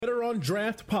On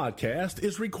Draft podcast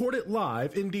is recorded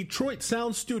live in Detroit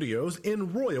Sound Studios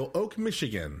in Royal Oak,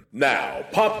 Michigan. Now,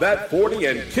 pop that 40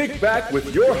 and kick back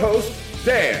with your hosts,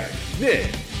 Dan,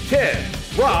 Nick, Ken,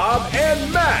 Rob,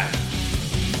 and Matt.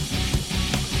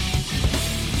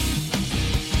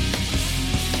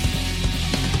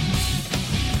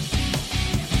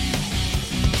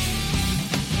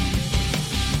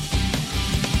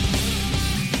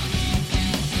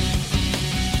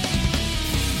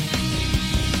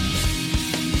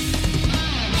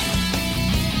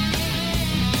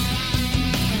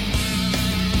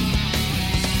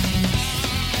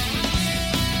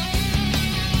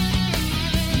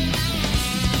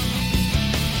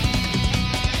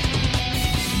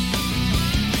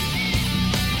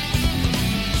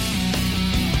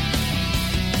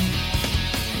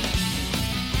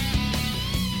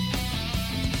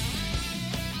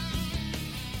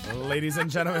 Ladies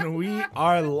and gentlemen, we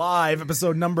are live,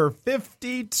 episode number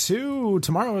 52.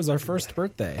 Tomorrow is our first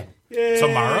birthday.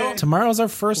 Yay. Tomorrow's our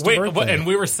first birthday. And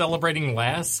we were celebrating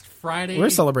last Friday? We're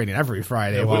celebrating every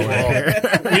Friday while we're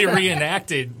here. We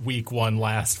reenacted week one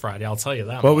last Friday, I'll tell you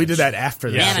that Well, much. we did that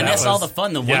after this. Yeah, and I missed all the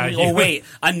fun. The one week. Oh, wait,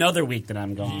 another week that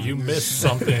I'm gone. You missed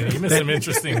something. You missed some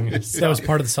interesting stuff. That was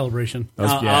part of the celebration.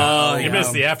 You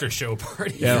missed the after show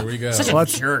party. Yeah. Here we go. Such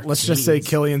a jerk. Let's just say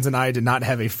Killian's and I did not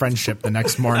have a friendship the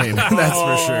next morning. That's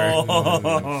for sure.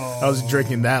 I was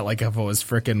drinking that like if it was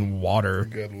freaking water.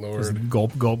 Good Lord. Just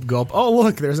gulp, gulp, gulp. Oh,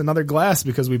 look, there's another glass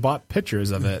because we bought pictures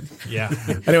of it. Yeah.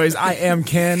 Anyways, I am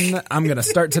Ken. I'm going to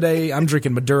start today. I'm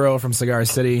drinking Maduro from Cigar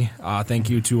City. Thank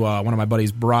you to one of my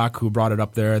buddies, Brock, who brought it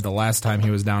up there the last time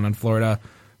he was down in Florida.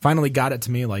 Finally got it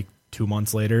to me like 2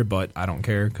 months later, but I don't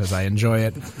care because I enjoy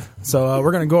it. So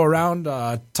we're going to go around,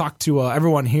 talk to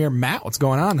everyone here. Matt, what's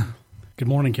going on? Good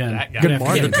morning, Ken. Good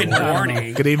morning. Good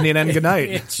morning. Good evening and good night.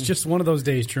 It's just one of those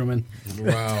days, Truman.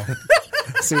 Wow.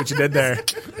 See what you did there.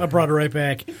 I brought it right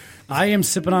back. I am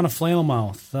sipping on a flannel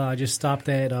mouth. I just stopped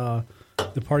at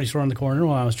the party store on the corner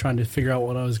while I was trying to figure out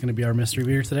what was going to be our mystery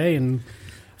beer today, and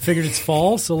figured it's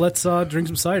fall, so let's drink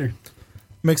some cider.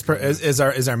 Is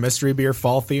our mystery beer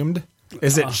fall themed?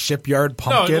 Is it Shipyard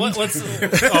Pumpkin? No,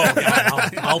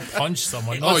 God, I'll punch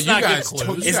someone. Let's you not guys get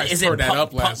close. Is tore it that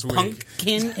up last week.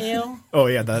 Pumpkin ale? Oh,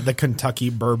 yeah, the Kentucky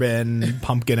Bourbon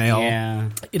Pumpkin Ale. Yeah.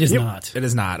 It is not. It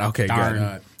is not. Okay, Darn.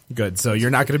 good. Good. So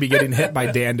you're not going to be getting hit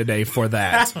by Dan today for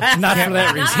that. Not for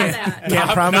that reason.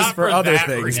 Can't promise not for for other that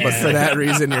things, reason. but for that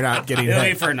reason, you're not getting Wait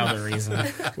hit. for another reason.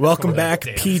 Welcome back,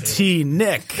 damn PT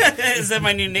Nick, Is that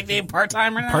my new nickname,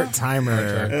 part-timer now?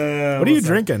 part-timer. What are you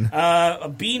drinking?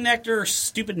 A bee nectar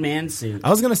stupid man suit. I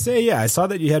was going to say, yeah, I saw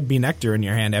that you had bee nectar in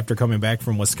your hand after coming back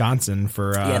from Wisconsin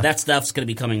for... Yeah, that stuff's going to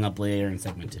be coming up later in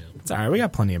segment 2. It's all right. We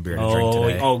got plenty of beer to drink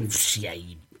today. Yeah,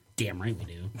 you damn right we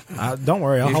do. Don't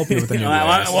worry. I'll help you with the new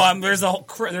glass. Well, there's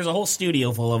a whole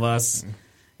studio full of us.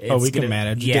 We can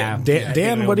manage. Yeah.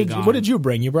 Dan, what did you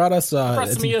bring? You brought us... Brought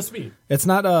it's some ESB. It's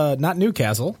not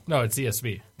Newcastle. No, it's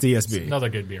ESB. It's ESB. Another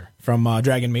good beer. From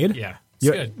Dragon Mead? Yeah,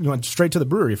 it's good. You went straight to the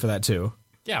brewery for that, too.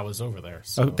 Yeah, I was over there.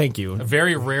 So. Oh, thank you. I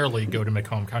very rarely go to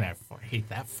Macomb County. I hate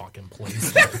that fucking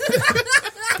place.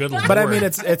 Good Lord. But I mean,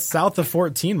 it's south of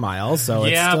 14 miles, so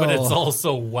it's still... but it's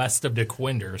also west of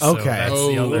DeQuinder. So Okay. that's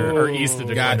the other, or east of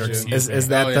DeQuinder. Gotcha. Excuse me. Is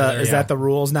that the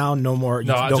rules now? No more.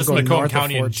 No, don't just go Macomb north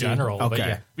County of 14? in general.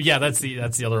 Okay. But yeah, that's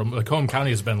the other. Macomb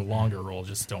County has been a longer rule.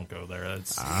 Just don't go there.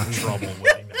 That's trouble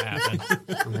waiting to happen.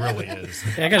 It really is.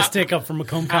 I got to stick up for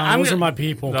Macomb County. Those are my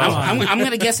people. No. Come on. I'm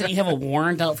going to guess that you have a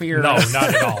warrant out for your... No,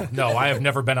 not at all. No, I have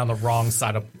never been on the wrong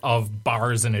side of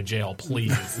bars in a jail.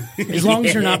 Please. As long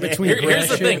as you're not between Here's the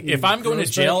Gratiot thing: and if I'm going to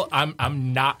Groesbeck. jail,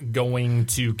 I'm not going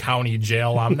to county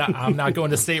jail. I'm not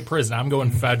going to state prison. I'm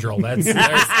going federal. I don't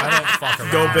fuck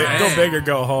around. Go big or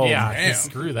go home. Yeah, Damn.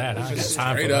 screw that. I don't got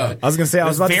time for Straight that. up. I was gonna say I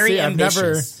was about to very say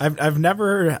ambitious. I've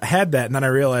never had that, and then I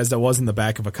realized I was in the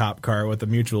back of a cop car with a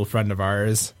mutual friend of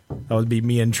ours. That would be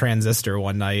me and Transistor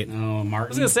one night. Oh, I was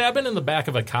Martin. gonna say I've been in the back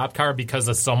of a cop car because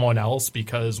of someone else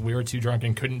because we were too drunk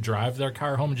and couldn't drive their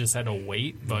car home and just had to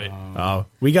wait. But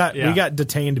We got Yeah.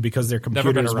 detained because their Never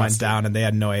been computers went arrested. down and they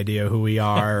had no idea who we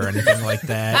are or anything like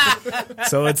that.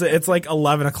 So it's like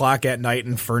 11 o'clock at night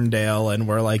in Ferndale, and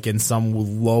we're like in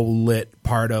some low lit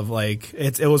part of like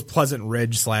it was Pleasant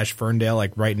Ridge / Ferndale,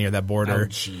 like right near that border. Oh,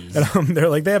 jeez. And they're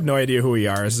like they have no idea who we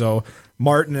are, so.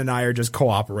 Martin and I are just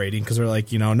cooperating because we're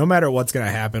like, no matter what's going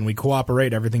to happen, we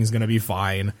cooperate. Everything's going to be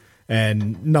fine.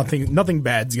 And nothing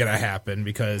bad's going to happen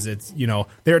because it's,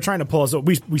 they were trying to pull us.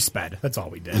 We sped. That's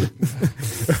all we did.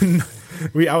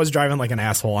 I was driving like an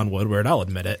asshole on Woodward. I'll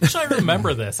admit it. I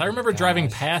remember this. I remember driving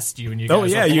past you, and you. Oh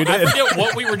guys yeah, were, you did. I forget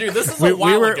what we were doing. This is a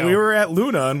while ago. We were at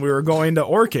Luna, and we were going to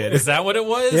Orchid. Is that what it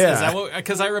was? Yeah. Is that what?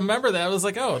 Because I remember that. I was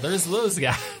like, oh, there's those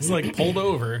guys like pulled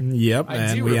over. Yep,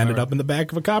 and we ended remember. up in the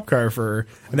back of a cop car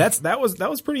and that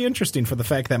was pretty interesting for the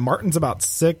fact that Martin's about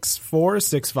 6'4",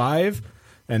 6'5",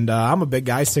 and I'm a big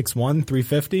guy, 6'1",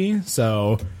 350.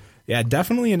 So yeah,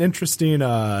 definitely an interesting.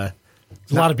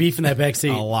 There's a lot of beef in that back seat.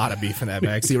 A lot of beef in that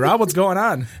back seat. Rob, what's going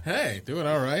on? Hey, doing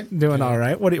all right. Doing all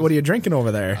right. What are you drinking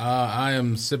over there? I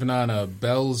am sipping on a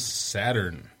Bell's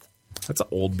Saturn. That's an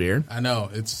old beer. I know.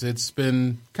 It's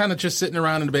been kind of just sitting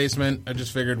around in the basement. I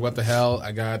just figured, what the hell?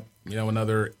 I got,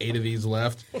 another 8 of these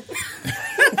left.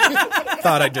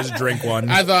 Thought I'd just drink one.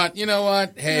 I thought, you know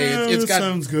what? Hey, it's got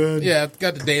sounds good. Yeah, it's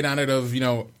got the date on it of,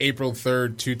 April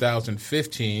 3rd,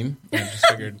 2015. I just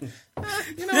figured,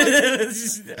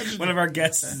 One of our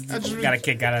guests got a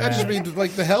kick out of that. I'd just be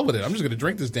like, the hell with it. I'm just going to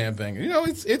drink this damn thing.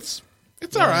 It's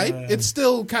all right. It's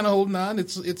still kind of holding on.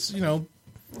 It's It's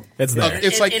there.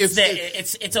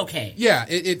 It's okay. Yeah,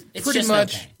 it's pretty just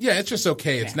much. okay. Yeah, it's just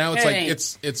okay. It's now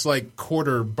it's like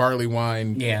quarter barley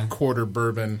wine, quarter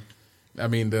bourbon. I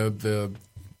mean the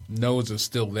nose is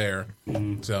still there,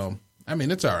 so I mean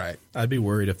it's all right. I'd be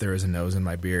worried if there was a nose in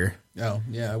my beer. Oh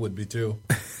yeah, I would be too.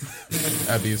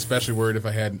 I'd be especially worried if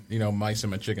I had mice in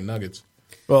my chicken nuggets.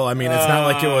 Well, I mean it's not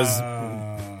like it was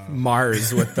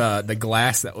Mars with the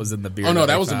glass that was in the beer. Oh no,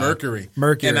 that was the mercury.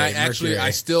 Mercury, and Mercury.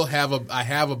 I still have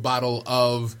a bottle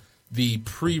of the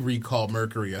pre-recall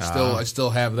mercury. I still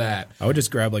have that. I would just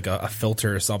grab like a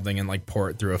filter or something and like pour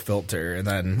it through a filter, and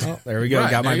then there we go,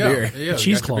 Right, got my there you beer. go. There you go.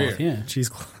 Cheesecloth, Beer. yeah.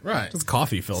 Cheesecloth, Right. Just a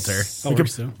coffee filter. Oh,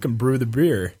 You can brew the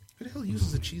beer. Who the hell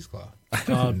uses a cheesecloth?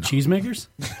 Cheesemakers?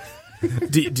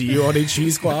 Do you own a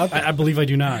cheesecloth? I believe I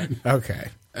do not. Okay,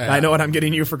 I know what I'm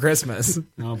getting you for Christmas.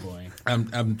 Oh, boy.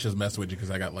 I'm just messing with you because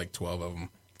I got like 12 of them.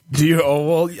 Do you?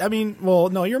 Oh well, I mean,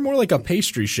 no, you're more like a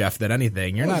pastry chef than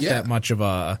anything. You're not yeah. that much of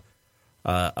a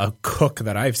cook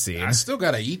that I've seen. I still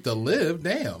gotta eat to live.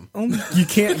 Damn. You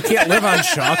can't live on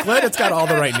chocolate. It's got all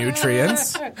the right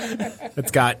nutrients.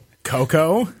 It's got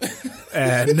cocoa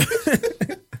and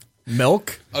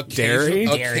milk, dairy.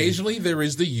 Occasionally, there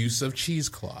is the use of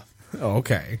cheesecloth Oh,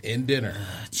 okay. in dinner.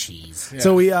 Cheese.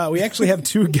 So we actually have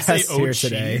two guests here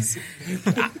today.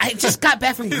 I just got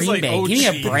back from Green like, Bay. oh, Give me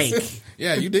a cheese. break.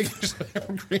 Yeah, you dig.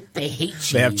 They hate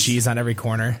cheese. They have cheese on every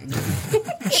corner.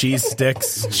 Cheese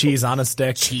sticks, cheese on a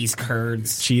stick, Cheese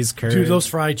curds. cheese curds. Dude, those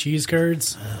fried cheese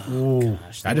curds. Ooh.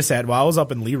 I just had. Well, I was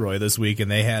up in Leroy this week, and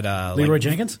they had Leroy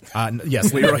Jenkins?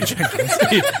 Yes, Leroy Jenkins.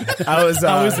 I was.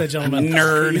 How is that, gentleman?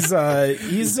 Nerd.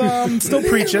 He's still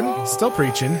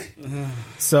preaching.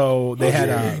 So they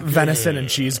had venison and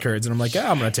cheese curds, and I'm like,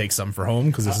 I'm gonna take some for home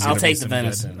because this is. I'll gonna be take the some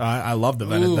venison. Good. I love the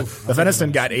venison. The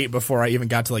venison got ate before I even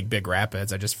got to like Big Rapids.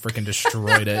 I just freaking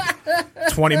destroyed it.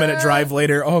 20-minute drive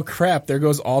later, oh crap! There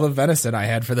goes all the venison I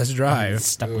had for this drive.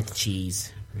 Stuck with the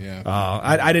cheese. Yeah.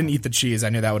 I didn't eat the cheese. I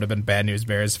knew that would have been bad news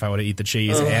bears if I would have eaten the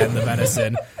cheese and the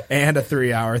venison and a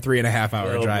 3.5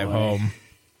 hour drive home.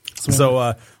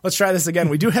 So let's try this again.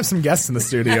 We do have some guests in the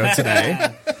studio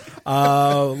today.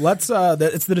 It's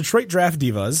the Detroit Draft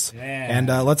Divas. Yeah. And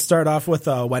let's start off with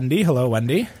Wendy. Hello,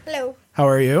 Wendy. Hello. How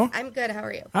are you? I'm good. How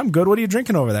are you? I'm good. What are you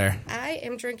drinking over there? I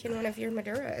am drinking one of your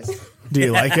Maduras. Do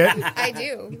you like it? I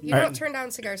do. You don't turn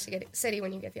down Cigar City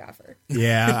when you get the offer.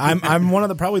 Yeah, I'm one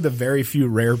of probably the very few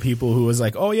rare people who was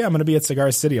like, oh yeah, I'm going to be at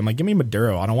Cigar City. I'm like, give me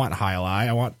Maduro. I don't want High Lie.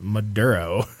 I want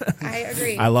Maduro. I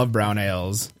agree. I love brown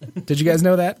ales. Did you guys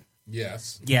know that?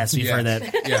 Yes. Yes, we've heard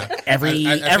that. Yeah. Every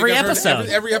I think I've heard episode.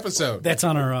 every episode. That's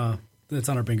on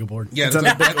our bingo board. Yeah, that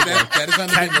is on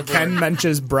the bingo board. Ken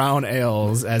mentions brown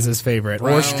ales as his favorite, or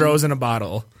Brown. Stroh's in a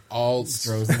bottle. All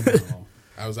Throws in the bottle.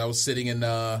 I was sitting in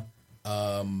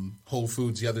Whole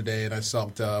Foods the other day, and I saw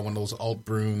one of those alt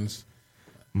bruins.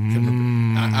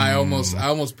 I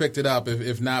almost picked it up,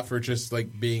 if not for just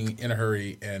like being in a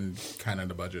hurry and kind of on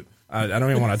the budget. I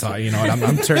don't even want to talk. You know what?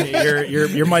 I'm turning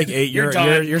your mic 8.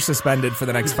 You're suspended for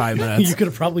the next 5 minutes. You could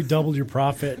have probably doubled your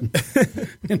profit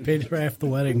and paid for half the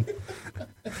wedding.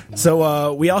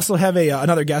 So we also have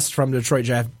another guest from Detroit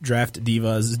Draft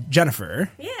Divas, Jennifer.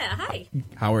 Yeah, hi.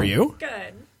 How are you?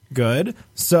 Good. Good.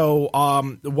 So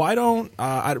why don't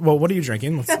what are you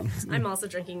drinking? I'm also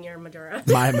drinking your Maduro.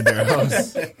 My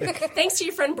Maduros. Thanks to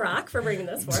your friend Brock for bringing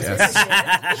this for us. Yes.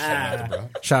 Appreciate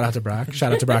it. Shout out to Brock.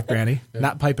 Shout out to Brock Branny.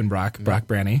 Not Pipe and Brock. Brock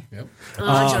Branny. Yep.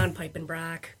 John Pipe and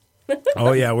Brock.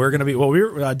 Oh yeah, we're gonna be.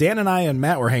 Well, Dan and I and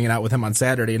Matt were hanging out with him on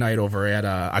Saturday night over at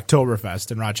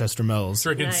Oktoberfest in Rochester Mills.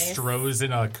 Drinking Strohs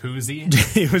in a koozie.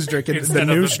 He was drinking the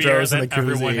new Strohs in a koozie.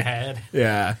 Everyone had.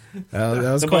 Yeah, that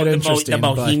was quite interesting. The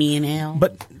Bohemian Ale.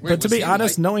 But to be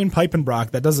honest, knowing Pipe and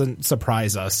Brock, that doesn't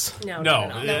surprise us.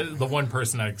 No. The one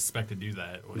person I expected to do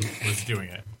that was doing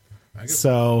it.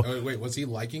 Wait, was he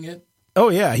liking it? Oh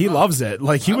yeah, he loves it.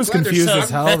 Like he was confused as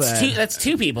hell. That's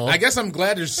two people. I guess I'm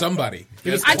glad there's somebody.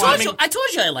 I told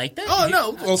you I liked it. Oh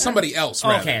no, well somebody else.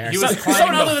 Rather. Okay, he was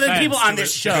someone other than people on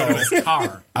this show. His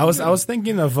car. I was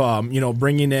thinking of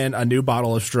bringing in a new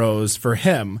bottle of Strohs for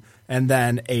him, and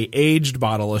then a aged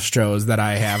bottle of Strohs that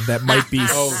I have that might be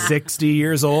 60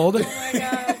 years old. Oh my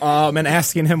God. And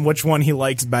asking him which one he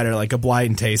likes better, like a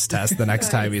blind taste test the next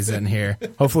time he's in here.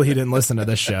 Hopefully he didn't listen to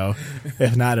this show.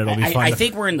 If not, it'll be fun. I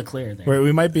think we're in the clear there.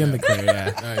 We might be in the clear,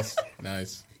 yeah.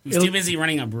 Nice. He's too busy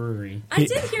running a brewery. I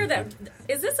did hear that.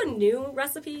 Is this a new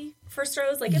recipe for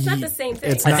Strohs? Like, it's not the same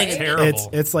thing. It's not, I think it's terrible.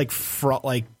 It's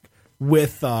like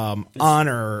with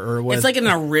honor or with. It's like an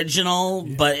original,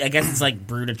 but I guess it's like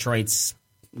Brew Detroit's.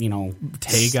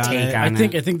 Take on it.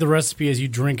 I think the recipe is you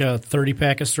drink a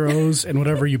 30-pack of Strohs, and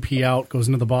whatever you pee out goes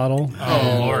into the bottle.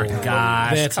 Oh Lord,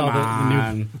 gosh! That's how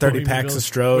the new 30 packs of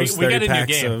Strohs, we 30 got a new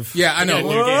packs game. of. Yeah, I know.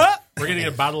 We're gonna get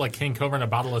a bottle of King Cobra and a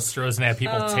bottle of Strohs and have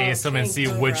people taste them and see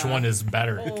which one is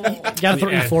better. You gotta throw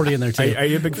E40 in there too. Are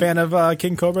you a big fan of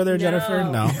King Cobra there, Jennifer?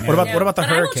 No. What about the but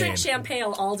Hurricane? I will drink champagne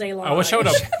all day long. I wish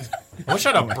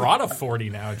I'd have brought a 40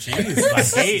 now. Jeez,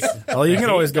 I hate. Well, you can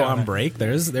always go on break.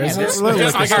 There's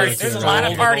a lot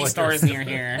of party stores near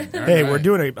here. Hey, we're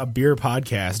doing a beer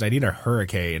podcast. I need a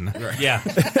Hurricane. Yeah.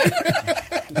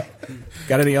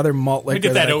 Got any other malt liquor? We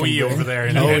get that OE over there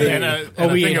and a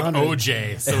thing of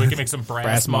OJ so we can make some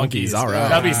brass monkeys. All right.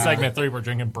 That'll be segment 3. We're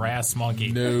drinking brass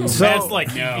monkey. No.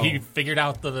 That's he figured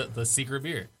out the secret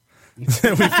beer. We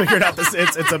figured out this.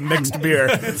 It's a mixed beer.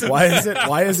 Why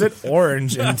is it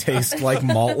orange and taste like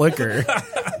malt liquor?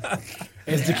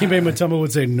 As Dikembe Mutombo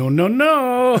would say, no, no,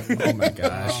 no. Oh my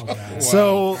gosh.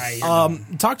 So,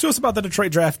 talk to us about the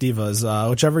Detroit Draft Divas.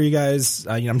 Whichever you guys,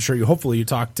 I'm sure hopefully you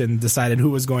talked and decided who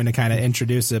was going to kind of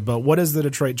introduce it. But what is the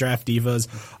Detroit Draft Divas?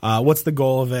 What's the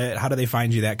goal of it? How do they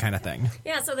find you? That kind of thing.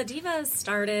 Yeah. So the Divas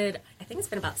started. I think it's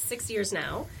been about 6 years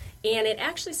now, and it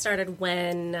actually started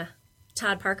when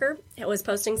Todd Parker was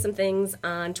posting some things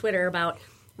on Twitter about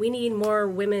we need more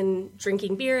women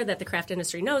drinking beer that the craft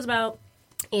industry knows about.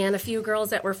 And a few girls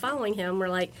that were following him were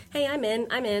like, hey, I'm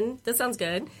in. This sounds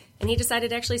good. And he decided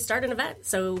to actually start an event.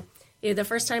 So the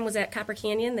first time was at Copper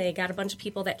Canyon. They got a bunch of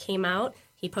people that came out.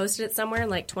 He posted it somewhere, and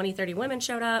like 20, 30 women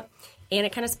showed up. And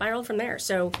it kind of spiraled from there.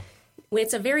 So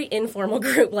it's a very informal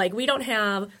group. Like, we don't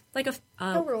have like a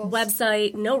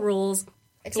website, no rules.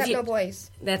 Except no boys.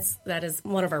 That is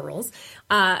one of our rules.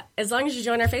 As long as you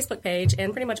join our Facebook page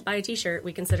and pretty much buy a T-shirt,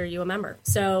 we consider you a member.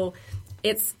 So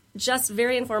it's just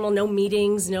very informal, no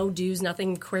meetings, no dues,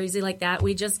 nothing crazy like that.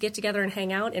 We just get together and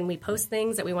hang out, and we post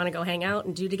things that we want to go hang out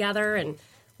and do together, and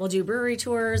we'll do brewery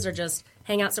tours or just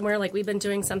hang out somewhere. Like, we've been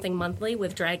doing something monthly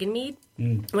with Dragon Mead,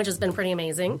 which has been pretty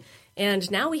amazing. And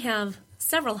now we have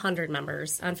several hundred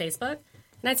members on Facebook.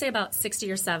 And I'd say about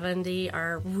 60 or 70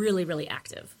 are really, really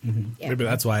active. Mm-hmm. Yeah. Maybe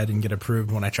that's why I didn't get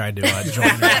approved when I tried to join.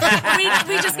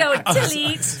 we just go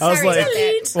delete. I was like,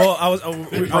 delete. Well, I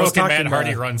was talking. Matt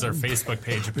Hardy runs our Facebook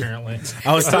page. Apparently,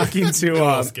 I was talking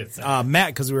to Matt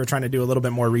because we were trying to do a little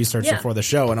bit more research before the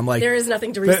show, and I'm like, there is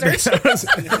nothing to research. That's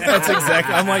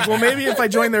exactly. I'm like, well, maybe if I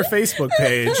join their Facebook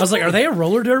page. I was like, are they a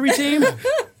roller derby team?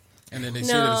 And then they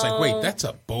say that it's like, wait, that's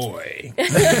a boy. I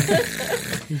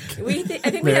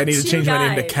think I need to change my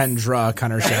name to Kendra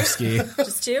Konarshevsky.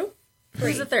 Just two?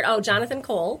 Who's the third? Oh, Jonathan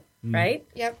Cole, right?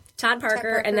 Yep. Todd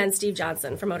Parker, and then Steve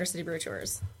Johnson from Motor City Brew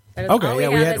Tours. That is okay, all we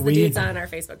have is the dudes on our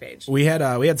Facebook page. We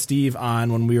had Steve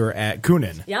on when we were at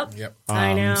Koonin. Yep.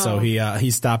 I know. So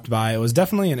he stopped by. It was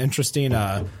definitely an interesting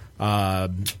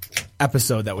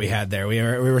episode that we had there. We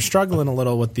were struggling a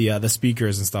little with the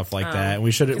speakers and stuff like that.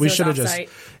 We should have just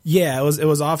it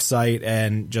was offsite,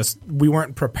 and just we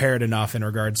weren't prepared enough in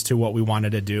regards to what we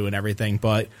wanted to do and everything.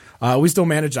 But we still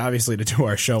managed obviously to do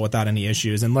our show without any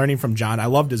issues. And learning from John, I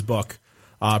loved his book.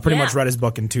 Pretty much read his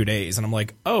book in 2 days, and I'm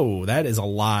like, oh, that is a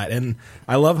lot. And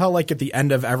I love how like at the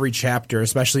end of every chapter,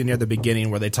 especially near the beginning,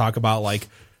 where they talk about like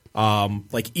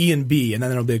like E and B, and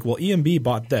then it'll be like, well, E and B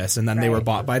bought this, and then they were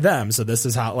bought by them. So this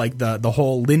is how, like, the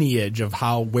whole lineage of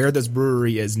where this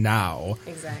brewery is now.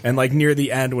 Exactly. And like near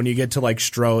the end, when you get to like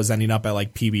Stroh's ending up at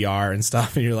like PBR and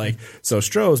stuff, and you're like, so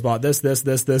Stroh's bought this,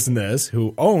 and this,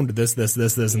 who owned this,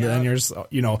 and then you're just,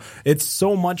 it's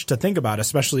so much to think about,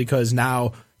 especially because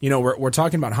now, we're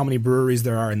talking about how many breweries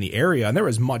there are in the area, and there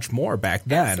was much more back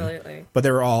then. Absolutely. But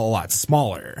they were all a lot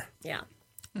smaller. Yeah.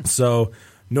 So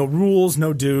no rules,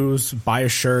 no dues, buy a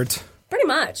shirt. Pretty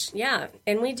much, yeah.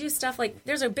 And we do stuff like,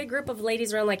 there's a big group of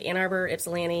ladies around like Ann Arbor,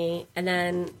 Ypsilanti, and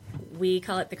then we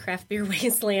call it the craft beer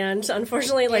wasteland.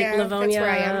 Unfortunately, like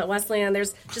Livonia, Westland,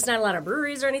 there's just not a lot of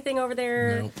breweries or anything over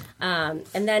there. Nope.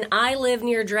 And then I live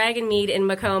near Dragonmead in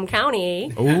Macomb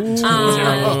County. Ooh,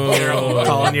 terrible.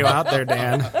 Calling you out there,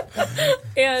 Dan.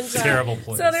 And, terrible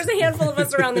place. So there's a handful of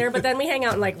us around there, but then we hang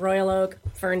out in like Royal Oak,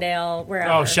 Ferndale,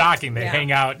 wherever. Oh, shocking! They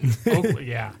hang out in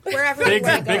Oakland, Wherever big, we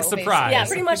wanna big go, surprise. Yeah,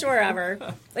 pretty much wherever.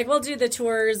 Like we'll do the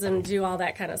tours and do all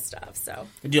that kind of stuff. So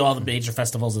We do all the major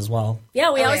festivals as well.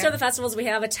 yeah, we always have the festivals. We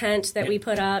have a tent that we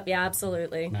put up. Yeah,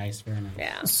 absolutely. Nice, very nice.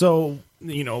 Yeah. So,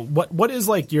 what is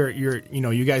like your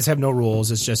you guys have no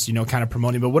rules. It's just, kind of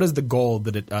promoting, but what is the goal of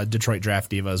the Detroit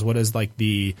Draft Divas? What is like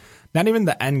not even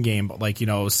the end game, but like,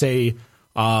 say,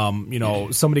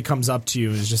 somebody comes up to you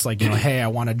and is just like, hey, I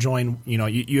want to join,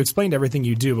 you explained everything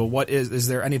you do, but what is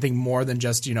there anything more than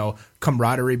just,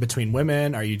 camaraderie between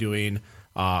women? Are you doing,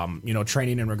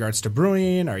 training in regards to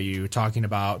brewing? Are you talking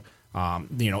about,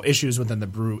 issues within the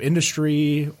brew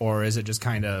industry, or is it just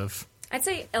kind of... I'd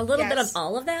say a little bit of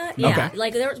all of that. Yeah. Okay.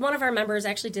 Like there was one of our members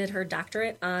actually did her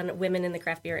doctorate on women in the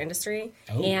craft beer industry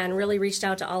and really reached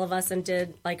out to all of us and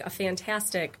did like a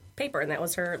fantastic paper, and that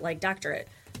was her like doctorate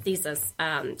thesis.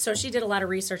 So she did a lot of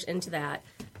research into that.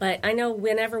 But I know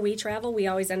whenever we travel, we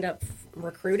always end up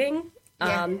recruiting.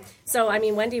 So, I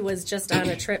mean, Wendy was just on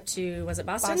a trip to, was it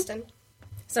Boston? Boston.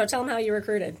 So tell them how you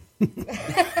recruited.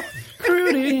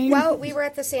 Well, we were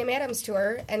at the Sam Adams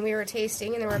tour, and we were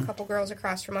tasting, and there were a couple girls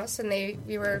across from us, and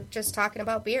we were just talking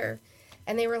about beer.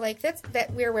 And they were like,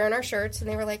 that we were wearing our shirts, and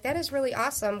they were like, that is really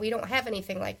awesome. We don't have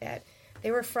anything like that.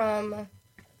 They were from...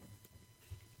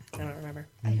 I don't remember.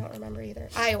 I don't remember either.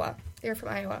 Iowa. They were from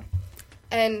Iowa.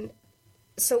 And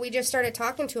so we just started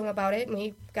talking to them about it, and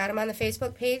we got them on the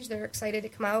Facebook page. They're excited to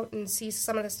come out and see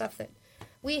some of the stuff that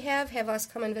we have us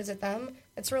come and visit them.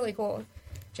 It's really cool.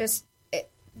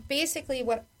 Basically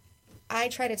what I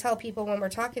try to tell people when we're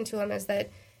talking to them is that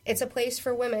it's a place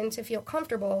for women to feel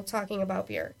comfortable talking about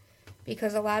beer,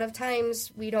 because a lot of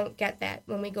times we don't get that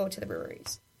when we go to the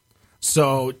breweries.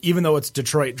 So even though it's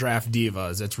Detroit Draft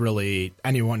Divas, it's really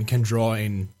anyone can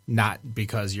join, not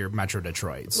because you're Metro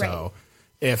Detroit. So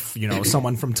if,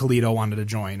 someone from Toledo wanted to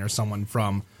join, or someone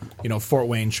from, Fort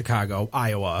Wayne, Chicago,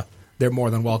 Iowa, they're more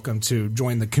than welcome to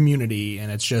join the community.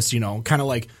 And it's just, kind of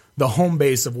like the home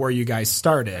base of where you guys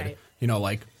started,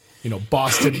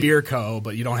 Boston Beer Co.,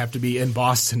 but you don't have to be in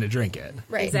Boston to drink it.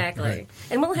 Right. Exactly. Right.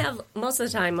 And we'll have, most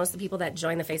of the time, most of the people that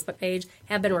join the Facebook page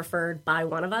have been referred by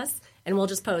one of us. And we'll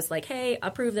just post like, hey,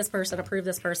 approve this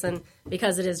person,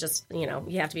 because it is just, you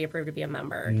have to be approved to be a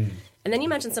member. And then you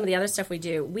mentioned some of the other stuff we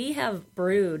do. We have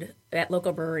brewed at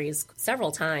local breweries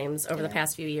several times over the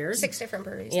past few years. 6 different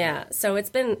breweries. Yeah. So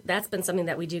that's been something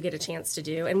that we do get a chance to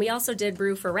do. And we also did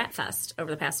brew for Rat Fest over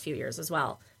the past few years as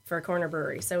well, for a corner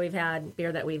brewery. So we've had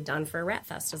beer that we've done for Rat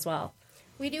Fest as well.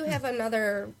 We do have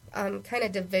another kind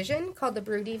of division called the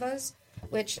Brew Divas,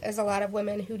 which is a lot of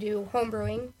women who do home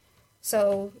brewing.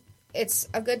 So it's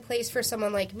a good place for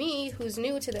someone like me who's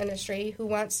new to the industry, who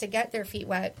wants to get their feet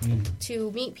wet, to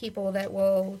meet people that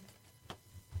will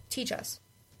teach us.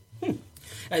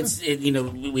 This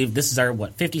is our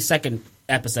 52nd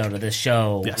episode of this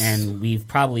show, and we've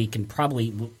probably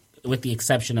with the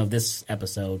exception of this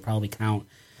episode, probably count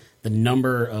the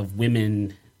number of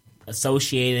women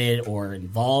associated or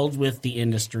involved with the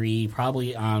industry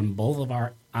probably on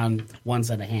one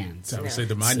set of hands. I would say,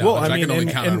 to my knowledge, I can only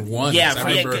count on one. Yeah,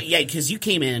 because you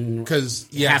came in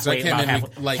halfway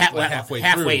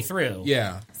through.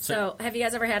 Yeah. So have you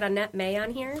guys ever had Annette May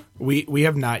on here? We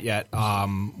have not yet.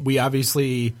 We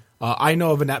obviously... I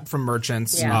know of Annette from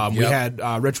Merchants. Yeah. We had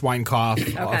Rich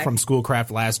Weinkoff from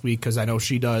Schoolcraft last week, because I know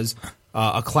she does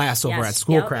a class over at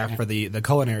Schoolcraft for the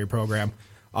culinary program.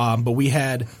 But we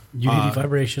had Unity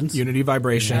Vibrations.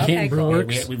 Okay, cool.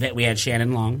 We had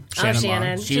Shannon Long.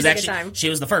 Shannon. She was actually she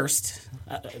was the first.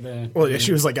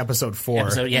 She was like episode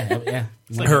 4. Yeah.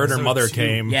 Like her and her mother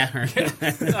came. Yeah,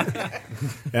 her.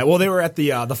 Well, they were at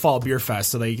the Fall Beer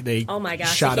Fest, so they oh my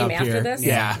gosh, shot they came up after here. this?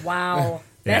 Yeah. Wow.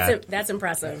 That's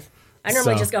impressive. I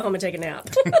normally just go home and take a nap.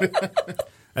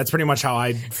 That's pretty much how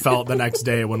I felt the next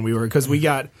day when we were, because we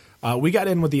got we got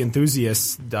in with the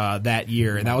Enthusiasts that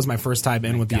year, and that was my first time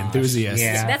in with the Enthusiasts.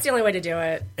 Yeah. That's the only way to do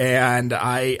it. And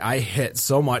I hit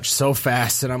so much so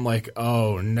fast, and I'm like,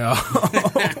 oh no.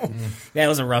 That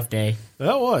was a rough day.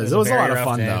 That was. It was a lot of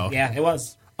fun, though. Yeah, it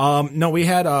was. No, we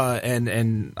had,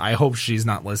 and I hope she's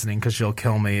not listening because she'll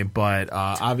kill me, but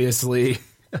obviously,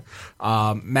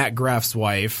 Matt Greff's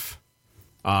wife,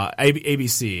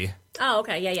 ABC. Oh,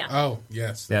 okay. Yeah. Oh,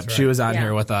 yes. Yep, That's she right. was on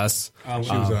here with us. She was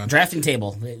on. Drafting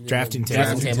table. Drafting table.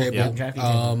 Drafting table. Yeah. Drafting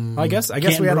table. I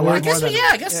guess we had a lot more than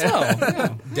I guess so.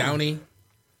 Yeah. Downey.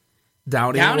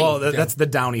 Downey. Well, that's the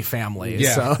Downey family.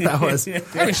 Yeah. So that was. I mean,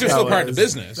 she's still part of the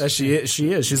business. She is.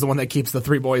 She's the one that keeps the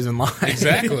three boys in line.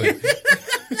 Exactly.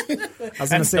 I was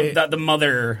going to say the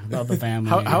mother of the family.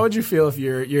 How would you feel if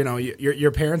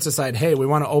your parents decide, hey, we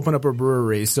want to open up a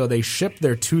brewery, so they ship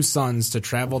their two sons to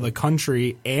travel the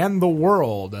country and the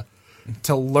world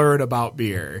to learn about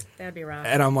beer? That'd be rough.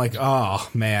 And I'm like, oh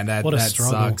man, that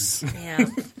struggle. sucks. Yeah.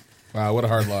 Wow, what a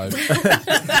hard life.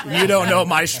 You don't know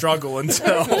my struggle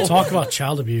until Talk about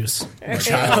child abuse.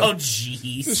 Oh,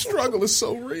 jeez. The struggle is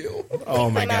so real. oh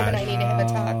my My mom and god. I need to have a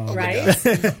talk.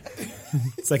 Right?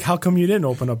 It's like, how come you didn't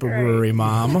open up a brewery,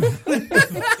 Mom? How come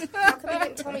you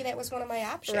didn't tell me that was one of my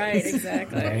options? Right,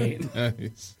 exactly.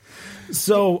 Nice.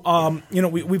 So,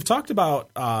 we've talked about,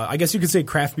 I guess you could say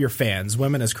craft beer fans,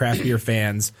 women as craft beer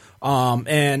fans.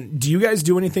 And do you guys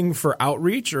do anything for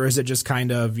outreach, or is it just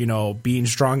kind of, being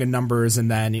strong in numbers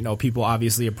and then, people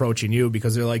obviously approaching you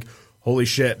because they're like, holy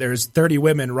shit, there's 30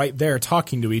 women right there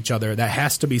talking to each other. That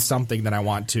has to be something that I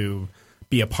want to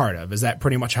be a part of. Is that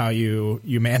pretty much how you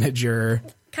manage your...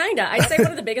 Kinda. I'd say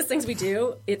one of the biggest things we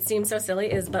do, it seems so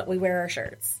silly, but we wear our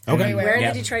shirts. Okay. We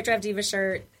wear the Detroit Draft Diva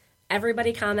shirt.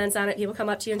 Everybody comments on it. People come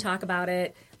up to you and talk about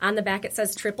it. On the back it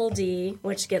says Triple D,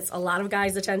 which gets a lot of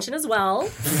guys' attention as well.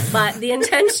 But the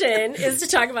intention is to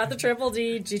talk about the Triple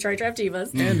D Detroit Draft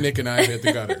Divas. And Nick and I hit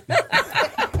the gutter.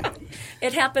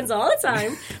 It happens all the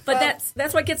time. But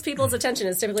that's what gets people's attention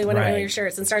is typically when I wear your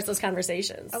shirts and starts those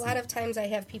conversations. A lot of times I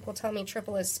have people tell me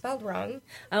triple is spelled wrong.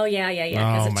 Oh, yeah.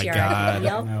 Oh, Of my TRI. God.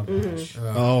 Yep.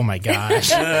 Mm-hmm. Oh my gosh,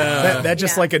 that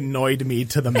just like annoyed me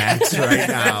to the max right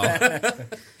now.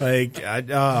 Like, Yeah, that's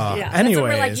what anyways,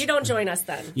 we're like, you don't join us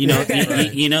then. They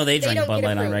drink don't Bud get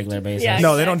Light on a approved. regular basis. Yeah.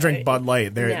 no, they don't Exactly. drink Bud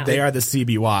Light. No. They are the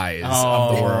CBYs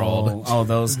of the world. Oh,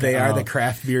 those. They are the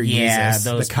craft beer Yeah, Yeezus,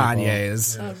 those the people.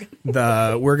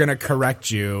 Kanyes. We're gonna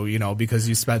correct you, because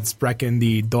you spent sprechen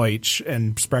the Deutsch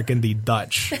and sprechen the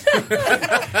Dutch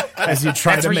as you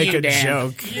try That's to for make you, a Dan.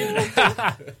 joke.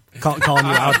 Calling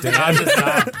you out, Dan.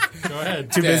 Go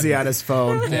ahead. Too busy on his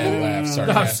phone. Dad laughs. No,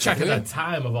 I was checking the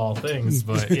time of all things,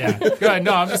 but yeah. Go ahead.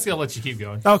 No, I'm just going to let you keep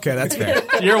going. Okay, that's fair.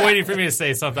 You're waiting for me to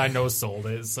say something I know sold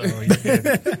it, so you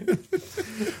can.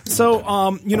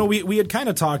 So, we had kind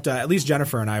of talked, at least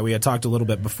Jennifer and I, we had talked a little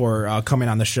bit before coming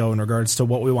on the show in regards to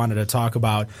what we wanted to talk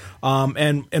about.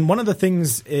 And one of the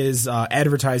things is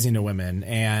advertising to women.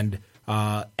 And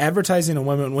advertising to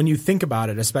women, when you think about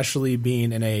it, especially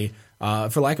being in a,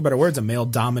 for lack of better words, a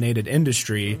male-dominated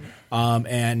industry,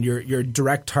 and your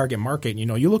direct target market,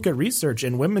 you look at research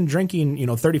and women drinking,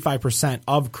 35%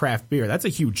 of craft beer, that's a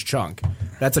huge chunk.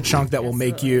 That's a chunk that will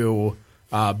make you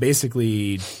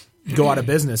basically go out of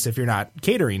business if you're not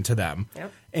catering to them.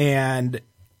 Yep. And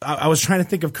I was trying to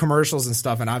think of commercials and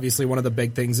stuff, and obviously one of the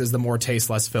big things is the more taste,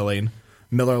 less filling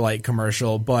Miller Lite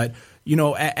commercial. But,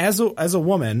 as a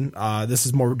woman, this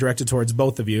is more directed towards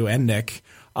both of you and Nick.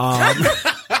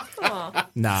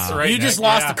 Nah. Right, You Nick. just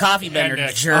lost Yeah. the coffee bender, And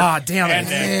Nick. jerk. Ah, damn it.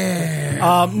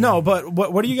 And Nick. No, but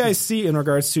what do you guys see in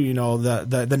regards to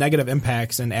the negative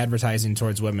impacts in advertising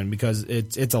towards women? Because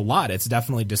it's a lot. It's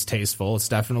definitely distasteful. It's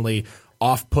definitely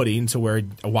off-putting to where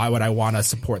why would I want to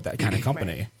support that kind of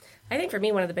company? Right. I think for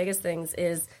me, one of the biggest things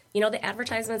is, the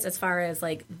advertisements as far as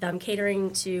like them catering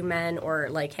to men or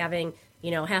like having,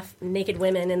 half naked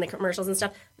women in the commercials and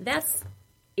stuff. That's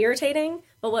irritating.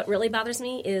 But what really bothers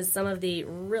me is some of the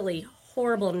really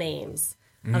horrible names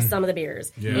of some of the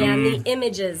beers and the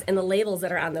images and the labels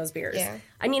that are on those beers. Yeah.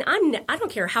 I mean, I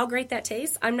don't care how great that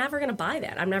tastes. I'm never going to buy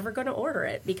that. I'm never going to order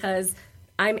it because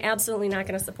I'm absolutely not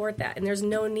going to support that. And there's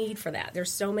no need for that.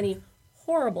 There's so many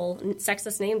horrible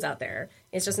sexist names out there.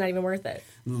 It's just not even worth it.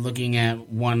 Looking at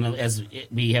one as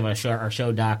we have our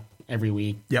show doc every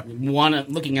week. Yep.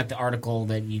 Looking at the article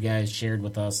that you guys shared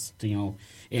with us, and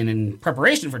in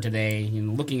preparation for today,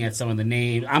 looking at some of the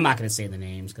names, I'm not going to say the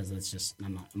names because it's just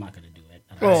I'm not going to do it.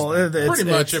 Well, pretty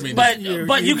much. I mean,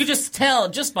 but you could just tell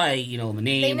just by the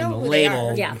name and the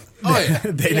label. Yeah. Oh yeah,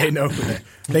 they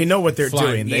know what they're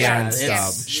doing. They aren't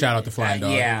shout out to Flying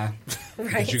Dog. Yeah.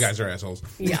 Right. You guys are assholes.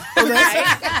 Yeah.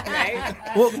 Right.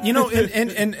 Well,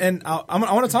 and I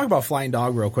want to talk about Flying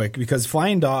Dog real quick because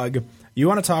Flying Dog, you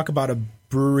want to talk about a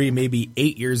brewery maybe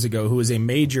 8 years ago who was a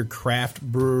major craft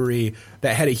brewery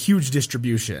that had a huge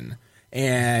distribution.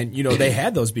 And, they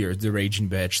had those beers, the Raging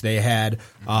Bitch. They had,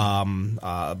 I'm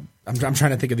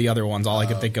trying to think of the other ones. All I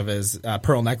can think of is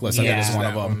Pearl Necklace, I think is one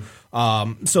of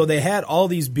them. So they had all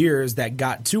these beers that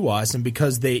got to us. And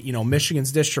because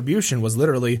Michigan's distribution was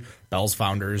literally Bell's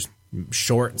Founders,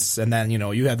 Shorts, and then,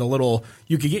 you had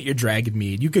you could get your Dragon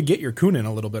Mead. You could get your Kunin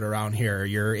a little bit around here,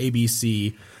 your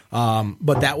ABC.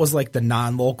 But that was like the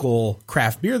non-local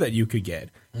craft beer that you could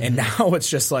get. Mm-hmm. And now it's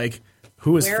just like,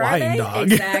 who is Where Flying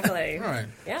Dog? Exactly. Right.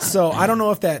 Yeah. So I don't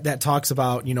know if that talks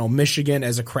about, Michigan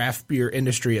as a craft beer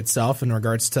industry itself in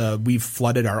regards to we've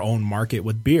flooded our own market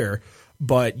with beer.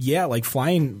 But yeah, like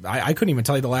Flying, I couldn't even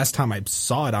tell you the last time I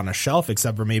saw it on a shelf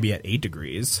except for maybe at 8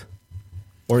 Degrees.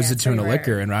 Or Zatuna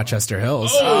Liquor in Rochester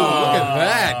Hills. Oh, look at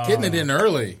that. Getting it in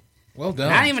early. Well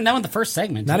done. Not even done with the first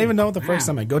segment. Not even done with the first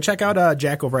segment. Go check out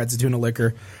Jack over at Zatuna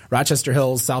Liquor, Rochester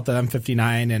Hills, south of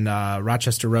M59 and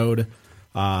Rochester Road.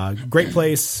 Great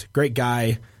place, great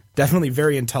guy, definitely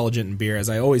very intelligent in beer. As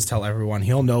I always tell everyone,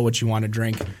 he'll know what you want to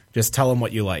drink. Just tell him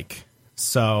what you like.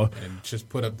 So, and just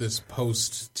put up this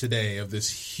post today of this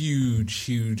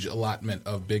huge allotment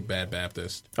of Big Bad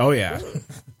Baptist. Oh yeah,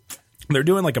 they're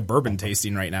doing like a bourbon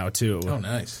tasting right now too. Oh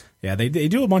nice. Yeah, they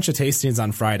do a bunch of tastings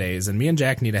on Fridays, and me and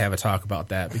Jack need to have a talk about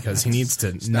that because he needs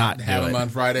to not have them on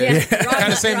Fridays. Yeah.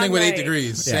 Kind of same thing with 8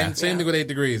 Degrees. Same thing with 8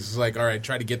 Degrees. It's like, all right,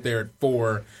 try to get there at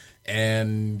 4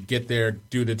 and get there,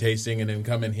 do the tasting, and then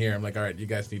come in here. I'm like, all right, you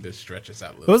guys need to stretch us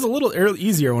out a little. It was a little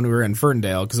easier when we were in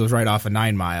Ferndale because it was right off of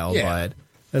 9 Mile, but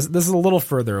this is a little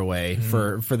further away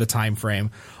for the time frame.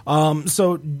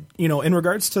 So, in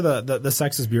regards to the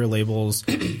Sexist beer labels,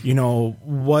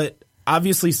 what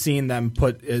obviously seeing them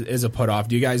put is a put off.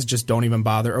 Do you guys just don't even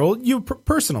bother? Or you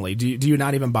personally, do you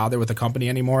not even bother with the company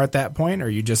anymore at that point? Or are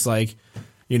you just like,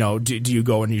 do you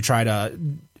go and you try to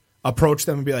approach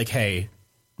them and be like, hey,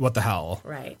 what the hell?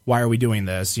 Right. Why are we doing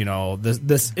this?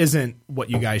 This isn't what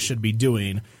you guys should be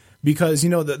doing. Because,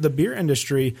 the beer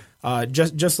industry,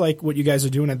 just like what you guys are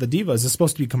doing at the Divas, is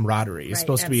supposed to be camaraderie. It's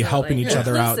supposed to be helping each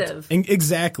other out.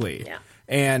 Exactly. Yeah.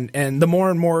 And the more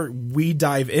and more we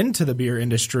dive into the beer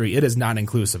industry, it is not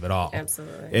inclusive at all.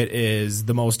 Absolutely. It is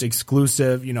the most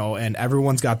exclusive, and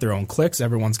everyone's got their own cliques.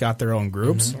 Everyone's got their own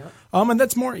groups. Mm-hmm. And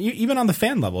that's more even on the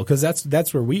fan level because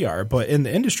that's where we are. But in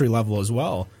the industry level as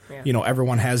well,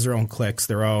 everyone has their own cliques,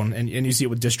 their own, and you see it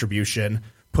with distribution,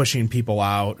 pushing people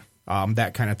out,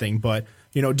 that kind of thing. But,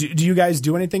 do you guys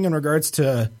do anything in regards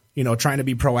to, trying to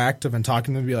be proactive and talking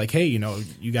to them and be like, hey,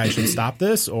 you guys should stop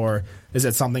this? Or is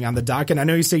it something on the docket? I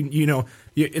know you say,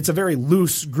 it's a very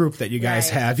loose group that you guys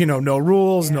have, no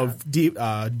rules, no deep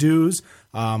dues.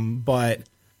 But,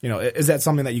 is that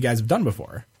something that you guys have done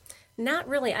before? Not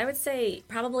really. I would say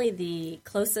probably the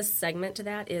closest segment to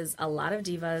that is a lot of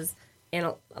Divas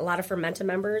and a lot of Fermenta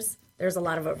members. There's a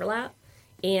lot of overlap.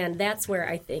 And that's where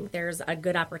I think there's a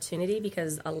good opportunity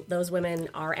because those women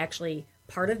are actually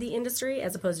part of the industry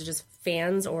as opposed to just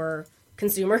fans or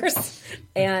consumers.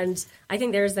 And I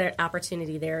think there's that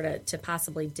opportunity there to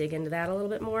possibly dig into that a little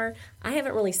bit more. I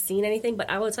haven't really seen anything, but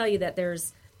I will tell you that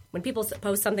when people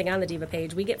post something on the Diva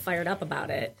page, we get fired up about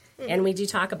it. And we do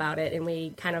talk about it and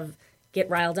we kind of get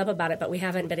riled up about it, but we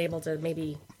haven't been able to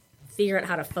maybe figure out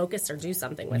how to focus or do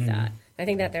something with that. I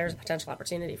think that there's a potential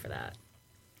opportunity for that.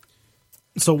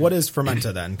 So what is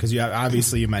Fermenta then? Because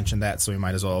you mentioned that, so we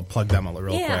might as well plug them a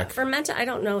real quick. Yeah, Fermenta, I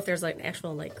don't know if there's like an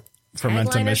actual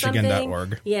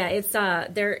FermentaMichigan.org. Yeah,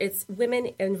 it's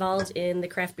women involved in the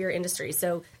craft beer industry.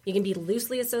 So you can be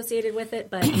loosely associated with it,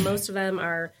 but most of them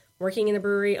are working in a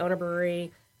brewery, own a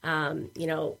brewery,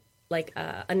 like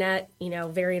Annette,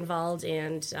 very involved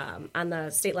and on the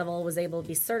state level was able to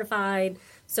be certified.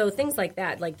 So things like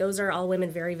that, like those are all women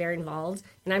very, very involved.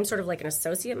 And I'm sort of like an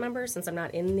associate member since I'm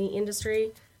not in the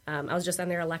industry. I was just on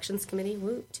their elections committee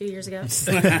 2 years ago.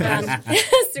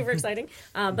 Super exciting.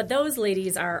 But those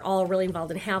ladies are all really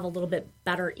involved and have a little bit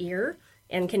better ear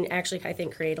and can actually, I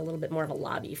think, create a little bit more of a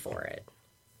lobby for it.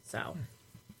 So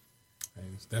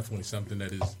it's definitely something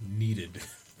that is needed.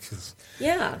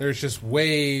 Yeah, there's just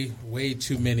way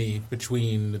too many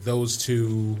between those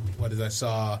two. What did I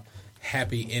saw?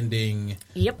 Happy ending.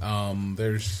 Yep.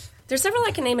 There's There's several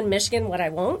I can name in Michigan. What I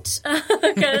won't,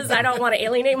 because I don't want to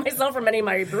alienate myself from any of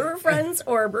my brewer friends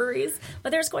or breweries. But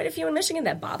there's quite a few in Michigan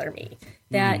that bother me,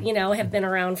 that have been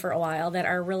around for a while, that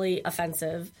are really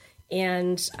offensive,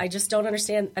 and I just don't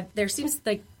understand. There seems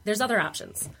like there's other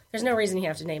options. There's no reason you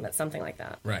have to name it something like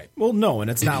that. Right. Well, no, and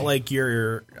it's not like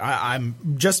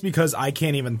I'm just because I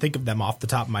can't even think of them off the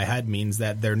top of my head means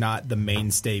that they're not the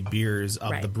mainstay beers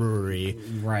of the brewery.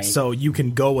 Right. So you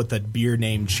can go with a beer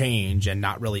name change and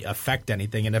not really affect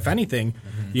anything. And if anything,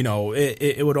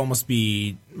 it would almost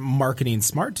be marketing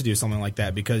smart to do something like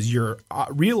that, because you're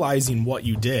realizing what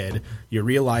you did, you're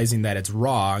realizing that it's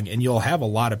wrong, and you'll have a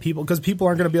lot of people, because people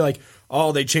aren't going to be like,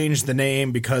 oh, they changed the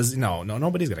name because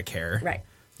nobody's going to care. Right.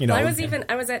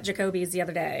 I was at Jacoby's the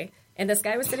other day, and this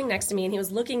guy was sitting next to me, and he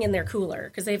was looking in their cooler,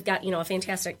 because they've got, a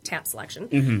fantastic tap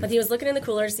selection. But he was looking in the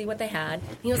cooler to see what they had.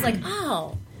 And he was like,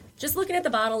 oh, just looking at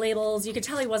the bottle labels, you could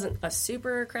tell he wasn't a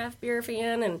super craft beer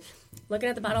fan. And looking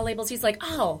at the bottle labels, he's like,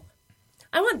 oh,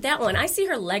 I want that one. I see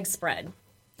her leg spread.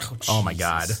 Oh my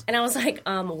God. And I was like,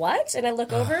 what? And I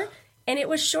look over, and it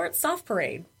was Short Soft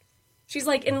Parade. She's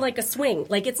like in like a swing.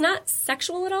 Like, it's not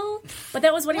sexual at all, but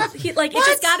that was what he like. It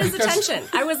just got his attention.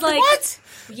 I was like, what?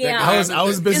 Yeah. I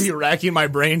was busy racking my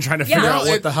brain trying to figure out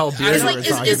what the hell beer we were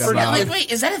talking about.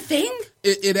 Wait, is that a thing?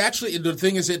 It actually, the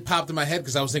thing is, it popped in my head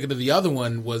because I was thinking of the other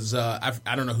one was, I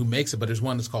don't know who makes it, but there's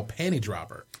one that's called Panty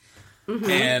Dropper.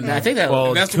 And I think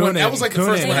that's the one. That was like the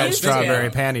first one. Had strawberry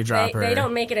panty dropper. They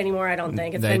don't make it anymore. I don't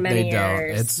think it's been many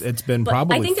years. It's been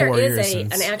probably 4 years. I think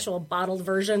there is an actual bottled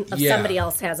version of somebody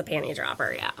else has a panty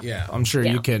dropper. Yeah. I'm sure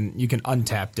you can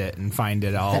untap it and find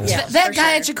it all. That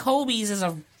guy at Jacoby's is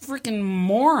a freaking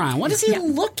moron. What is he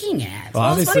looking at?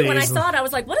 Well, it's funny, when I saw it, I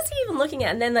was like, what is he even looking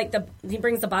at? And then he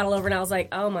brings the bottle over, and I was like,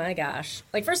 oh my gosh.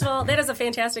 Like, first of all, that is a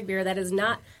fantastic beer. That was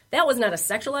not a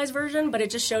sexualized version, but it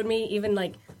just showed me even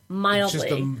like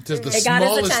mildly. Just the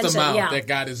smallest amount that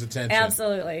got his attention.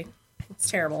 Absolutely. It's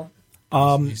terrible.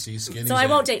 You see skinny so I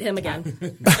won't date him again.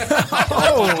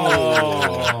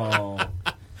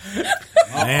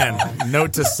 Man,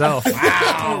 note to self.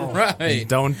 Wow. Right.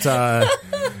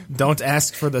 Don't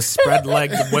ask for the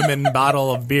spread-legged women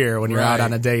bottle of beer when you're out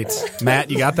on a date. Matt,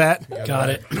 you got that? Got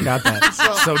it. Got that.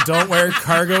 So don't wear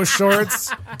cargo shorts.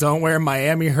 Don't wear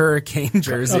Miami Hurricane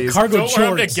jerseys. Don't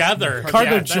wear them together.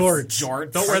 Cargo shorts.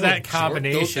 Don't wear that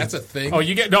combination. That's a thing. Oh,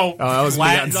 you get no. Oh, that was me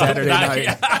on Saturday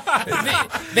night.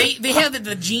 They have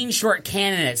the jean short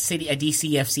cannon at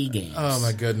DCFC games. Oh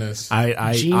my goodness.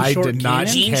 I did not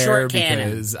care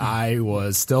because I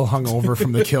was still hungover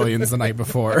from the Killians the night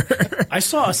before. I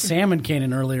saw a salmon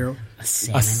cannon earlier. A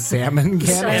salmon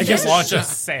cannon? I just launch a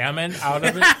salmon out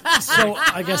of it. So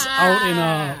I guess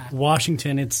out in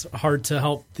Washington, it's hard to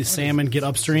help the salmon get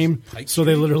upstream. So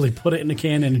they literally put it in a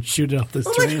cannon and shoot it up the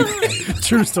stream.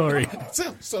 True story.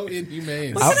 So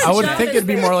inhumane. I would think it'd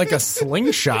be more like a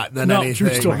slingshot than anything.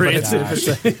 True story.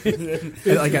 It's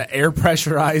like an air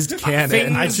pressurized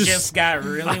cannon. Things just got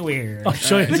really weird. I'll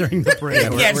show you during the break.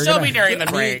 Show me during the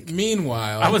break.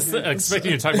 Meanwhile, I was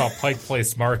expecting you to talk about Pike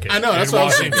Place Market. I know, that's what I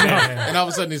was thinking. Washington. And all of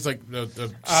a sudden he's like,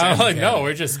 no,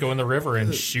 we're just go in the river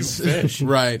and shoot fish.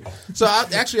 Right. So I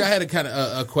had a kind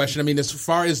of a question. I mean, as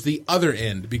far as the other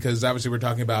end, because obviously we're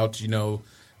talking about,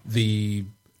 the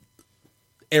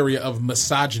area of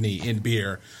misogyny in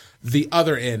beer. The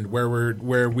other end,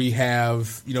 where we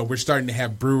have, we're starting to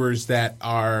have brewers that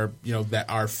are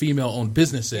female-owned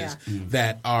businesses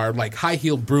that are like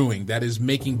high-heel brewing, that is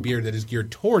making beer that is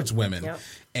geared towards women,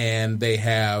 and they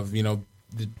have,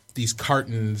 these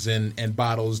cartons and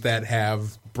bottles that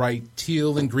have bright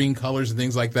teal and green colors and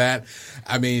things like that.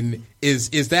 I mean,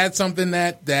 is that something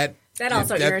that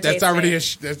also irritates that's already me.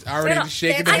 That's already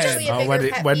shaking the head. Actually, a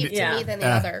bigger pet peeve to me than the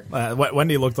other.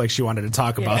 Wendy looked like she wanted to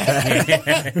talk about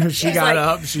that. She got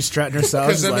up, she's strutting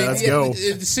herself. She's like, let's go.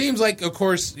 It seems like, of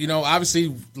course,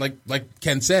 obviously, like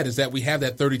Ken said, is that we have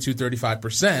that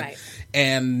 32-35%, right.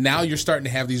 And now you're starting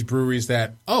to have these breweries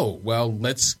that,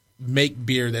 let's make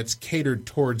beer that's catered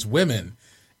towards women,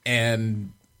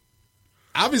 and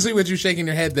obviously with you shaking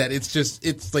your head that just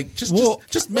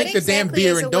make the damn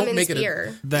beer and don't make it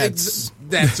beer? That's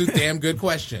a damn good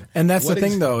question. And that's the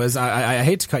thing though, is I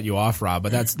hate to cut you off, Rob,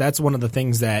 but that's one of the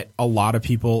things that a lot of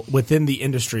people within the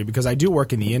industry, because I do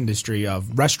work in the industry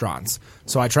of restaurants,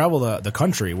 so I travel the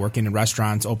country working in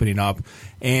restaurants, opening up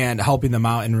and helping them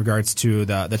out in regards to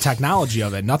the technology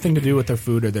of it, nothing to do with their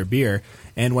food or their beer.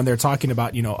 And when they're talking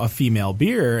about, a female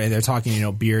beer, and they're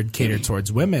talking, beer catered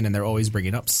towards women, and they're always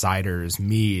bringing up ciders,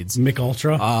 meads. Mick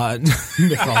Ultra?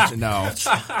 Mick Ultra, no.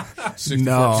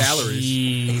 64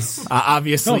 calories.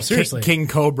 Obviously, King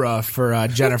Cobra for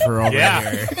Jennifer over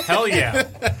here. Hell yeah.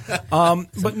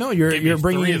 But no, you're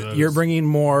bringing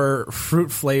more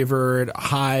fruit flavored,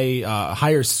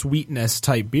 higher sweetness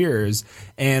type beers.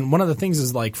 And one of the things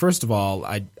is, like, first of all,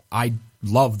 I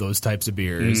love those types of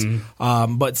beers.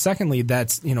 But secondly,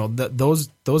 that's,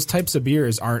 those types of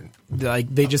beers aren't,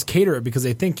 like, they just cater it because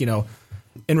they think,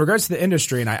 in regards to the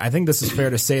industry, and I think this is fair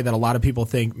to say that a lot of people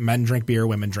think men drink beer,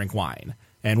 women drink wine.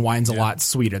 And wine's a lot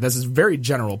sweeter. This is very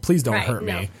general. Please don't hurt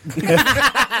me.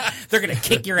 They're going to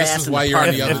kick your ass in the park.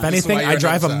 If anything, I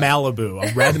drive a Malibu,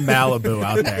 a red Malibu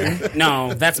out there.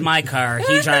 No, that's my car.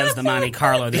 He drives the Monte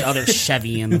Carlo, the other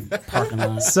Chevy in the parking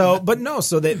lot. So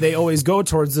they always go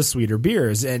towards the sweeter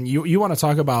beers. And you want to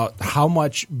talk about how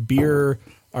much beer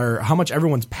or how much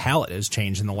everyone's palate has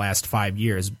changed in the last 5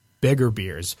 years. Bigger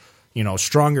beers.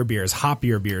 Stronger beers,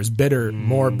 hoppier beers,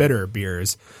 more bitter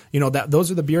beers.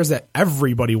 Those are the beers that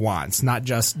everybody wants, not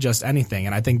just anything.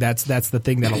 And I think that's the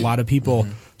thing that a lot of people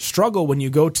struggle when you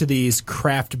go to these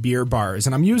craft beer bars.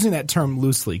 And I'm using that term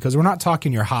loosely because we're not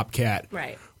talking your Hopcat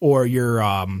or your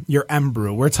M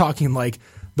Brew. We're talking like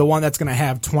the one that's going to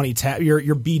have 20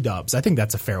 your B-Dubs. I think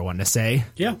that's a fair one to say.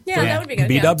 Yeah, that would be good.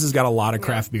 B-Dubs has got a lot of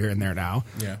craft beer in there now.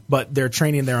 Yeah. But they're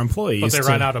training their employees. But they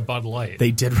ran out of Bud Light.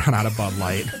 They did run out of Bud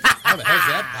Light. How the hell is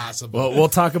that possible? Well, we'll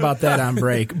talk about that on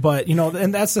break. But,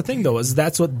 and that's the thing, though, is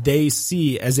that's what they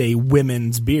see as a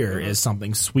women's beer is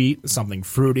something sweet, something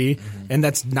fruity. And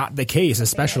that's not the case,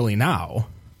 especially now.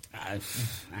 I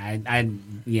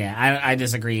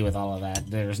disagree with all of that.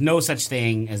 There's no such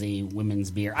thing as a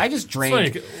women's beer. I just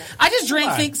drank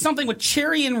something with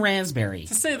cherry and raspberry.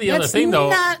 To say the other thing,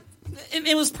 though,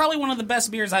 it was probably one of the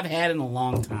best beers I've had in a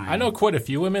long time. I know quite a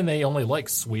few women, they only like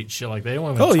sweet shit. Like, they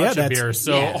don't even touch a beer.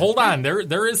 So, hold on.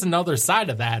 There is another side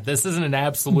of that. This isn't an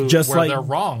absolute they're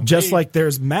wrong. Like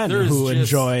there's men who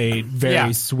enjoy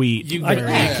very sweet. You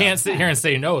can't sit here and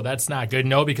say, no, that's not good.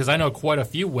 No, because I know quite a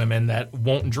few women that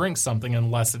won't drink something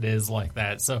unless it is like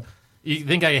that. So, you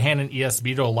think I hand an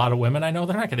ESB to a lot of women? I know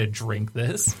they're not going to drink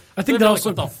this. I think that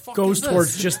also goes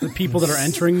towards just the people that are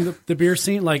entering the beer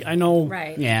scene. Like, I know,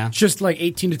 just like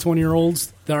 18 to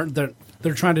 20-year-olds,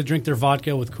 they're trying to drink their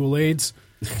vodka with Kool-Aids.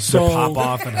 So Pop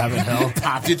Off and Heaven Hill.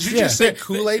 Did you just say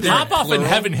Kool-Aid? Pop Off and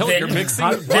Heaven Hill. You're mixing.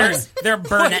 They're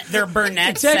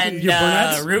Burnett's and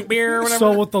root beer or whatever.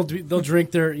 So what they'll do, they'll drink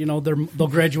their, they'll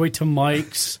graduate to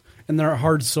Mike's and their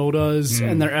hard sodas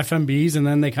and their FMBs, and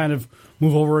then they kind of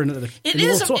move over into the.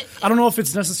 I don't know if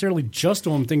it's necessarily just a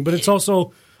woman thing, but it's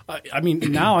also.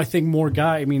 Now I think more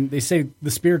they say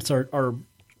the spirits are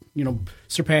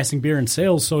surpassing beer in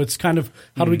sales, so it's kind of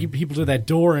how do we get people to that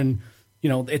door, and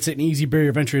it's an easy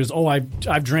barrier of entry. Is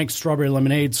I've drank strawberry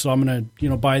lemonade, so I'm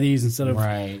gonna buy these instead of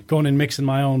going and mixing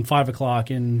my own 5 o'clock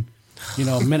and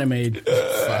Minute Maid.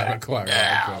 5 o'clock.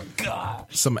 Oh, God.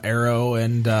 Some Arrow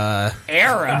and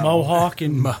Mohawk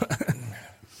and.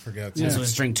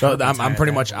 Forgot. I'm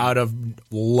pretty much out of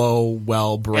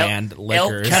low brand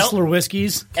liquors. Kessler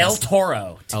whiskeys. El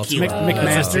Toro tequila.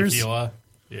 McMaster's. Tequila.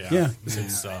 Yeah. Good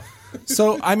stuff.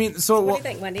 So what do you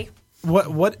think, Wendy?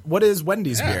 What is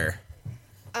Wendy's beer?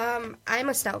 I'm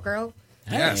a stout girl.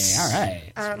 Yes.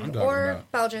 Hey, all right. Or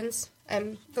Belgians.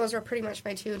 Those are pretty much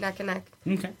my two neck and neck.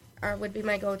 Okay. Would be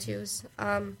my go-tos.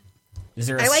 I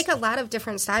like a lot of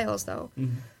different styles, though.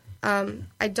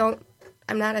 Mm-hmm.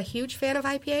 I'm not a huge fan of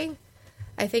IPA.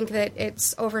 I think that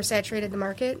it's oversaturated the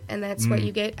market, and that's what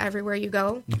you get everywhere you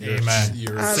go. Amen.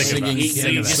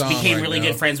 You just became really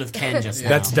good friends with Ken just now.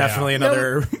 That's definitely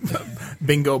another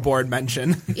bingo board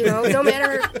mention. No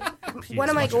matter. One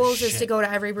of my goals is to go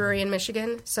to every brewery in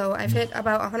Michigan, so I've hit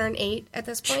about 108 at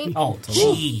this point. Oh,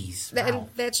 jeez! And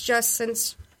that's just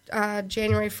since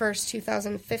January 1st,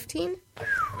 2015.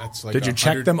 That's like Did you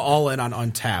check them all in on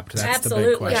Untapped? That's Absolutely. the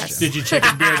big question. Yes. Did you check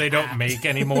a beer they don't make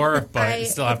anymore, but you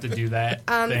still have to do that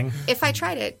thing? If I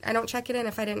tried it. I don't check it in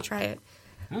if I didn't try it.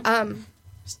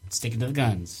 Sticking to the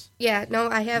guns. Yeah, no,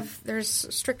 there's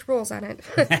strict rules on it.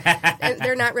 And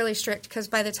they're not really strict, because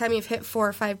by the time you've hit 4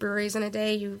 or 5 breweries in a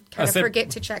day, you kind of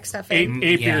forget to check stuff in.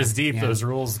 Eight beers deep, those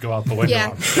rules go out the window,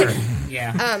 I'm sure.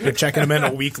 Yeah. You're checking them in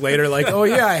a week later, like, oh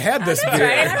yeah, I had this beer.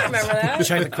 I remember that.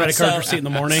 Check the credit card receipt in the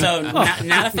morning. So, not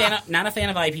a fan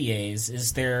of IPAs.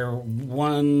 Is there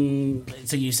one?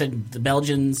 So you said the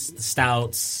Belgians, the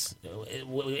stouts.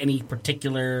 Any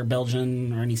particular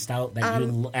Belgian or any stout that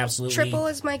you absolutely? Triple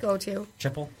is my go-to.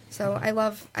 Triple. So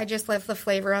I just love the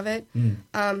flavor of it.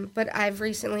 But I've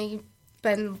recently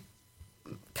been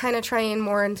kind of trying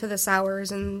more into the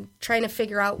sours and trying to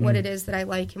figure out what it is that I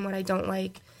like and what I don't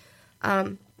like.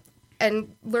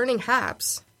 And learning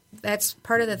hops. That's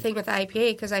part of the thing with the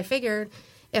IPA, because I figured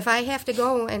if I have to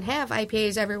go and have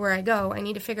IPAs everywhere I go, I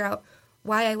need to figure out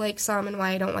why I like some and why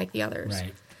I don't like the others.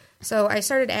 Right. So I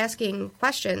started asking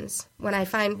questions when I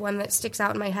find one that sticks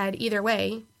out in my head either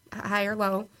way, high or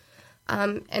low,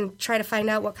 and try to find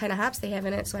out what kind of hops they have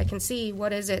in it so I can see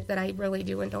what is it that I really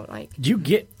do and don't like. Do you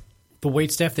get the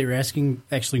wait staff that you're asking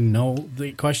actually know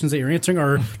the questions that you're answering,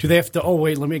 or do they have to,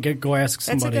 let me go ask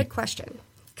somebody? That's a good question,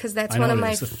 because that's one of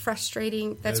my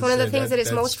frustrating, that's one of the things that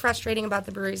is most frustrating about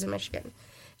the breweries in Michigan,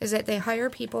 is that they hire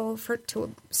people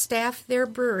to staff their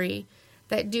brewery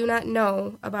that do not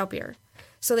know about beer.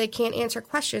 So they can't answer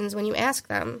questions when you ask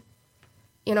them.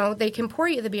 You know, they can pour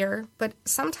you the beer, but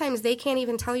sometimes they can't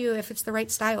even tell you if it's the right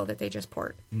style that they just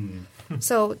poured.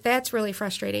 So that's really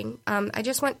frustrating. I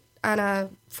just went on a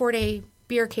 4-day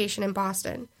beercation in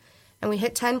Boston, and we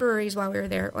hit 10 breweries while we were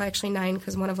there. Well, actually 9,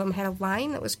 because one of them had a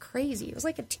line that was crazy. It was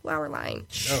like a 2-hour line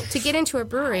to get into a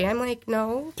brewery. I'm like,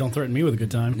 no. Don't threaten me with a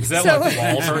good time. Is that like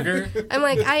Wahlburger? I'm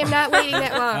like, I am not waiting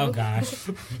that long. Oh, gosh.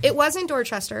 It was in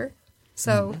Dorchester,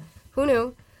 so who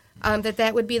knew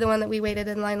that would be the one that we waited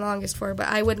in line longest for. But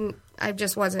I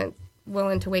just wasn't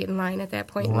willing to wait in line at that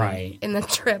point in the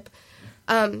trip.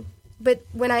 But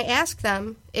when I asked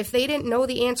them, if they didn't know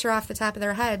the answer off the top of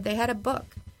their head, they had a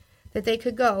book that they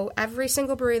could go. Every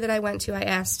single brewery that I went to, I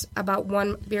asked about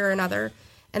one beer or another,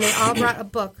 and they all brought a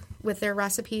book with their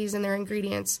recipes and their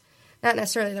ingredients. Not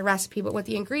necessarily the recipe, but what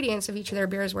the ingredients of each of their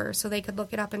beers were, so they could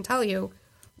look it up and tell you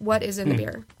what is in the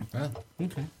beer. Oh,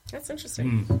 Okay. That's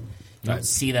interesting. You don't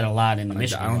see that a lot in the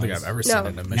Michigan. I don't think I've ever seen it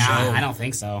in Michigan. Nah, I don't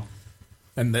think so.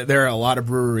 And there are a lot of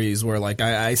breweries where, like,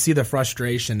 I see the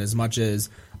frustration as much as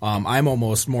I'm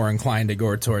almost more inclined to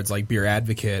go towards, like, Beer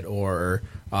Advocate or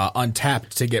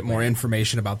Untapped to get more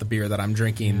information about the beer that I'm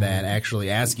drinking than actually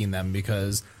asking them,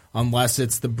 because unless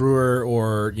it's the brewer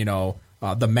or, you know,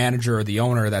 the manager or the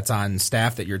owner that's on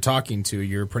staff that you're talking to,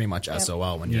 you're pretty much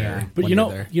SOL when you're But when you know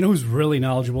there. who's really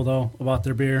knowledgeable, though, about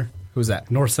their beer? Who's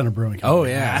that? North Center Brewing Oh,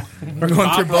 Company. yeah. We're going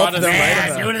through both of them right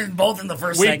Yeah, doing it both in the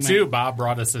first Week segment. 2, Bob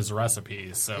brought us his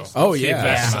recipes. So Oh, keep yeah.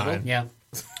 that in Yeah. mind. Yeah.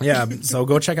 Yeah, so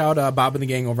go check out Bob and the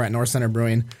gang over at North Center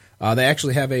Brewing. They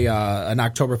actually have an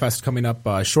Oktoberfest coming up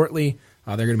shortly.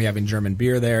 They're going to be having German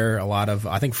beer there. A lot of,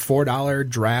 I think, $4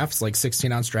 drafts, like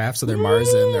 16-ounce drafts. So their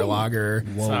Marzen, their lager.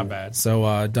 It's not bad.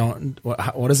 So don't.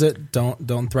 What is it?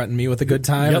 Don't threaten me with a good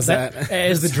time. Yep, Is that?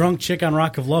 as the drunk chick on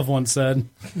Rock of Love once said.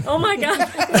 Oh my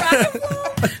god!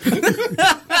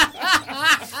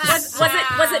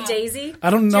 was it Daisy? I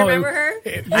don't know. Do you remember her?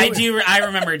 I do. I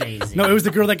remember Daisy. No, it was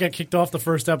the girl that got kicked off the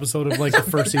first episode of like the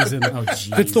first season. Oh,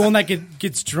 jeez. It's the one that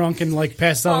gets drunk and like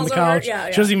passes out on the Falls over, couch.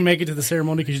 yeah. She doesn't even make it to the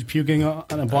ceremony because she's puking on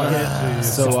a bucket.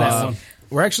 So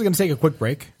we're actually going to take a quick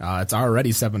break. It's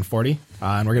already 7:40,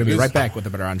 and we're going to be right back with the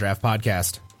Better on Draft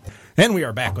podcast. And we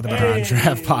are back with the Better on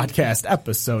Draft podcast,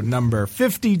 episode number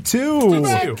 52.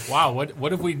 Wow,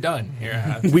 what have we done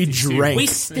here? We drank. We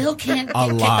still can't get A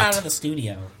kicked lot. out of the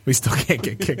studio. We still can't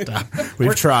get kicked out.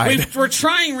 We've tried. We're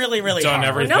trying really, really Done hard.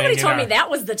 everything. Nobody in told me our- that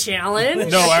was the challenge.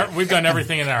 No, we've done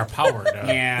everything in our power.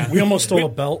 Yeah. We almost stole a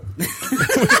belt.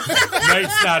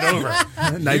 Night's not over.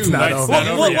 Night's not over. not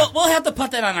over yet. We'll have to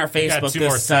put that on our Facebook. 2 more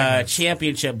This segments.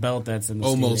 championship belt that's in the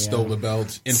almost studio. stole the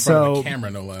belt in front So- of the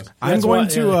camera, no less. I'm That's going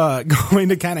why-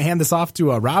 to kind of hand this off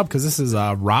to Rob, because this is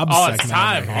Rob's Oh, segment. it's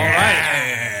time. All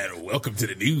right. And welcome to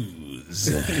the news.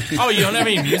 Oh, you don't have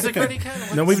any music ready,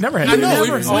 Ken? No, we've never had. I know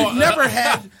Never. we've never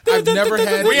had. I've never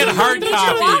had. We had hard walk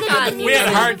copy. on We had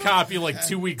music. hard copy like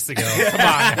 2 weeks ago. Come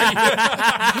on.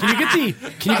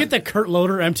 Can you get the Kurt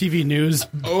Loder MTV News?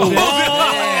 Oh,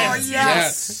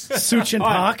 yes. Such and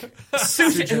Pak.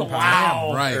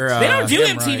 Wow. right. They don't do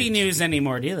Damn MTV right. News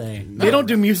anymore, do they? They don't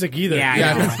do music either. Yeah,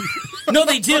 Yeah, I know. No,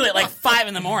 they do at like 5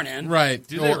 in the morning. right.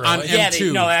 Do they Or on really? Yeah,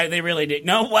 M2. they really do.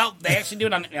 No, well, they actually do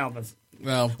it on.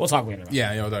 Well, We'll talk later.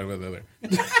 yeah, we'll talk about that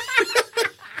later.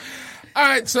 All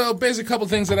right, so basic couple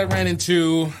things that I ran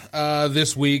into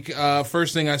this week.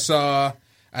 First thing I saw,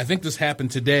 I think this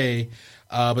happened today,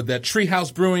 but that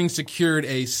Treehouse Brewing secured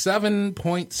a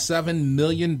 $7.7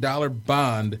 million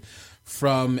bond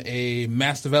from a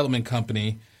mass development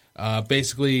company,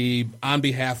 basically on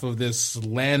behalf of this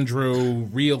Landro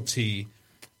Realty.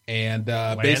 And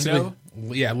basically,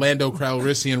 yeah, Lando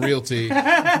Calrissian Realty.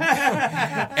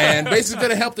 And basically going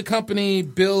to help the company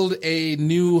build a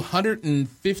new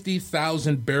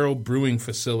 150,000 barrel brewing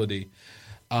facility.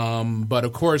 But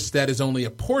of course, that is only a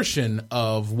portion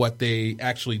of what they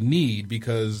actually need,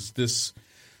 because this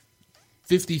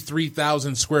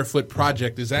 53,000 square foot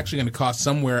project is actually going to cost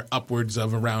somewhere upwards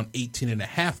of around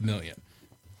 $18.5 million.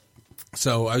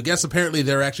 So I guess apparently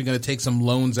they're actually going to take some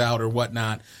loans out or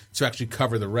whatnot to actually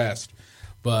cover the rest.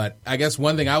 But I guess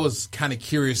one thing I was kind of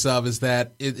curious of is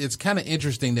that it's kind of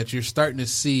interesting that you're starting to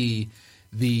see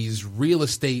these real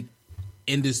estate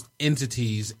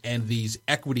entities and these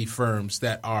equity firms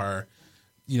that are,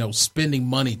 spending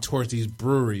money towards these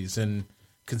breweries. And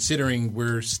considering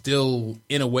we're still,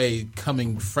 in a way,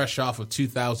 coming fresh off of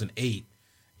 2008,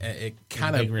 it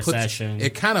kind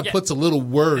of puts a little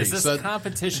worry. Is this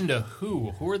competition to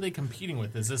who? Who are they competing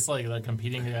with? Is this like they're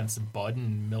competing against Bud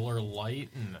and Miller Lite?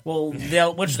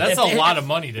 That's a lot of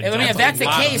money. If that's the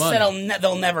case,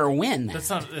 they'll never win.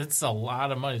 It's a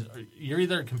lot of money. You're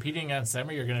either competing against them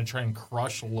or you're going to try and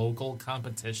crush local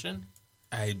competition.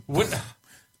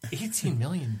 $18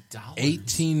 million.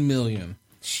 $18 million.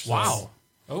 Wow.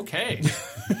 Okay.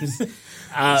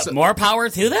 More power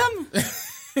to them.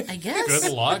 I guess.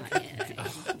 Good luck.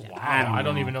 Wow. I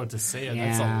don't even know what to say. Yeah.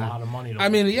 That's a lot of money.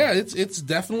 It's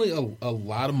definitely a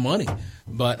lot of money.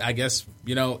 But I guess,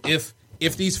 if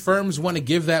these firms want to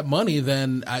give that money,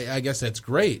 then I guess that's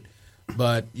great.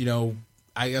 But,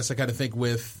 I guess I kind of think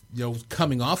with,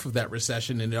 coming off of that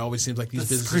recession, and it always seems like these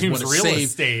businesses want to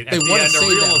save that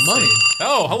money.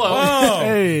 Oh, hello. Oh.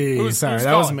 Hey, sorry,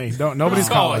 that was me. Nobody's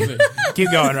calling.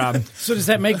 Keep going, Rob. So does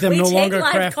that make them no longer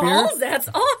craft beer? That's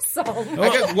awesome.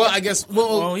 I guess. Wait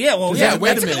a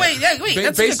minute.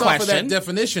 Wait. Based off of that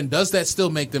definition, does that still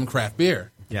make them craft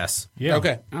beer? Yes. Yeah.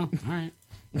 Okay. Oh, all right.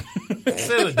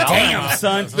 Damn,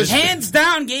 son! Hands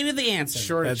down, gave you the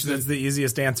answer. That's the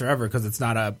easiest answer ever because it's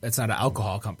not an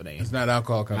alcohol company. It's not an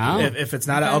alcohol company. If it's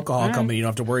not an alcohol company, you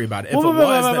don't have to worry about it. If it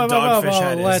was, then Dogfish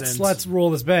Head isn't. Let's roll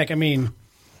this back. I mean,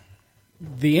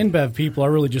 the InBev people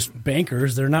are really just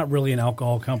bankers. They're not really an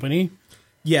alcohol company.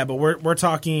 Yeah, but we're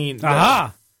talking.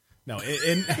 Aha. No, what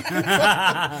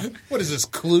is this,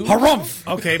 Clue? Harumph.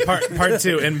 Okay, part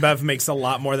two. InBev makes a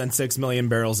lot more than 6 million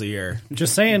barrels a year.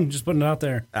 Just saying, just putting it out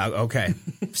there. Okay,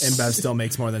 InBev still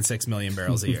makes more than 6 million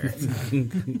barrels a year.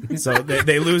 So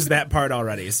they lose that part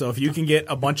already. So if you can get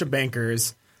a bunch of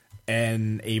bankers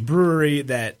and a brewery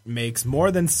that makes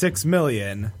more than 6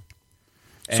 million.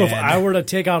 So if I were to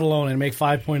take out a loan and make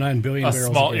 5.9 billion barrels, you're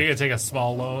going to take a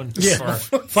small loan for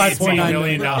 $5.9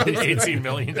 million. $18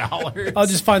 million. I'll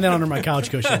just find that under my couch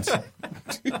cushions.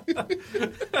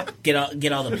 Get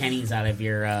all the pennies out of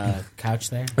your couch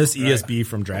there. This ESB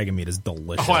from Dragon Meat is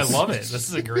delicious. Oh, I love it. This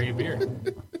is a great beer.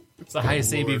 It's the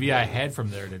highest ABV I had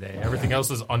from there today. Everything else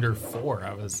was under 4.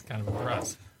 I was kind of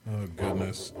impressed. Oh,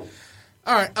 goodness.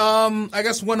 All right. I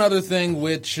guess one other thing,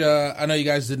 which I know you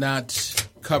guys did not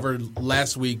cover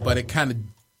last week, but it kind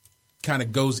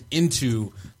of goes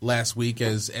into last week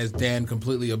as Dan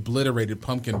completely obliterated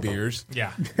pumpkin beers.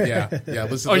 Yeah.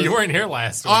 Listen, you weren't here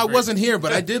last week. Oh, I wasn't here,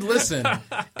 but I did listen.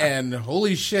 And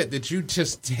holy shit, did you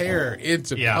just tear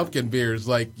into pumpkin beers?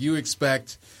 Like you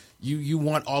expect. You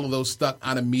want all of those stuck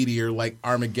on a meteor like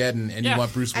Armageddon, and you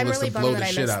want Bruce Willis to blow the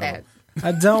shit out of it.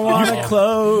 I don't want to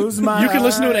close my eyes. You can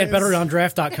listen to it at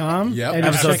betterondraft.com. Yep. And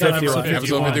episode 51.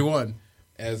 Episode 51.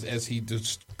 As he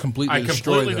just completely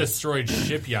destroyed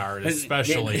Shipyard,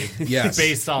 especially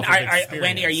based off of experience.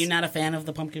 Wendy, are you not a fan of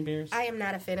the pumpkin beers? I am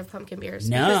not a fan of pumpkin beers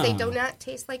No. because they do not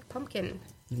taste like pumpkin.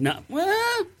 No.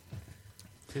 Well,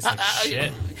 tastes like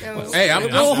shit. No. Hey,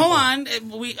 hold on.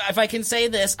 If I can say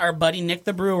this, our buddy Nick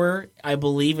the Brewer, I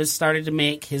believe, has started to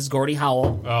make his Gordie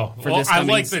Howl. I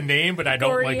like the name, but I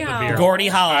don't like the beer. Gordie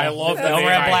Howl. I love the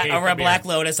name. Over at Black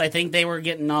Lotus, I think they were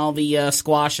getting all the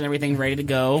squash and everything ready to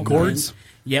go. Gourds?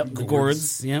 Yep,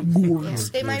 gourds. Yep.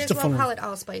 Gourds. They might as well call it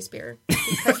allspice beer.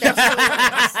 Because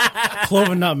that's what Clove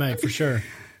and nutmeg, for sure.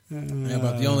 Yeah,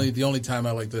 but the only time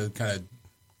I like to kind of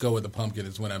go with the pumpkin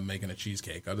is when I'm making a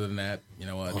cheesecake. Other than that, you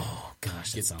know what? Oh,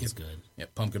 gosh, that sounds good. Yeah,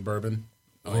 pumpkin bourbon.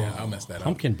 Oh, yeah, I'll mess that up.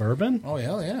 Pumpkin bourbon? Oh,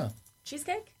 hell yeah.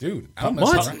 Cheesecake? Dude, I'll mess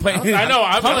What? around. I know.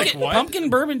 I'm like, what?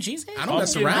 Pumpkin bourbon cheesecake? I don't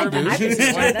mess around, I can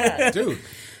try that. dude.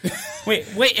 Wait,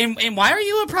 and why are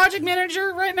you a project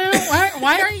manager right now?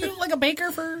 Why are you like a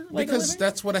baker for like Because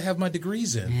that's what I have my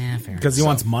degrees in. Yeah, fair Because he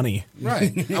wants money.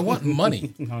 Right. I want money.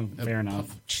 fair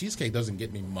enough. Cheesecake doesn't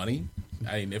get me money.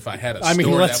 I mean, if I had a I mean,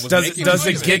 store let's- that was making Does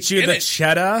money, it get you the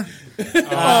cheddar?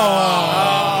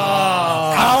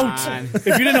 Out! If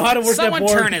you didn't know how to work Someone that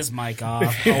board... turn his mic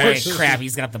off. Oh, wait, crap,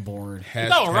 he's got the board.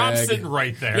 No, Rob's sitting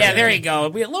right there. Yeah, there you go.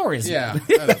 Lower his Yeah.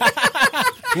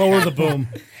 Lower the boom.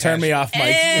 Turn me off,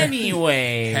 Mike.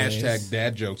 Anyway. Hashtag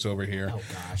dad jokes over here. Oh,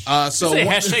 gosh. So Say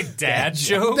hashtag dad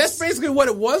jokes? That's basically what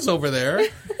it was over there.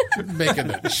 Making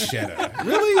the cheddar.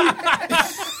 Really?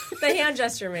 The hand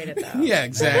gesture made it though. Yeah,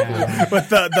 exactly. With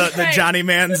the Johnny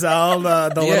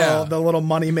Manziel, the little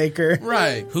money maker.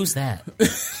 Right. Who's that?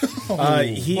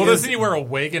 Doesn't he wear a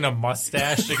wig and a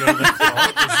mustache to go to the throat?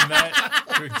 Isn't that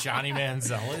who Johnny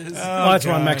Manziel is? That's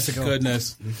why Mexico.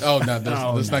 Goodness. Oh, no.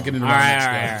 Let's not get into All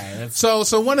Mexico. right.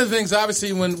 So one of the things,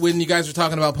 obviously, when you guys were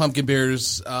talking about pumpkin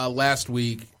beers last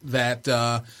week, that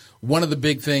one of the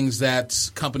big things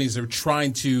that companies are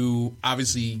trying to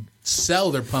obviously sell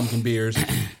their pumpkin beers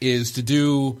is to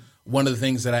do one of the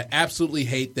things that I absolutely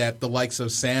hate that the likes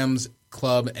of Sam's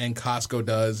Club and Costco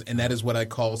does, and that is what I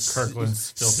call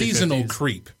seasonal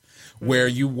creep, where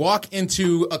you walk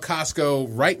into a Costco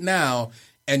right now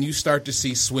and you start to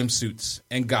see swimsuits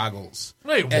and goggles.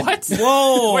 Wait, what?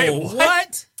 Whoa! Wait,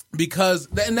 what? Because,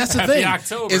 and that's the Happy thing,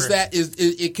 October. is that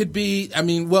it could be, I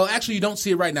mean, well, actually, you don't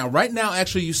see it right now. Right now,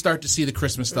 actually, you start to see the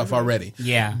Christmas stuff already.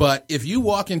 Yeah. But if you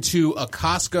walk into a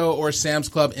Costco or a Sam's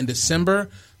Club in December,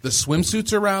 the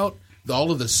swimsuits are out,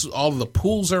 all of the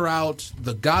pools are out,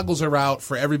 the goggles are out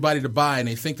for everybody to buy, and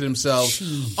they think to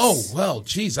themselves, oh, well,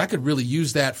 geez, I could really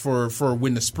use that for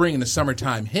when the spring and the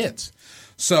summertime hits.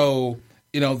 So,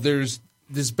 there's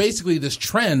basically this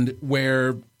trend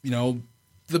where,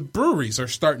 the breweries are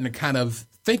starting to kind of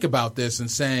think about this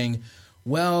and saying,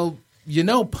 well,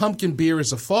 pumpkin beer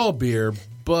is a fall beer,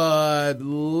 but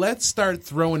let's start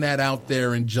throwing that out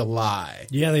there in July.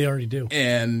 Yeah, they already do.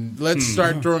 And let's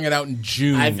start throwing it out in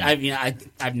June.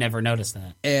 I've never noticed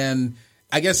that. And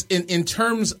I guess in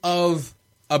terms of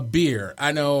a beer,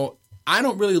 I know I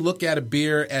don't really look at a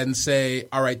beer and say,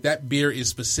 all right, that beer is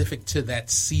specific to that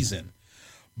season.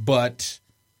 But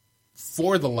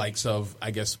for the likes of,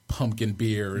 I guess, pumpkin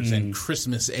beers and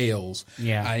Christmas ales,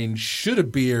 should a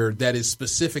beer that is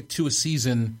specific to a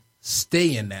season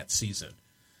stay in that season?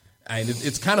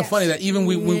 It's kind of funny that even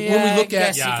when we look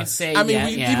at, you could say,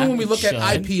 even when we look at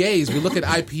IPAs, we look at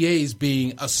IPAs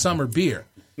being a summer beer.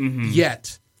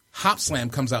 Yet, Hop Slam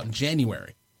comes out in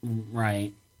January.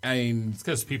 Right. It's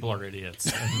because people are idiots.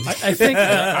 I think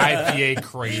IPA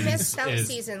craze. We missed stout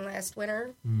season last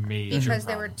winter because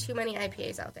there were too many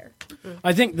IPAs out there.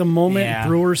 I think the moment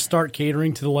brewers start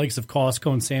catering to the likes of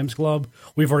Costco and Sam's Club,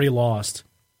 we've already lost.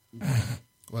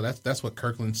 Well, that's what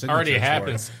Kirkland signature already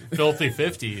happens. Filthy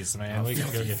 50s, man. We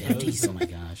can go get 50s. Oh my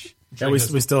gosh. We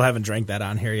still haven't drank that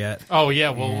on here yet. Oh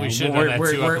yeah, we should.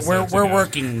 We're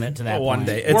working to that one point.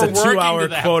 day. It's a 2-hour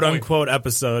quote unquote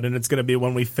episode, and it's going to be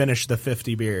when we finish the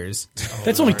 50 beers.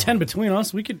 That's only 10 between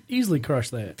us. We could easily crush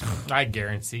that. I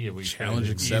guarantee you, we challenge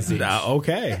accepted.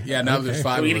 Okay. Yeah, now there's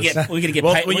 5. We're gonna get.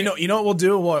 Well, you know what we'll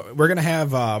do? We're gonna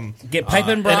have get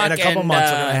Pipenbrock in a couple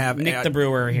months. We're gonna have Nick the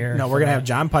Brewer here. No, we're gonna have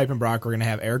John Pipenbrock. We're gonna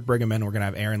have Eric Brigham. We're gonna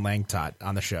have Aaron Langtot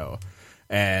on the show.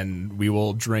 And we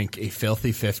will drink a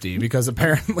filthy 50 because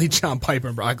apparently John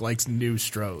Pipenbrock likes new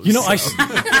Strohs.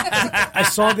 I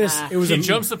saw this. It was he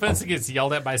jumps the fence and gets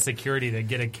yelled at by security to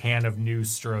get a can of new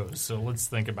Strohs. So let's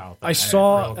think about that. I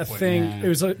saw a thing.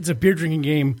 Yeah. It's a beer drinking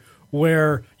game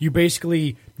where you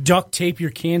basically duct tape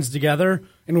your cans together.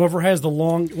 And whoever has the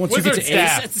long, once wizard you get to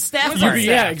staff. It's a staff party.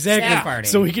 Yeah, exactly. Staff party.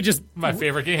 So we could just my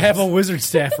favorite game. Have a wizard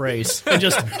staff race, and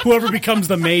just whoever becomes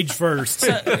the mage first.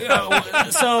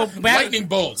 So lightning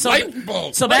bolt.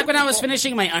 So back when I was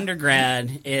finishing my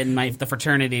undergrad in the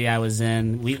fraternity I was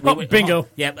in, bingo.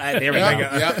 Yep, there we go.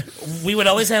 Yep. We would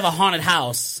always have a haunted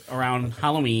house around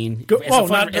Halloween as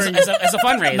a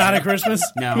fundraiser. Not at Christmas.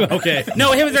 No. Okay.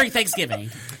 No, it was during Thanksgiving.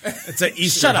 It's an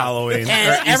Easter Halloween.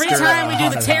 And every time we do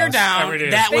the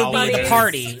teardown, that would be the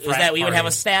party. Is Frat that we would party. have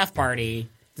a staff party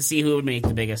to see who would make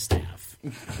the biggest staff.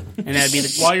 And that'd be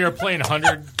while you're playing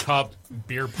 100-cup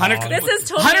beer pong. This is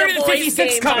totally a boys'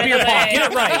 game, by the beer pong. way.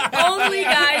 Get it right. Only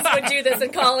guys would do this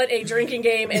and call it a drinking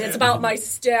game, and it's about my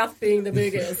staff being the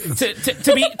biggest.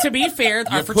 To be fair,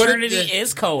 our fraternity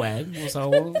is co-ed,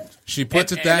 so she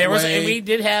puts it that way. And we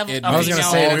did have. I was going to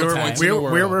say we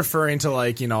were referring to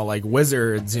like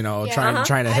wizards,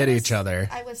 trying to hit each other.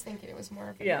 I was thinking it was more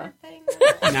of a nerd thing.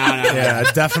 No.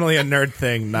 Yeah, definitely a nerd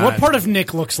thing. What part of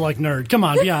Nick looks like nerd? Come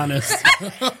on, be honest.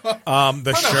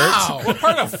 The shirt. What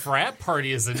part of frat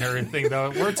party is a nerd thing, though?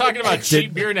 We're talking about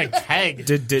cheap beer in a keg.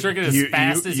 Drinking as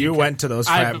fast as you went to those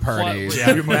frat parties.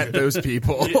 You met those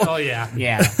people. Oh, yeah.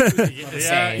 Yeah.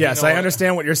 Yes, I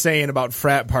understand what you're saying about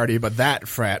frat party, but that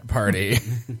frat party.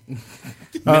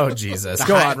 Oh, Jesus.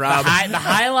 Go on, Rob. The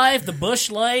High Life, the Busch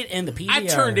Light, and the PBR. I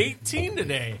turned 18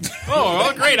 today. Oh,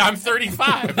 well, great. I'm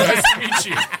 35. Nice to meet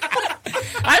you.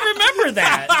 I remember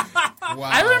that. Wow.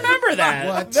 I remember remember that.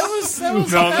 What? That was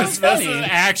This funny. is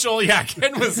actual. Yeah,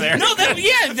 Ken was there. No,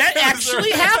 that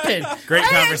actually happened. Great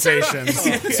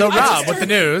conversations. So, Rob, with the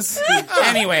news.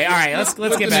 Anyway, all right, let's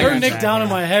get back Turn on Nick track. down in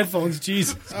my headphones.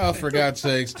 Jesus. Oh, for God's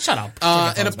sakes. Shut up.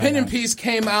 An opinion piece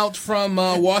came out from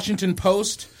Washington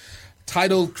Post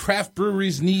titled "Craft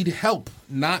Breweries Need Help,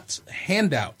 Not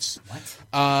Handouts." What?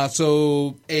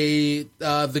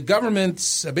 The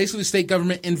government, basically state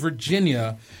government in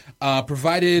Virginia,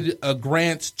 provided a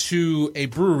grant to a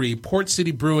brewery, Port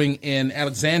City Brewing in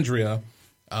Alexandria.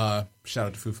 Shout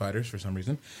out to Foo Fighters for some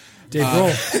reason. Dave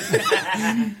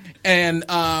Grohl. And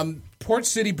Port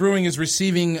City Brewing is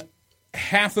receiving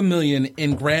 $500,000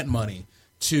 in grant money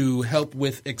to help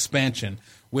with expansion,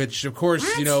 which of course,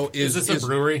 Is this a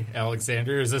brewery,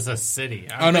 Alexandria? Or is this a city?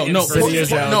 Port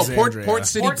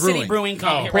City Port Brewing. City Brewing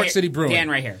Company. Port City Brewing. Dan,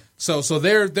 right here. So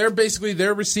they're basically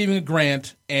receiving a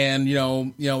grant, and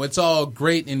it's all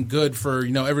great and good for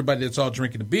everybody that's all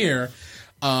drinking a beer.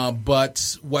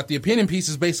 But what the opinion piece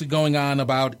is basically going on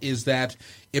about is that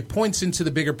it points into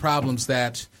the bigger problems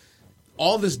that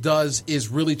all this does is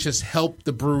really just help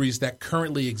the breweries that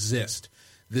currently exist.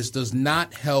 This does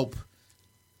not help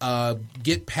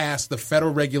get past the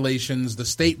federal regulations, the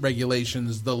state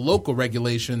regulations, the local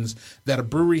regulations that a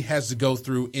brewery has to go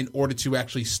through in order to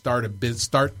actually start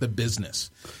the business.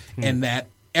 And that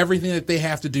everything that they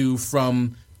have to do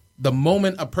from the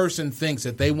moment a person thinks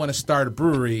that they want to start a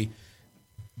brewery,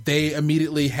 they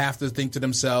immediately have to think to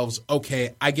themselves,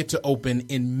 okay, I get to open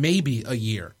in maybe a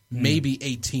year, maybe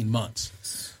 18 months.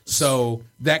 So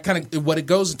that kind of what it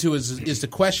goes into is the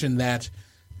question that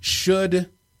should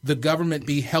the government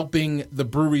be helping the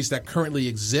breweries that currently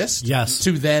exist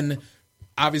to then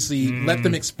obviously let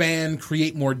them expand,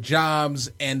 create more jobs,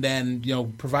 and then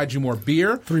provide you more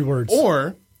beer? 3 words.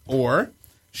 Or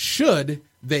should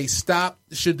they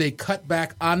cut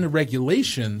back on the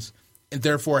regulations and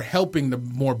therefore helping the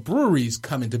more breweries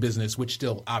come into business, which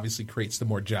still obviously creates the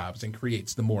more jobs and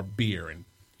creates the more beer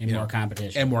and more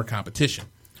competition. And more competition.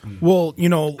 Well,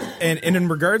 and in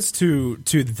regards to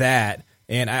that,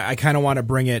 and I kind of want to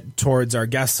bring it towards our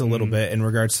guests a little bit in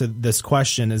regards to this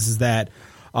question is that,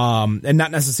 and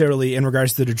not necessarily in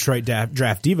regards to the Detroit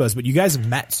Draft Divas, but you guys have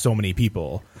met so many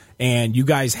people. And you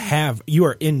guys you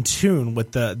are in tune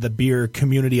with the beer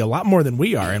community a lot more than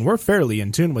we are, and we're fairly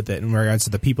in tune with it in regards to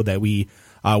the people that we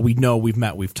know, we've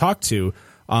met, we've talked to.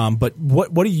 But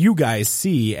what do you guys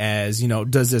see as,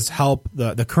 does this help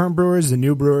the current brewers, the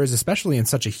new brewers, especially in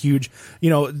such a huge,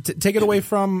 take it away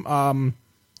from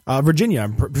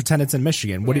Virginia, pretend it's in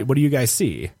Michigan. What do you guys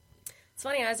see? It's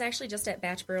funny, I was actually just at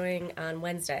Batch Brewing on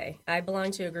Wednesday. I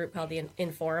belong to a group called the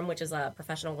Inforum, which is a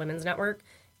professional women's network.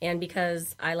 And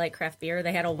because I like craft beer,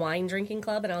 they had a wine drinking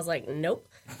club. And I was like, nope,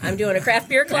 I'm doing a craft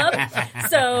beer club.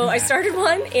 So I started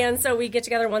one. And so we get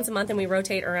together once a month and we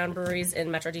rotate around breweries in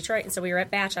Metro Detroit. And so we were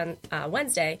at Batch on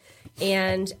Wednesday.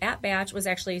 And at Batch was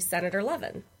actually Senator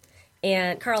Levin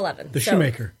and Carl Levin. The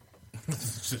shoemaker.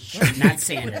 Not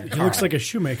Sander. He looks like a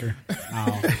shoemaker.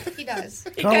 Oh. He does.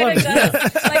 He kind of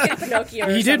does. Like in Pinocchio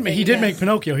or He did make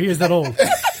Pinocchio. He is that old.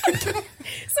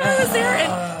 So I was there,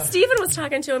 and Stephen was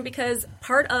talking to him because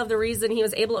part of the reason he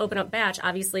was able to open up Batch,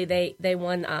 obviously they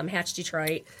won Hatch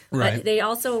Detroit, but they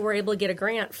also were able to get a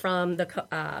grant from the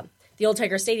Old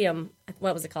Tiger Stadium.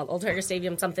 What was it called? Old Tiger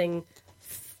Stadium something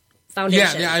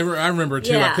Foundation. Yeah, I remember it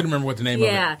too. I couldn't remember what the name of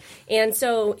it. Yeah, and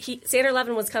so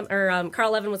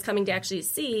Carl Levin was coming to actually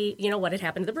see what had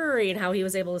happened to the brewery and how he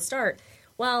was able to start.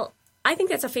 Well, I think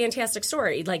that's a fantastic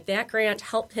story. Like that grant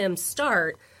helped him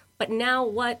start, but now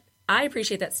what I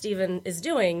appreciate that Stephen is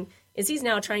doing is he's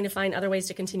now trying to find other ways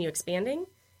to continue expanding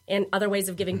and other ways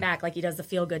of giving back, like he does the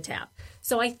Feel Good Tap.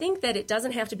 So I think that it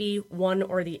doesn't have to be one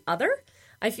or the other.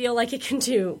 I feel like it can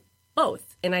do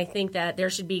both. And I think that there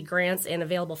should be grants and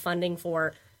available funding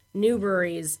for new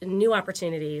breweries, new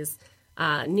opportunities,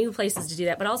 new places to do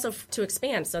that, but also to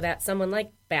expand so that someone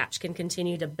like Batch can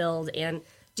continue to build and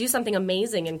do something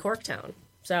amazing in Corktown.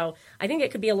 So I think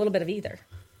it could be a little bit of either.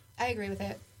 I agree with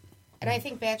it. And I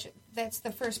think Batch, that's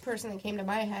the first person that came to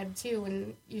my head, too,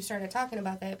 when you started talking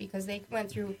about that, because they went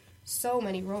through so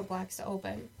many roadblocks to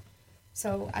open.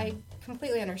 So I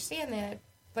completely understand that.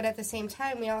 But at the same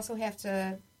time, we also have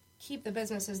to keep the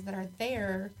businesses that are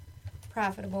there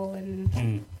profitable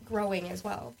and growing as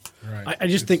well. Right. I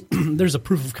just think there's a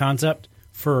proof of concept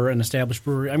for an established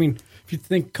brewery. I mean, if you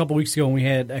think a couple weeks ago when we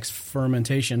had X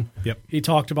Fermentation, he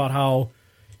talked about how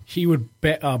he would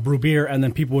brew beer and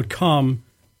then people would come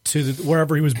to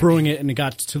wherever he was brewing it, and it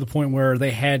got to the point where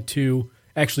they had to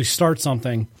actually start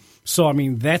something. So, I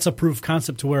mean, that's a proof of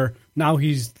concept to where now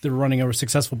they're running a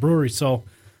successful brewery. So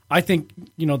I think,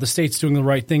 the state's doing the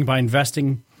right thing by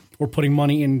investing we're putting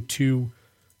money into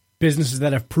businesses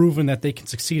that have proven that they can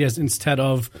succeed as instead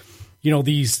of,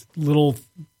 these little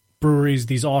breweries,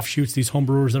 these offshoots, these home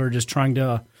brewers that are just trying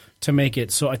to make it.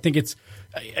 So I think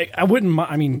I wouldn't.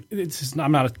 I mean,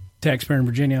 I'm not a taxpayer in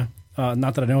Virginia,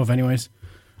 not that I know of, anyways.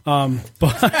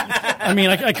 But I mean,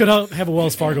 I could have a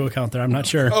Wells Fargo account there. I'm not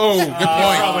sure. Oh, good point.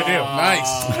 Probably do.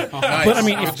 Nice. But I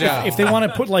mean, if they want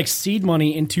to put like seed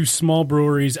money into small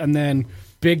breweries and then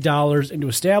big dollars into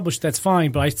established, that's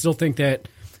fine. But I still think that.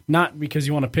 Not because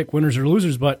you want to pick winners or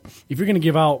losers, but if you're going to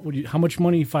give out, how much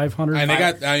money?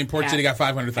 $500. And Port City got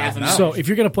 $500,000. So if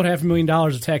you're going to put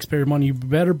 $500,000 of taxpayer money, you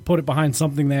better put it behind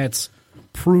something that's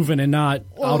proven and not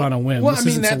out on a whim. Well,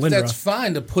 that's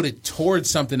fine to put it towards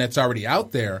something that's already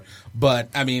out there. But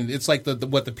I mean, it's like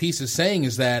what the piece is saying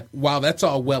is that while that's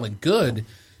all well and good,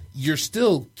 you're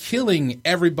still killing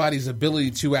everybody's ability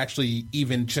to actually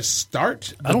even just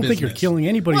start the I don't think you're killing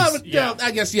anybody's... Well,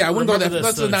 I guess, I wouldn't go that...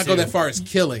 Let's not go that far as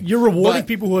killing. You're rewarding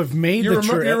people who have made the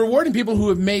trip. You're rewarding people who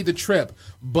have made the trip,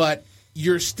 but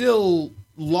you're still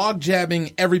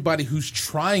log-jabbing everybody who's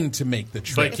trying to make the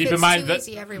trip. But keep in mind that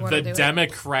the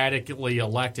democratically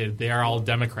elected, they are all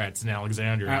Democrats in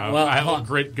Alexandria. I have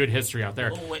a good history out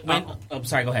there.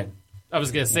 Sorry, go ahead. I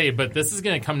was going to say, but this is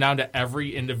going to come down to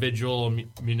every individual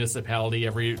municipality,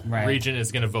 every region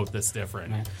is going to vote this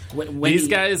different. These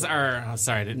guys are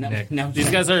Nick. These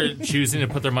guys are choosing to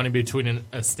put their money between an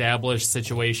established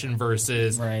situation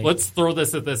versus let's throw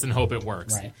this at this and hope it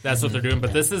works. That's what they're doing.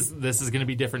 But this is going to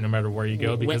be different no matter where you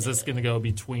go because this is going to go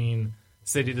between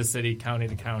city to city, county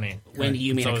to county. Wendy,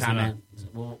 you made a comment.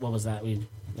 What was that?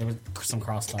 There was some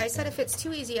crosstalk. I said if it's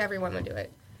too easy, everyone would do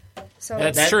it. So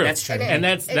that's true. That's true. And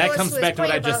that comes back to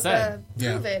what I just said.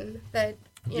 Proven that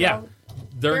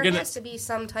there has to be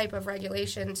some type of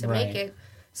regulation to make it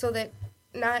so that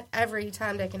not every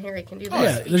Tom, Dick, and Harry can do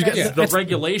this. The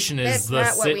regulation is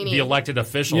the elected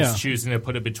officials choosing to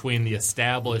put it between the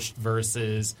established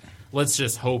versus let's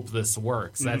just hope this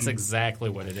works. That's exactly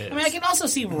what it is. I mean, I can also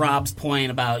see Rob's point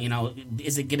about,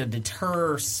 is it going to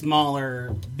deter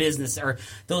smaller business or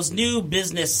those new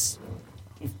business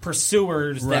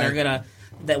pursuers that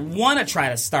want to try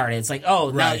to start it. It's like,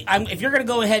 now if you're going to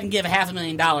go ahead and give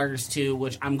 $500,000 to,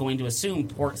 which I'm going to assume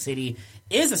Port City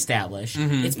is established,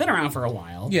 it's been around for a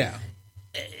while. Yeah.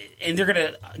 And they're going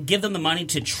to give them the money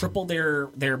to triple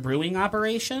their brewing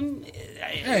operation.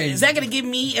 Is that going to give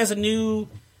me as a new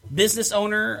business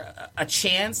owner a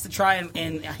chance to try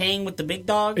and hang with the big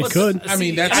dog? It could. I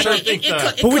mean, that's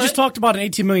but we just talked about an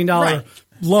 $18 million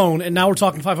loan, and now we're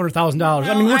talking $500,000.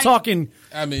 I mean, we're talking.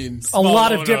 I mean, a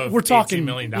lot of we're talking $18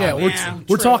 million. Yeah,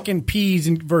 we're talking peas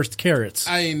versus carrots.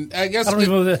 I mean, I guess I don't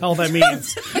even know what the hell that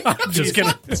means. I'm just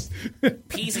kidding.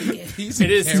 Peas and carrots.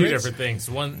 It is two different things.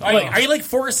 One, are you like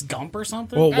Forrest Gump or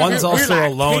something? Well, one's also a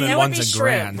loan and one's a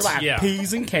grant.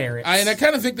 Peas and carrots. And I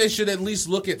kind of think they should at least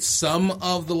look at some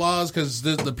of the laws because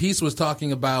the piece was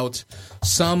talking about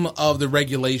some of the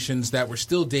regulations that were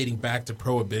still dating back to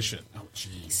Prohibition. Oh,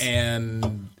 jeez.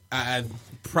 And I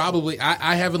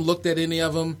haven't looked at any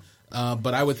of them,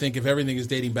 but I would think if everything is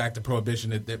dating back to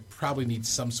Prohibition, it probably needs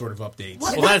some sort of updates.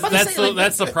 Well,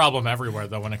 that's the problem everywhere,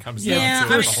 though, when it comes down to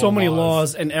there's so many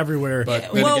laws and everywhere.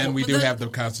 But then again, we do have the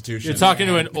Constitution. You're talking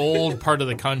to an old part of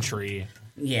the country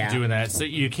doing that. So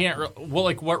you can't... Well,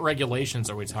 like, what regulations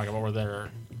are we talking about where they're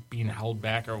being held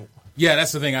back or... Yeah,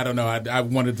 that's the thing. I don't know. I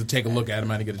wanted to take a look at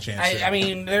them. I didn't get a chance. I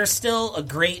mean, there's still a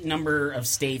great number of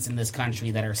states in this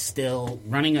country that are still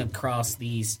running across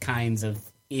these kinds of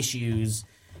issues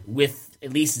with,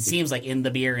 at least it seems like, in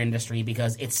the beer industry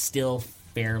because it's still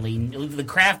fairly the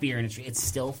craft beer industry. It's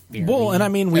still fairly well, and I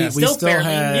mean, we still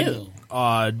had new.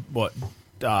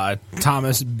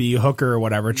 Thomas B. Hooker or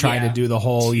whatever trying to do the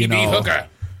whole Hooker.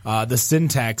 The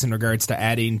syntax in regards to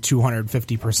adding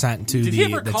 250% to Did the he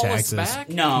ever call taxes. Us back?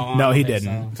 No, he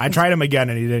didn't. So. I tried him again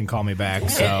and he didn't call me back.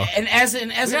 So and as we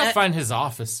gotta find his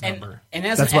office number. And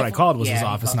as that's what I called was his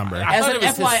office number. As an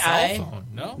FYI, his cell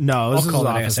phone. No, this is his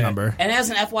office number. And as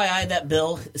an FYI, that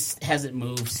bill hasn't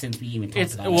moved since we even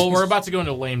talked about it. Well, we're about to go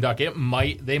into lame duck.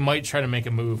 They might try to make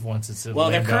a move once it's in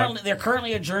lame duck. They're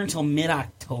currently adjourned until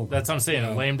mid-October. That's what I'm saying.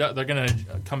 A lame duck. They're going to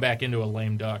come back into a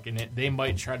lame duck, and they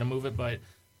might try to move it, but.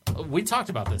 We talked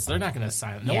about this. They're not going to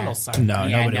sign it. No one will sign it.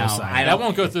 Nobody will sign it. That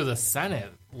won't go through the Senate,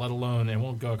 let alone it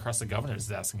won't go across the governor's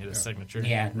desk and get a signature.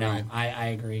 Yeah, no, I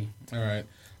agree. All right.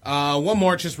 One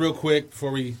more just real quick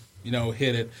before we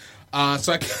hit it.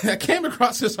 So I came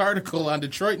across this article on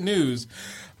Detroit News.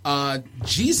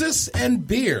 Jesus and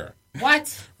beer.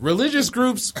 What? Religious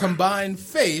groups combine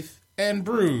faith and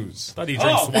brews. Thought he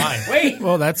drinks wine. Wait.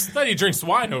 Well, I thought he drinks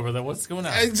wine over there. What's going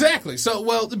on? Exactly. So,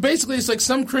 well, basically, it's like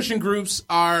some Christian groups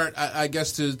are, I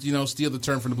guess, to steal the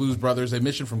term from the Blues Brothers, a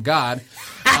mission from God,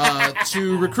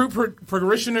 to recruit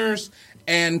parishioners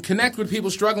and connect with people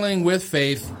struggling with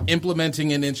faith,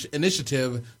 implementing an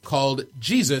initiative called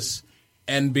Jesus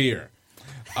and Beer.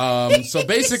 So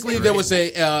basically, there was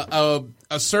a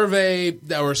survey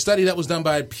or a study that was done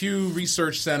by Pew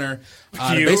Research Center.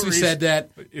 Basically said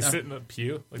that is it in a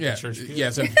pew, like a church pew? Yeah,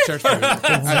 it's in a church pew.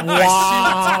 I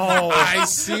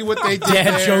see what they did.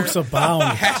 Dad jokes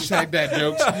abound. Hashtag dad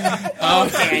jokes.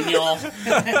 Daniel.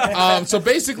 So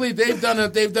basically, they've done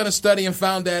a study and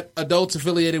found that adults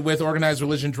affiliated with organized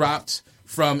religion dropped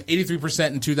from 83%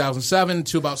 in 2007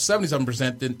 to about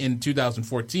 77% in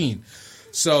 2014.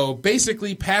 So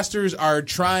basically, pastors are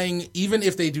trying, even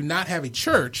if they do not have a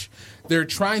church, they're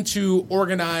trying to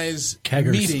organize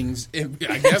meetings. I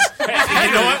guess.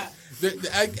 You know what?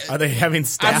 Are they having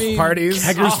staff parties?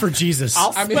 Keggers for Jesus.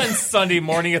 I'll spend Sunday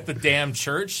morning at the damn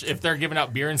church if they're giving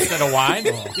out beer instead of wine.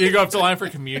 You go up to line for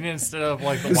communion instead of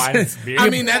like the wine and beer. I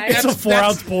mean, that's a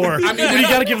 4-ounce pour. I mean, you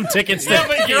got to give them tickets. Yeah,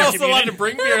 but you're also allowed to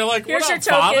bring beer. Like, here's what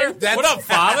up, your Father? What up,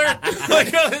 Father?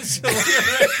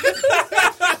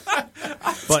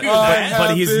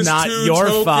 But he's not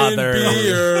your father.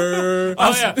 Beer.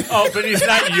 Oh yeah. Oh, but he's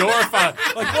not your father.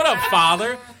 Like, what up,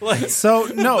 Father? Like,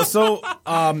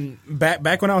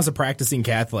 back when I was a practicing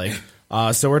Catholic,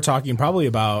 so we're talking probably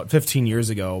about 15 years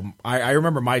ago, I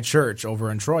remember my church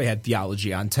over in Troy had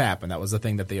Theology on Tap, and that was the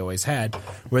thing that they always had,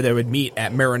 where they would meet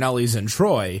at Marinelli's in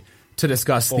Troy to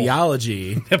discuss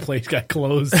theology. That place got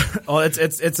closed. Oh,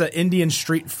 it's an Indian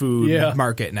street food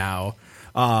market now.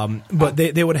 But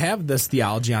they would have this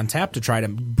Theology on Tap to try to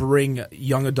bring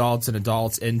young adults and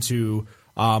adults into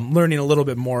learning a little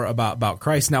bit more about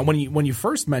Christ. Now, when you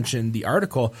first mentioned the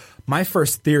article, my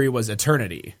first theory was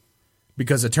eternity,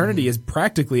 because eternity is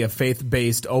practically a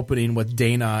faith-based opening with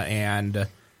Dana and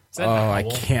I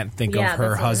can't think of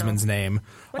her husband's name.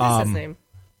 What is his name?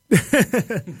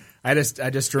 I just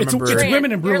remember it's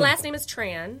women in Your last name is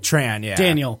Tran. Tran, yeah.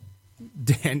 Daniel.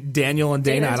 Daniel and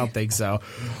Dana, I don't think so.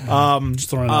 Just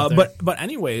throwing it out there. But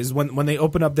anyways, when they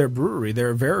open up their brewery,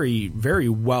 they're very, very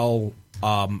well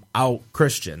out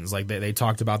Christians. Like they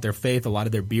talked about their faith. A lot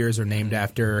of their beers are named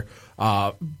after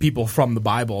people from the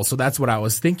Bible. So that's what I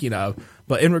was thinking of.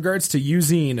 But in regards to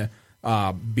using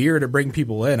beer to bring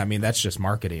people in, I mean, that's just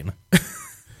marketing.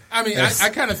 I mean, I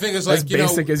kind of think it's like, as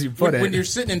basic as you put it. When you're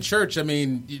sitting in church, I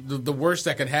mean, the worst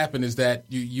that could happen is that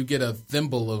you get a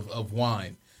thimble of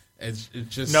wine. It's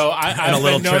just I've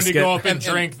been known to go up and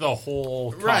drink the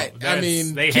whole cup. Right. I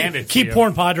mean, they hand it to you. Keep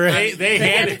pouring, Padre. They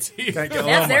hand it to you.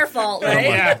 That's their fault,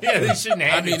 right? Yeah, they shouldn't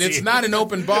hand it to you. it's not an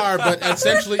open bar, but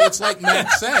essentially it's like Matt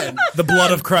said. The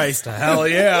blood of Christ. Hell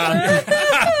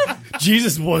yeah.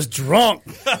 Jesus was drunk.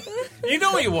 You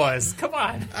know he was. Come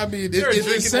on. I mean, it's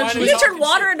essentially He turned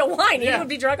water into wine. He would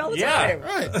be drunk all the time.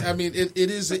 Right. I mean, it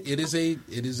is a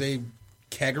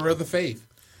kegger of the faith.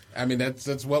 I mean,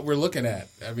 that's what we're looking at.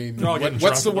 I mean,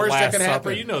 what's the worst that could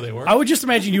happen? You know they were. I would just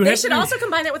imagine you They should also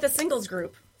combine that with a singles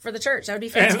group for the church. That would be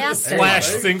fantastic.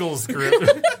 / singles group.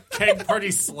 Keg party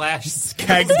 /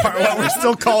 keg party. Well, we're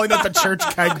still calling it the church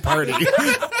keg party.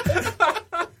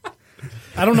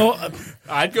 I don't know.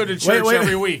 I'd go to church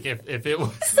every week if it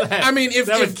was that. I mean,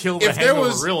 that would kill the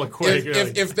hangover real quick.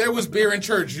 If there was beer in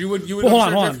church, you would. Well,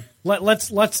 hold on.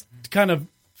 Let's kind of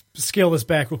scale this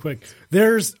back real quick.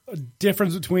 There's a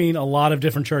difference between a lot of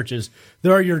different churches.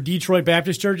 There are your Detroit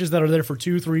Baptist churches that are there for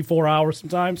 2, 3, 4 hours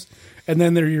sometimes, and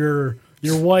then there are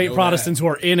your white Protestants who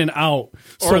are in and out.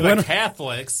 Or the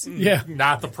Catholics,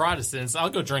 not the Protestants. I'll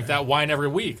go drink that wine every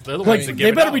week. They're the ones that give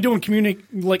they it better out. be doing community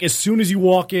like as soon as you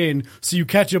walk in, so you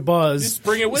catch a buzz. Just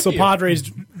bring it with so you.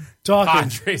 Padres talking.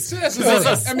 Padres. This is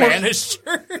a Spanish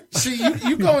church. See,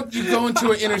 you go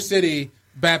into an inner city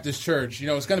Baptist church,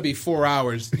 it's going to be 4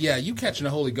 hours. Yeah, you catching the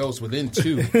Holy Ghost within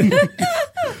 2,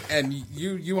 and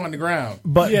you on the ground.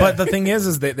 But the thing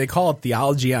is they call it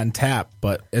Theology on Tap,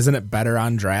 but isn't it better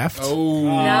on draft? Oh,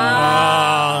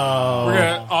 no. We're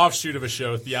gonna offshoot of a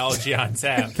show, Theology on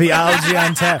Tap. Theology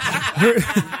on Tap.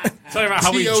 Talking about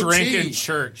how we drink in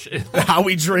church. How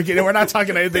we drink it. And we're not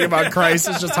talking anything about Christ.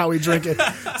 It's just how we drink it.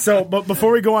 So, but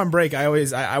before we go on break,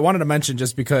 I wanted to mention,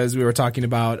 just because we were talking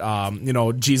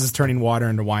about, Jesus turning water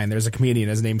into wine. There's a comedian,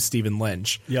 his name's Stephen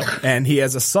Lynch. Yep. And he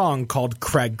has a song called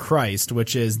Craig Christ,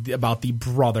 which is about the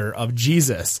brother of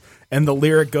Jesus. And the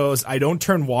lyric goes, I don't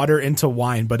turn water into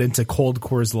wine, but into cold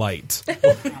Coors Light.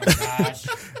 Oh my gosh.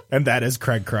 And that is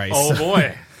Craig Christ. Oh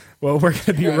boy. Well, we're going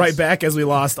to be right back as we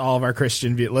lost all of our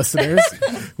Christian listeners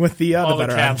with the All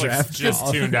Better on Catholics Draft.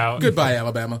 just tuned out. Goodbye,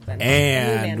 Alabama.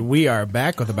 And we are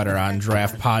back with the Better on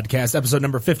Draft podcast, episode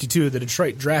number 52, the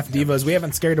Detroit Draft Divas. We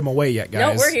haven't scared them away yet,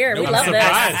 guys. No, we're here. We love this.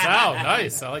 Wow,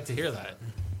 nice. I like to hear that.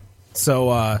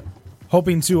 So,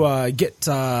 hoping to get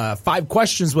 5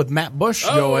 questions with Matt Bush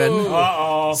going.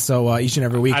 Uh-oh. So each and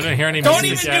every week. I don't hear any Don't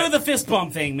music even yet. do the fist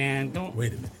bump thing, man. Don't.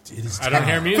 Wait a minute. It is I don't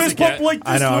hear music Fist bump yet. like this,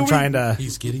 I know, I'm Louie. trying to...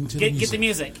 He's getting to Get the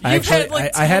music. I You've actually, had,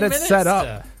 like, I had 10 it minutes set up.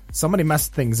 to- Somebody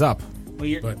messed things up. Well,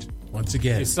 you're, But once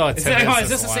again, You still had is 10 that- minutes is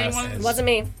this the since same last. one? It wasn't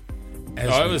me.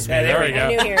 Oh, it was me. Yeah, There we I'm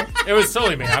new go. here. It was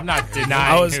totally me. I'm not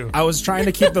denying I was trying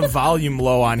to keep the volume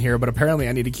low on here, but apparently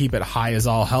I need to keep it high as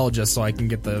all hell just so I can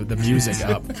get the music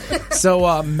up.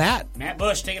 So, Matt. Matt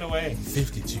Bush, take it away.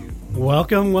 52.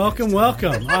 Welcome.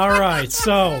 All right,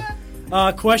 so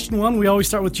question 1, we always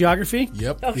start with geography.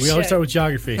 Yep. Oh, We always start with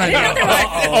geography.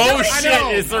 Oh,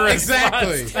 shit. Is the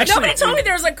Exactly. response. Nobody told me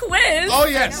there was a quiz. Oh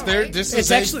yes, this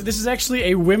This is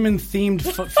actually a women-themed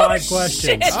 5 questions.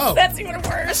 Shit, Oh. that's even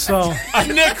worse. So,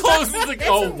 Nick closes the...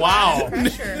 Oh, wow.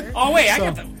 Pressure. Oh, wait, I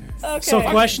got them. Okay. so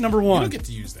question number You 1. don't get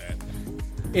to use that.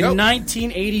 In Nope.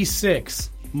 1986,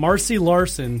 Marcy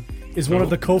Larson is one of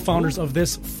the co-founders of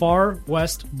this Far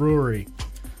West brewery.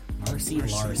 Marcy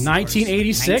Larson.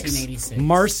 1986,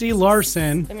 Marcy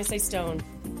Larson. Let me say Stone.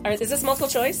 All right, is this multiple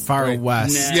choice? Far Wait.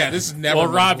 West. Yeah, this is never. Well,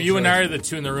 Rob, multiple you and I choice. are the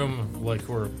two in the room like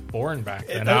who were born back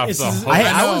then. This So- is-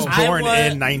 I was I born was-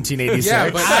 in 1986.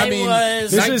 Yeah, but I mean, was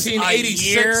This is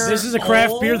 1986. This is a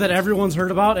craft old. beer that everyone's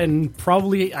heard about and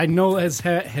probably I know has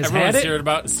had Everyone's it. heard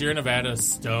about Sierra Nevada,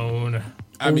 Stone.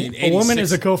 I mean, A woman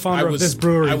is a 86, co-founder I of was- this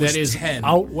brewery I was that is 10.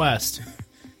 out west.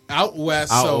 Out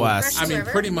west. Out so west. I mean,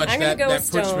 pretty much I'm gonna that go that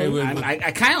with puts me Stone. with.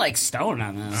 I kind of like Stone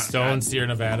on this. Stone, Sierra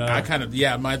Nevada. I kind of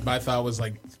my thought was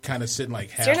like kind of sitting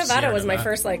like half. Sierra Nevada Sierra was my Nevada.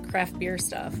 first like craft beer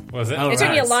stuff. Was it? Oh, It took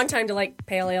me a right. long time to like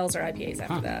pale ales or IPAs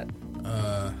after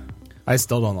that. I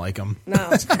still don't like them. No,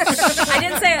 I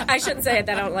didn't say it. I shouldn't say it.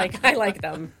 That I don't like. I like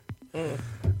them.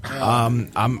 I'm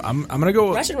gonna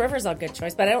go. Russian River's a good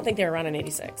choice, but I don't think they were around in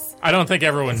 '86. I don't think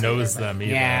everyone knows them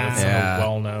either. Yeah. It's Yeah.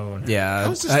 well known. Yeah,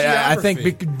 How's this I think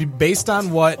geography? based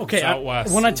on what. Okay, It's out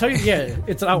west. when I tell you, yeah,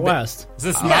 it's out west. Is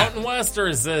this Mountain West or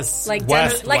is this Like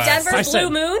West Denver, like West? Denver's Blue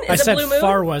Moon. I Is it said Blue Moon?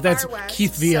 far west. That's Far west.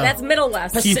 Keith Villa. That's Middle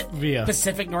West. Keith Villa.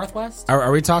 Pacific Northwest?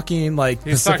 Are we talking like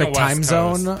He's Pacific talking time West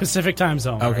zone? Coast. Pacific time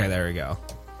zone. Okay, there we go.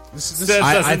 This This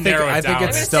doesn't narrow it I think down.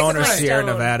 it's I'm gonna Stone stick or with my Sierra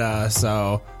Stone. Nevada,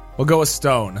 so we'll go with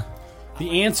Stone.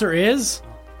 The answer is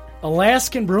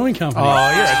Alaskan Brewing Company.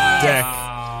 Oh, you're a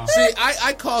dick. See,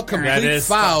 I call That complete is-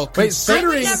 foul. Wait,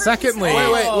 Considering, secondly,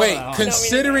 wait.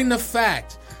 Considering the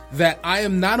fact that I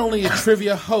am not only a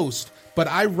trivia host, but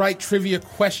I write trivia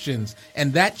questions,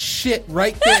 and that shit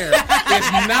right there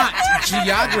is not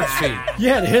geography.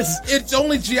 Yeah, it is. It's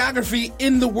only geography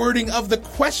in the wording of the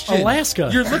question. Alaska.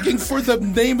 You're looking for the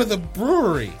name of the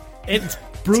brewery. It's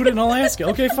brewed in Alaska.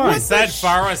 Okay, fine. He said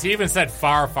far west. He even said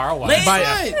far west. By-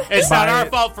 Right. It's by- not our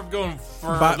fault for going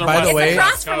further by the west way- than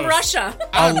Across West from Coast. Russia.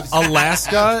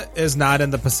 Alaska is not in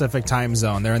the Pacific time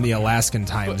zone. They're in the Alaskan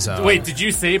time zone. Wait, did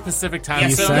you say Pacific time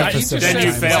He zone? said Yeah, he Pacific just Then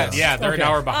you said failed. west. Yeah, they're Okay. an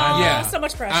hour behind. Oh, Yeah. so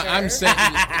much pressure. I'm saying,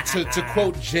 to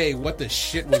quote Jay, what the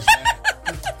shit was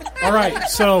that? All right,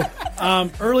 so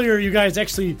earlier you guys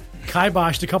actually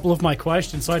kiboshed a couple of my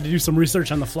questions, so I had to do some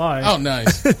research on the fly. Oh,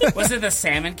 nice. Was it the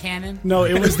salmon cannon? No,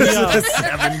 it was the.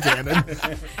 Seven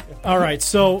cannon. All right,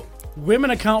 so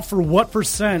women account for what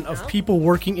percent of people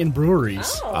working in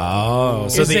breweries? Oh,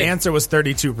 so Is the it- answer was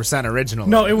 32% originally.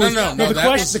 No, it was No, the that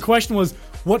question. was- The question was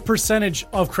what percentage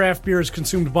of craft beer is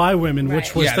consumed by women, which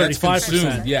Right. was Yeah, that's 35%.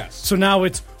 consumed, yes. So now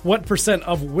it's what percent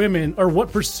of women, or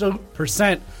what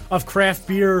percent of craft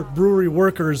beer brewery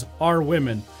workers are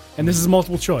women? And this is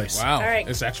multiple choice. Wow. All right.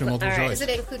 It's actually multiple All right. choice. Does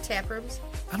it include tap rooms?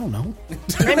 I don't know.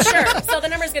 I'm sure. So the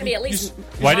number's going to be at least.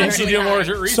 Why didn't you do more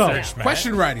moderately high. research, Matt?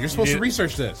 Question writer. You're supposed to did-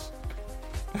 research this.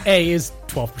 A is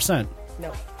 12%.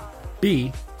 No.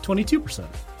 B, 22%.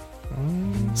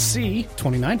 C,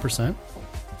 29%.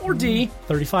 Or D,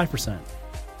 35%.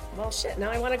 Well, shit.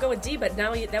 Now I want to go with D, but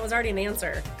now that was already an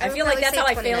answer. I would feel like probably that's how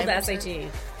I say failed the 29%.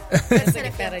 SAT. That's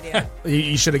like a bad idea.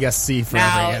 You should have guessed C for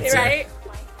Now- every answer. Right?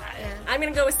 I'm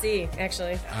going to go with C,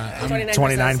 actually. 29%.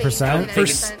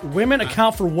 29%? For Women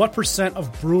account for what percent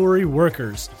of brewery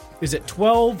workers? Is it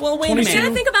 12? Well, wait a 22? You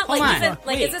gotta think about, Hold like, on. is it, like,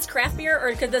 Wait. is this craft beer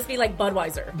or could this be like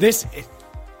Budweiser? This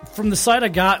from the site I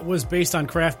got was based on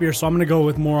craft beer, so I'm going to go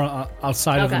with more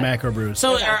outside of the macro brews.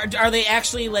 So are they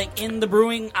actually like in the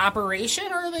brewing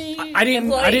operation, or are they? I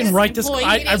didn't write this.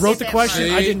 I wrote the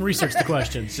question. I didn't research the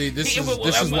question. See, this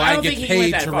is why I get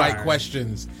paid to write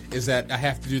questions. Is that I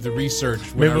have to do the research.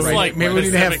 Maybe we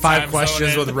need to have 5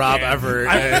 questions with Rob Everett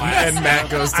and Matt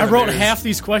goes. I wrote half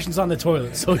these questions on the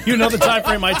toilet, so you know the time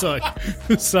frame I took.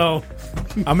 So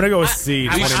I'm gonna go with C.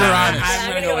 I'm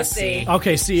gonna go with C.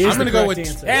 Okay, C is I'm gonna go with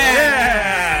answer.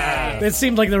 Yeah. It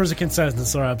seemed like there was a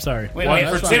consensus. Sorry, I'm sorry. Wait,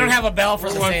 they don't have a bell for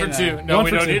the 1 for 2. No,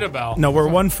 we don't need a bell. No, we're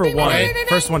 1 for 1.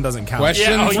 First one doesn't count.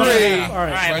 Question 3. All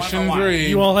right. Question 3.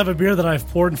 You all have a beer that I've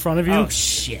poured in front of you. Oh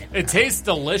shit! It tastes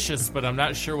delicious, but I'm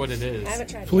not sure what it is. I haven't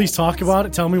tried Please talk about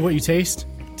it. Tell me what you taste.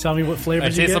 Tell me what flavors I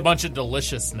you taste get. a bunch of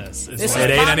deliciousness. It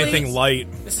ain't anything light.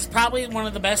 This is probably one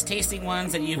of the best tasting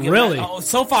ones that you've Really?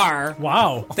 so far.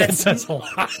 Wow, that says a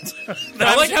lot.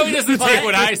 I like how he doesn't take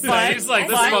what I say. He's like,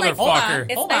 this motherfucker.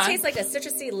 That tastes like a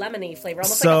citrusy, lemony flavor,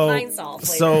 almost like a pine salt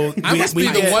flavor. So I must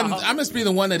be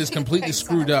the one that is completely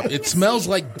screwed up. It smells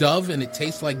like Dove and it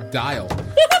tastes like Dial.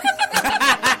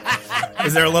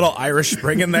 Is there a little Irish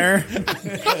Spring in there?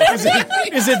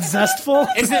 Is it zestful?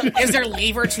 Is there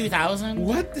Lever 2000?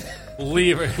 What?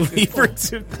 Lever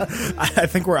 2000. I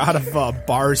think we're out of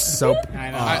bar soap.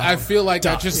 I feel like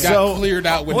I just got cleared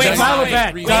out with. Wait, dial it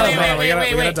back. We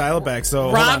gotta dial it back.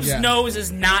 So Rob's nose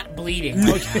is not bleeding.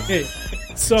 Okay.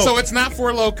 So it's not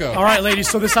Four Loko. All right, ladies.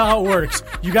 So this is how it works.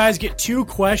 You guys get 2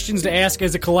 questions to ask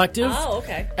as a collective. Oh,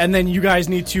 okay. And then you guys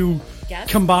need to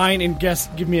combine and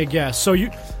give me a guess. So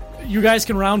you guys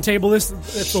can round table this.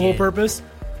 That's the whole purpose.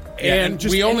 Yeah, and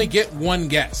we only get 1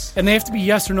 guess. And they have to be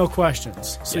yes or no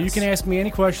questions. So you can ask me any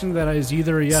question that is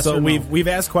either a yes or no. So we've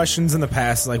asked questions in the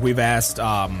past. Like we've asked,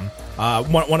 one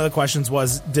of the questions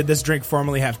was, did this drink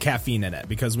formerly have caffeine in it?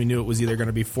 Because we knew it was either going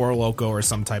to be Four Loko or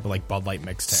some type of like Bud Light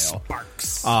mixed ale.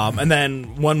 Sparks. And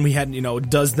then one we had,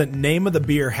 does the name of the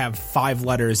beer have 5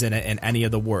 letters in it in any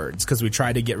of the words? Because we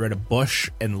tried to get rid of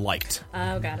Bush and Light.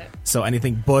 Oh, got it. So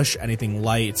anything Bush, anything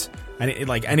Light,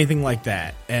 anything like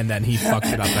that. And then he fucked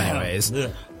it up anyways.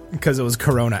 Because it was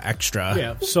Corona Extra.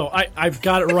 Yeah, so I've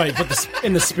got it right, but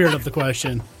in the spirit of the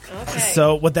question. Okay.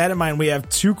 So with that in mind, we have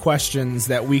 2 questions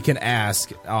that we can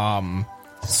ask.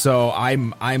 So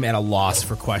I'm at a loss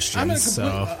for questions.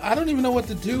 I don't even know what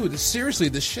to do. Seriously,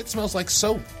 this shit smells like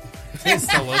soap. It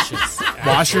tastes delicious.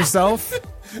 Wash yourself.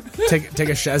 Take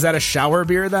a is that a shower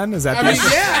beer then? Is that?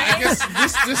 I guess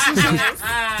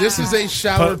this is a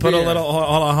shower. Put beer. a little.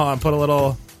 Hold on. Put a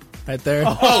little. Right there.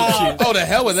 Oh, the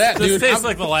hell with that, This dude. tastes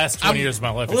like the last 20 years of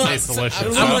my life. It tastes delicious. A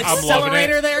little I'm loving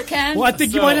accelerator it. there, Ken. Well, I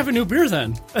think you might have a new beer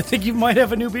then. I think you might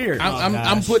have a new beer.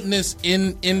 I'm putting this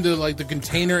into like the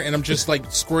container and I'm just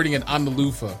like squirting it on the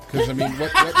loofah because I mean,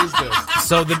 what is this?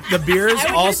 So the beers I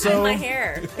would also. just my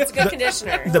hair. It's a good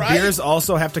conditioner. The beers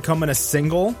also have to come in a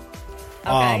single.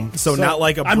 Okay. So not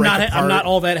like a. I'm break apart. I'm not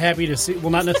all that happy to see.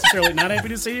 Well, not necessarily not happy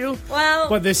to see you. Well,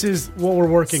 but this is what we're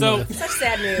working with. such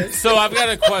sad news. So I've got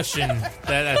a question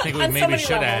that I think we maybe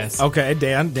should ask. Okay,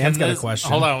 Dan's got a question.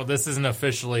 Hold on, this isn't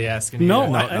officially asking you.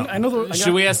 No. I know.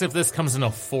 Should we ask if this comes in a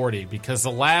 40? Because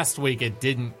the last week it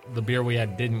didn't. The beer we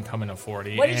had didn't come in a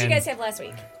 40. What did you guys have last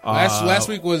week? Last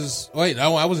week was I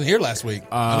wasn't here last week.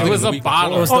 It was a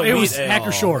bottle. It was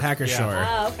Hacker Shore. Hacker Shore.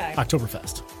 Oh, okay.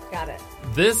 Oktoberfest. Got it.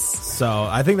 So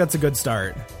I think that's a good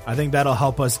start. I think that'll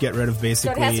help us get rid of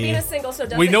basically. So it has to be in a single. So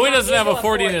we know he doesn't have a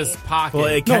 40 in his pocket. Well,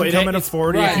 it can come in a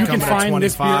 40. Right. You can come in a find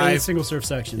this beer in the 25. single serve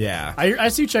section. Yeah. I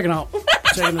see you checking it out.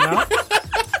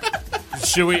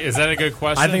 Should we? Is that a good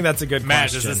question? I think that's a good Matt,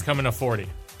 question. does this come in a 40?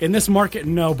 In this market,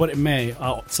 no, but it may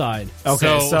outside.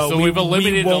 Okay, so we've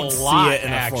eliminated we a won't lot. see it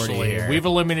in a 40 Actually, here. we've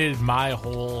eliminated my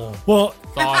whole Well,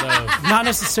 thought of. not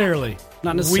necessarily.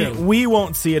 Not necessarily. We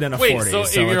won't see it in a Wait, 40. so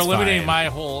if you're it's eliminating fine. my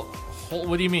whole,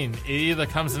 what do you mean? It either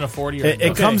comes in a 40 or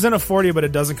It comes in a 40, but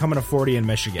it doesn't come in a 40 in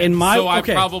Michigan. In my so I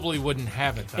probably wouldn't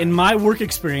have it. Then. in my work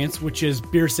experience, which is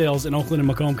beer sales in Oakland and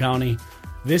Macomb County,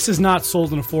 this is not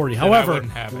sold in a 40. Then I However,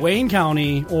 wouldn't have it. Wayne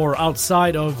County or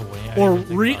outside of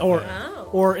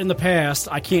or in the past,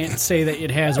 I can't say that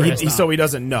it has or has not. So he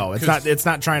doesn't know. It's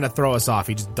not trying to throw us off.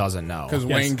 He just doesn't know. Because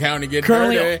Wayne County gets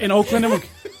currently dirty. in Oakland and Macomb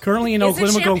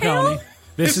champagne? County,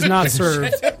 this is not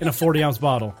served in a 40-ounce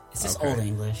bottle. Is this Old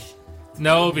English?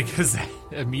 No, because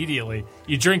immediately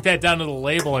you drink that down to the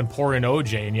label and pour in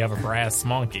OJ, and you have a brass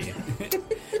monkey.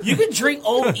 You can drink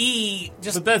OE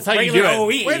just But that's how you do regular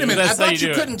it. OE. Wait a minute, That's I how thought you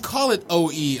you do it. couldn't call it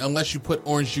OE unless you put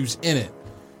orange juice in it.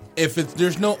 If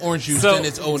there's no orange juice, So, then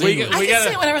it's Old we- English. I we can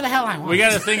gotta- say whatever the hell I want. We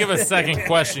got to think of a second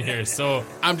question here. So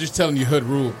I'm just telling you hood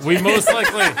rules. we most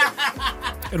likely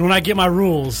And when I get my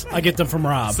rules, I get them from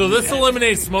Rob. So this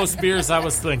eliminates most beers I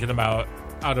was thinking about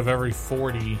out of every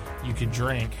 40 you could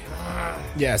drink.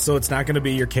 Yeah, so it's not going to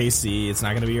be your KC. It's not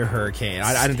going to be your Hurricane.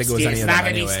 I didn't think it was any of them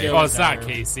anyway. Oh, it's not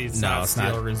KC. It's not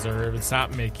Steel Reserve. It's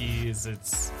not Mickey's.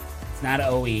 It's not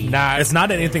OE. It's not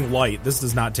anything light. This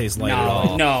does not taste light at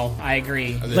all. No, I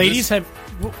agree. Ladies,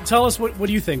 tell us what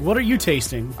do you think? What are you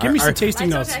tasting? Give me some tasting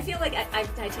notes. I feel like I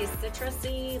taste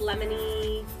citrusy,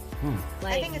 lemony.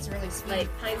 Like, I think it's really sweet.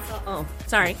 Like pine salt. Oh,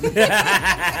 sorry.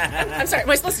 I'm sorry. Am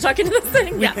I supposed to talk into this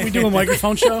thing? We do a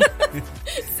microphone show.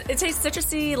 It tastes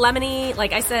citrusy, lemony.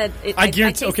 Like I said, I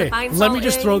guarantee. Okay, let me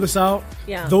just throw this out.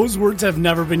 Yeah. Those words have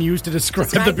never been used to describe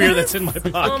the beer that's in my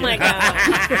pocket. Oh my god.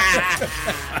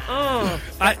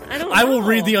 I will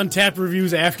read the Untapped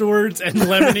reviews afterwards, and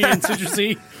lemony and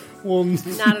citrusy will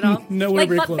not at all. Nowhere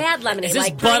like close. Bad lemonade. Is this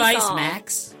like Bud Ice salt.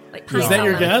 Max? Like is that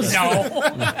your guess?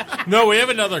 No, we have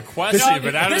another question,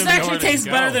 but I don't This know actually tastes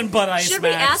better than Bud Ice Should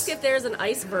Max. we ask if there's an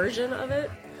ice version of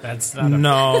it? That's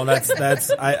not.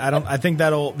 That's I don't. I think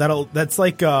that's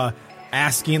like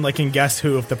asking like in Guess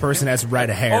Who if the person has red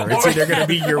hair. It's either going to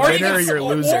be your winner or your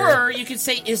loser. Or you could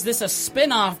say, is this a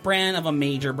spin-off brand of a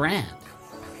major brand?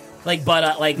 Like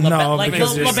Bud, like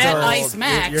Labatt Ice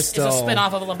Max is a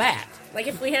spin-off of Labatt. Like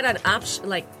if we had an option,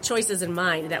 like choices in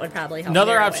mind, that would probably help.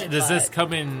 Another option. Does this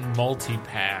come in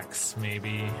multi-packs?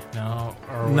 Maybe no.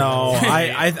 No,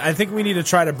 I think we need to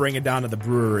try to bring it down to the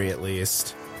brewery at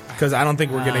least, because I don't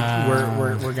think we're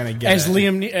gonna we're gonna get as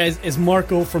it. as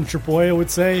Marco from Tripoya would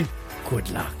say, good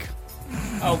luck.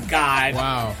 Oh God!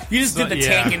 Wow, you just did the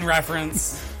Taken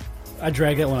reference. I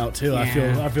dragged that one out too.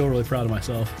 Yeah. I feel really proud of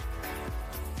myself.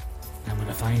 I'm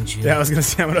gonna find you. Yeah, I was gonna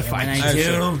say I'm gonna find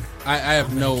you. I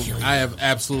have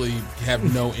absolutely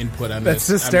have no input on this.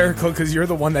 That's hysterical because you're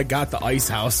the one that got the Ice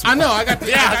House. I know. I got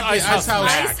the Ice House.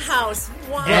 Ice House.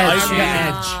 Wow.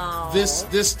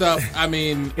 Edge. This stuff. I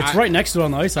mean, it's right next to it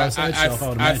on the Ice House Edge shelf. I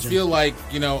would imagine. I feel like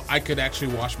I could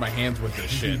actually wash my hands with this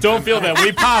shit. Don't feel that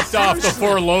we popped off the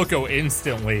Four Loko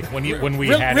instantly when we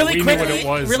had it. We knew what it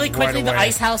was. Really quickly, right the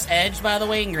Ice House Edge, by the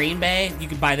way, in Green Bay, you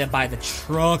could buy that by the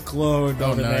truckload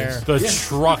over there. The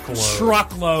truckload.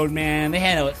 Truckload, man. They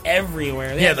had it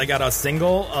everywhere. They got a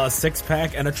single,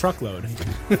 6-pack, and a truckload.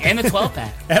 And the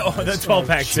 12-pack. Oh, the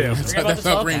 12-pack, too. That's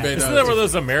how Green Bay does. Isn't that where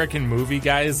those American movie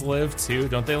guys live, too?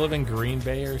 Don't they live in Green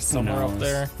Bay or somewhere up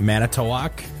there?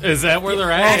 Manitowoc? Is that where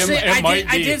they're at? Actually,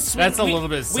 I did swing, that's a little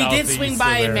bit We did swing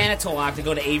by in there. Manitowoc to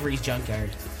go to Avery's Junkyard.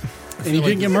 And you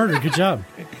didn't get murdered. Good job.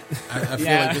 I feel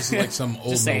like this is like some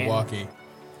old Milwaukee.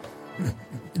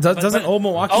 Doesn't Old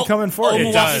Milwaukee come in 40? Old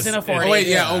Milwaukee's in a 40. Oh, wait,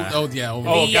 yeah. Old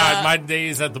Milwaukee. God, my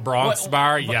days at the Bronx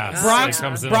Bar, yes. Bronx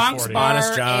Bar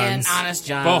Honest John's. and Honest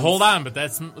John's. But hold on, but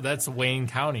that's Wayne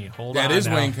County. Hold on. That is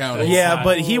Wayne County. Yeah,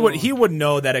 but he would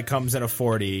know that it comes in a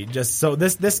 40. Just so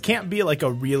this can't be like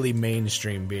a really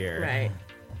mainstream beer. Right.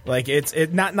 Like it's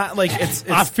not like it's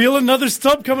I feel another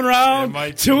stub coming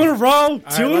around. Two in a row.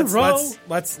 Two in a row.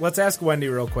 Let's ask Wendy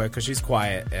real quick because she's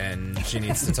quiet and she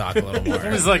needs to talk a little more. He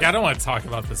was like, I don't want to talk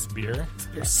about this beer.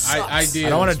 I did. I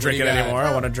don't want to drink it anymore.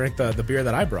 I want to drink the beer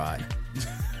that I brought.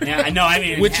 Yeah, I know. I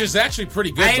mean, which is actually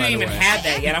pretty good. I haven't even had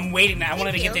that yet. I'm waiting. I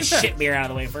wanted to get this shit beer out of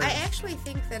the way first. I actually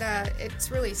think that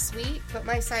it's really sweet, but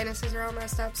my sinuses are all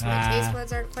messed up, so my taste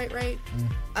buds aren't quite right.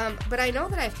 But I know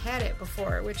that I've had it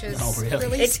before, which is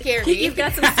really scary. You've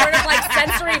got some sort of like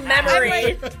sensory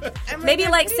memory. Maybe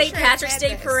like St. Patrick's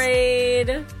Day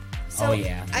parade. So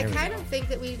I kind of think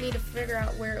that we need to figure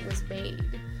out where it was made.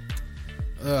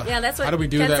 Yeah, that's what. How do we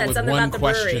do Ken that said, with something one about the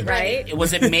question? Brewery, right?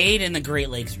 Was it made in the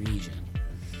Great Lakes region?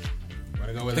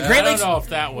 Go the Great I don't know if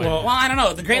that would. Well, I don't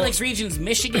know. The Great Lakes region is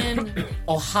Michigan,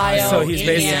 Ohio, so he's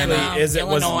Indiana, basically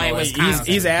Illinois, Wisconsin.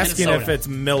 He's asking Minnesota. if it's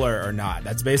Miller or not.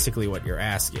 That's basically what you're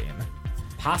asking.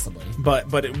 Possibly.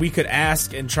 But we could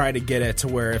ask and try to get it to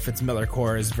where if it's Miller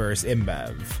Coors versus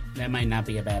InBev. That might not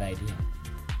be a bad idea.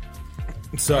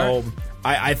 So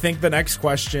I think the next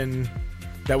question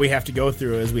that we have to go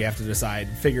through is we have to decide,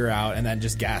 figure out, and then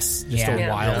just guess. Just a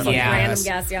wild random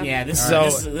guess. Yeah. This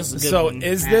is a good so one.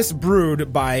 is this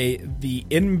brewed by the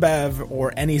InBev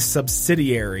or any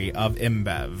subsidiary of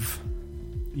InBev?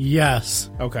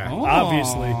 Yes. Okay.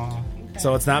 Obviously.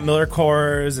 So it's not Miller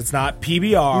Coors. It's not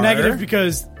PBR. Negative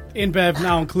because InBev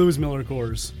now includes Miller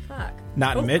Coors. Fuck.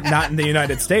 Not in the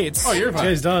United States. Oh, you're fine.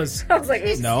 It does. I was like,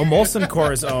 No, Molson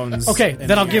Coors owns. Okay,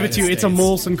 then I'll give it to you. It's a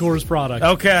Molson Coors product.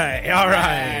 Okay, all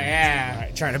right. Yeah. All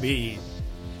right, trying to be.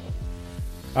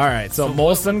 All right, so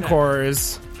Molson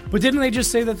Coors. But didn't they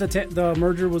just say that the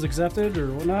merger was accepted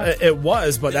or whatnot? It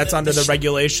was, but that's under the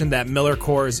regulation that Miller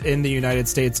Coors in the United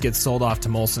States gets sold off to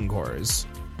Molson Coors.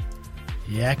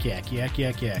 Yak, yak, yak,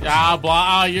 yak, yak.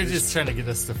 Blah. You're just trying to get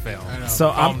us to fail. So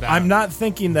I'm not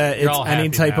thinking that it's any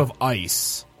type of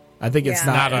ice. I think it's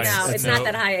not ice. No, it's not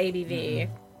that high ABV.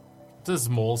 What does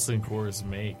Molson Coors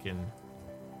make? And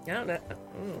I don't know.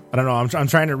 I don't know. I'm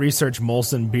trying to research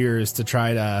Molson beers to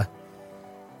try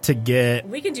to get.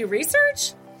 We can do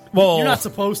research? Well, you're not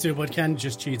supposed to, but Ken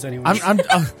just cheats anyway. I was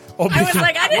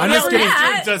like, I didn't know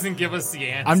that. It doesn't give us the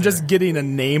answer. I'm just getting a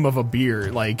name of a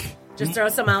beer, like just throw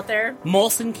some out there.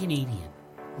 Molson Canadian.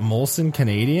 Molson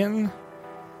Canadian.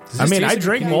 I mean, I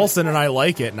drink Molson and I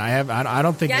like it, and I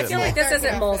don't think. Yeah, I feel like this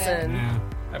isn't Molson. Yeah.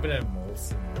 I've been at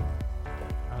Molson.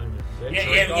 You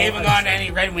haven't gone to any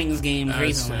Red Wings games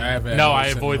recently. No, I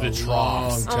avoid the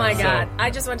troughs. Oh my god! I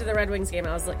just went to the Red Wings game.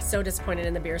 I was like so disappointed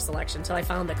in the beer selection until I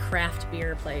found the craft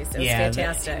beer place. It was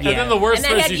fantastic. And then the worst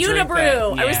and they had you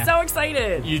Unibrew. Yeah. I was so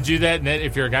excited. You do that, and then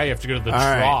if you're a guy, you have to go to the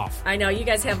trough. I know you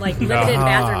guys have like limited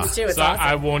bathrooms too. It's so awesome.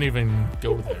 I won't even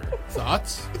go there.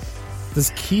 Thoughts?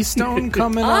 Does Keystone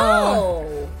come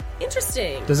in?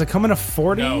 Interesting. Does it come in a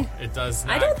 40? No, it does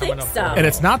not. I don't think so. And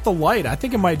it's not the light. I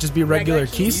think it might just be regular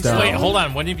Keystone. Wait, hold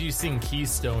on. When have you seen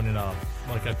Keystone in a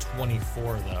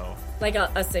 24 though? Like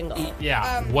a single.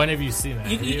 Yeah. When have you seen that?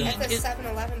 At the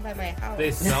 7-Eleven by my house. They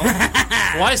sell.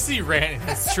 Well, I see random.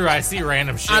 That's true. I see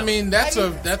random shit. I mean,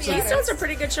 Keystone's a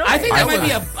pretty good choice. I think that might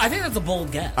be I think that's a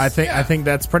bold guess. I think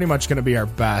that's pretty much going to be our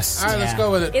best. All right, let's go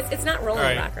with it. It's not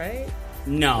Rolling Rock, right?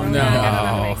 No.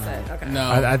 Okay.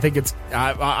 No. I think it's.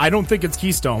 I don't think it's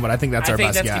Keystone, but I think that's our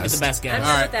best guess. I think that's the best guess.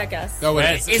 I'm good with that guess. Go with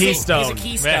it. Keystone. He's a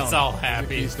Keystone. Matt's all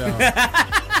happy. Keystone.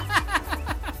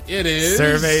 It is.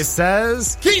 Survey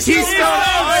says Keystone.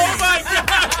 Oh my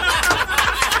god!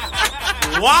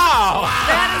 Wow.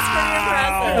 That is pretty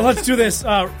impressive. Let's do this.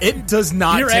 It does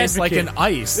not Beer taste Advocate. like an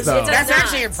ice, though. That's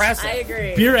actually impressive. I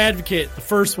agree. Beer Advocate, the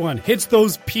first one, hits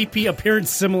those PP appearance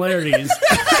similarities.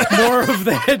 More of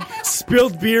that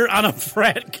spilled beer on a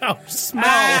frat couch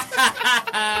smell.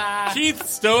 Keith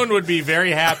Stone would be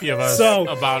very happy of us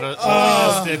about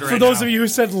it. For those of you who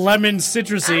said lemon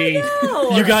citrusy,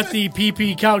 you got the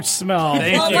PP couch smell.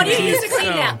 Well, what do you use to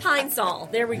clean that? Pine Sol.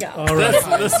 There we go. All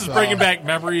right. This is bringing back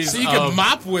memories. So you can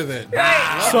mop with it.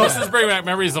 Right. So this is bringing back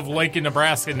memories of Lincoln,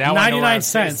 Nebraska. Now 99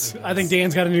 cents. I think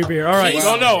Dan's got a new beer. All right.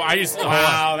 No, I used to.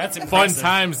 Wow, that's fun impressive.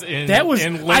 times in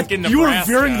Lincoln, Nebraska. You were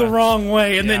veering the wrong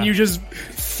way, and then you just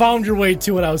found your way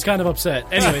to it. I was kind of upset.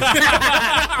 Anyways.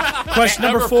 Question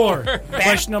number four.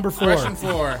 Question number four. Question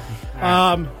 4.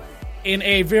 In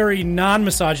a very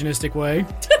non-misogynistic way.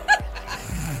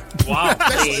 Wow.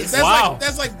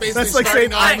 That's like basically That's like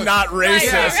saying I'm not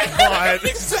racist, but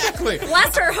exactly.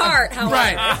 Bless her heart, however.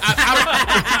 Right.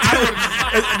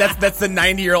 that's the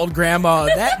 90-year-old grandma.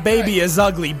 That baby is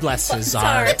ugly. Bless his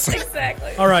heart.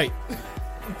 Exactly. All right.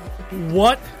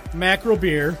 What macro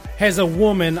beer has a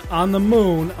woman on the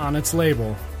moon on its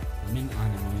label? Woman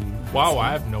on the moon. Wow,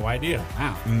 I have no idea.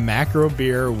 Wow. Macro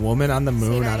beer, woman on the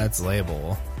moon on its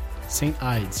label. St.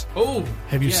 Ides. Oh,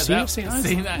 Have you seen St.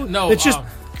 Ides? No, it's just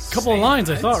a couple of lines,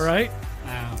 I thought, right?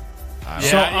 Wow.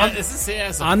 So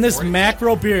on this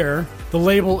macro beer, the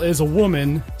label is a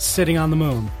woman sitting on the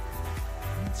moon.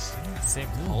 St.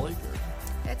 Pauli.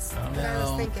 That's what I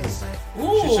was thinking.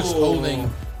 But She's just holding.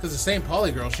 Because the St.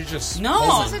 Pauli girl, she's just. this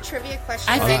was a trivia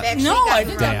question. I think- I've actually no, I gotten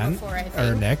didn't. wrong Dan before, I think.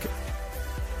 or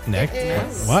Nick?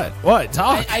 is. What?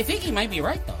 Talk. I think he might be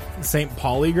right, though. St.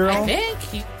 Pauli girl? I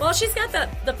think. Well, she's got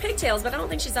the pigtails, but I don't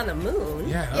think she's on the moon.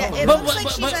 Yeah, It But- looks like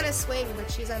but- she's but- on a swing, but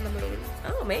she's on the moon.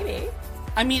 Oh, maybe.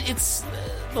 I mean, it's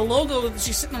the logo.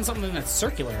 She's sitting on something that's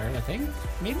circular, I think.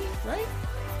 Maybe, right?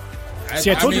 See,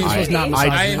 I told you this was not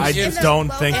I misogynistic. just don't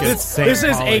think it's St. This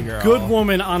is Pauli a girl. good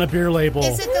woman on a beer label.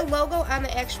 Is it the logo on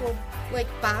the actual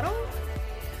bottle?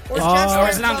 Or Or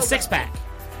is it on the logo? 6-pack?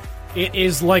 It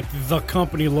is like the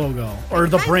company logo or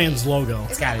the brand's logo.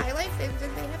 Is got it it. High Life? Didn't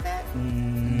they have that?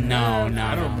 No.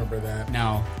 I don't remember that.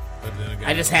 No. But then again,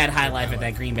 I just had High Life at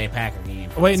that Green Bay Packer game.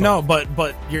 Wait, no, but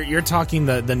you're talking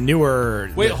the newer.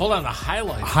 Wait, hold on. The High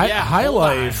Life. High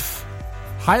Life.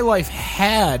 High Life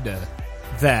had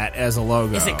that as a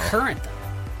logo. Is it current, though?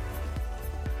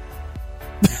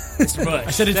 Mr. Bush. I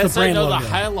said it's the brand The logo.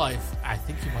 High Life. I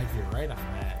think you might be right on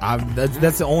that.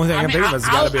 That's the only thing I can think of. It's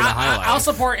got to be the High Life. I'll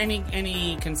support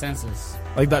any consensus.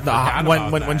 Like forgot when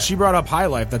about when that. she brought up High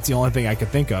Life, that's the only thing I could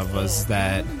think of was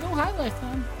that. Go High Life,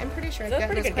 then. I'm pretty sure I That's got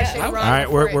pretty this good guess. question wrong. All right,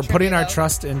 before we're I putting our trivia,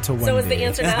 trust into Wendy. So is the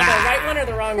answer now the right one or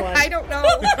the wrong one? though. I don't know.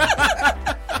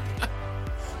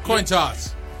 coin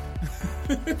toss.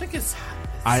 I think it's.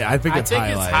 I think it's High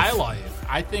it's Life. High Life.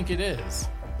 I think it is.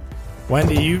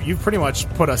 Wendy, you pretty much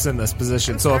put us in this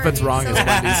position. So if it's wrong, it's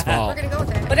Wendy's We're fault. gonna go with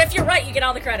that. But if you're right, you get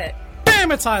all the credit. Bam!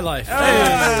 Damn, it's High Life.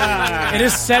 It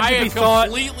is said to be thought. I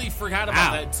completely forgot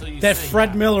about that until you that say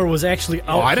Fred Miller was actually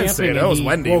out. I didn't say it. That was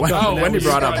Wendy. Wendy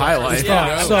brought up High Life.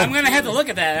 Yeah, so I'm going to have to look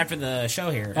at that after the show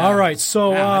here. All right,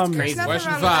 so crazy.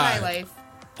 Question 5.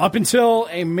 Up until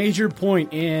a major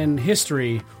point in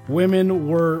history, women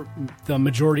were the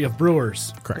majority of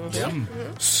brewers. Correct.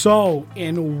 Mm-hmm. So,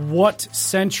 in what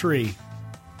century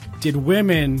did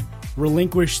women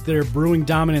relinquish their brewing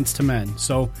dominance to men?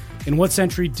 So, in what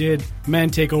century did men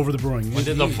take over the brewing? When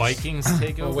did the Vikings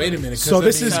take over? Wait a minute. So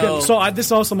this is this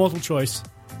is also multiple choice.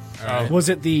 Right. Was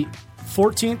it the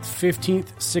 14th,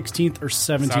 15th, 16th, or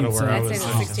 17th I'd say the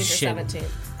 16th or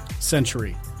 17th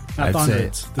century? Not the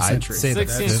hundreds, the century.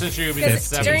 16th century would be the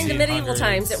 1700s. During the medieval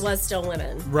times, it was still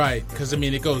women. Right, because I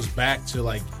mean, it goes back to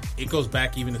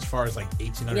even as far as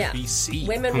 1800 BC.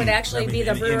 Women would actually be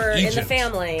the brewer in the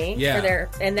family Yeah. for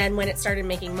and then when it started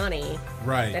making money,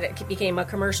 Right. that it became a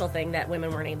commercial thing that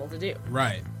women weren't able to do.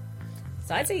 Right.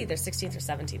 So I'd say either 16th or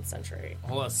 17th century.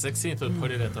 Hold on, 16th would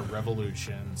put it at the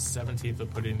Revolution. 17th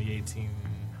would put it in the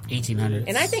 1800s.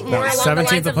 And I think more along the 17th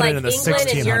lines would of put it like in the England and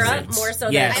 1600s. Europe, more so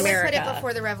Yes. than I would America. put it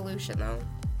before the revolution, though.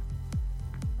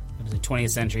 It was the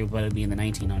 20th century, but it'd be in the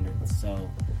 1900s. So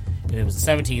if it was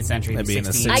the 17th century, it'd be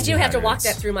That'd be in the 1600s. I do have to walk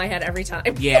that through my head every time.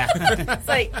 Yeah. It's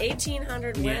like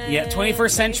 1800 Yeah,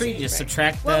 21st century, just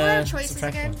subtract What were our the... choices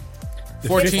subtract again?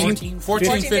 14,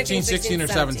 14, 15, 16, or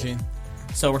 17.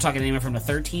 So we're talking anywhere from the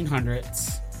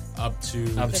 1300s Up to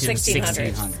up to the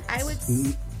 1600s. 1600s. I would.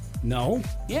 No,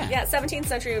 Yeah. Yeah, 17th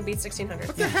century would be 1600.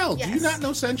 What the hell? Do you Yes. not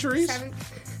know centuries?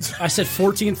 I said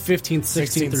 14th, 15th,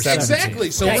 16th, or 17th.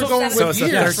 Exactly. So Okay. we're going So with it's the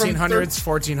years. 1300s,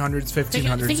 1400s,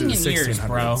 1500s, Thinking and in years, 1600s.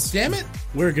 bro. Damn it!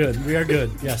 We're good. We are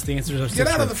good. Yes, the answers are Get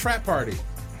out of the frat party.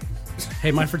 Hey,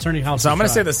 my fraternity house. So I'm going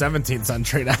to is say the 17th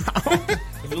century now.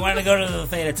 If you want to go to the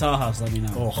Theta Tall House, let me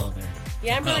know. We'll go there.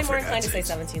 Yeah, I'm really more inclined to say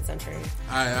 17th century.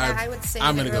 I would say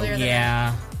I'm even gonna go. earlier than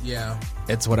Yeah. Yeah.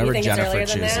 It's You whatever think it's Jennifer earlier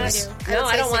than that? chooses. I No, would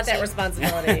I say don't want that 16.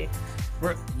 responsibility.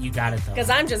 You got it, though. Because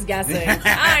I'm just guessing.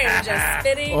 I'm just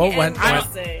spitting and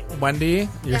guessing. Wendy,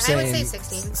 you're I saying would say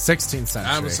 16. 16th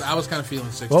century. I was kind of feeling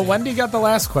 16. Well, Wendy got the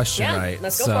last question Yeah, right.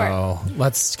 let's go so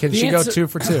can The she go answer- 2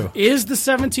 for 2? Is the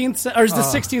 17th or is the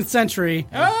 16th century?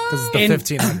 Because it's the In-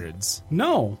 1500s.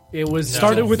 No, it was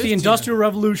started with the 15. Industrial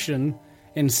Revolution.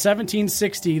 In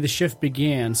 1760, the shift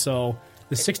began. So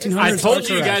the 1600s. I told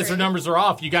you are guys the numbers are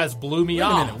off. You guys blew me Wait a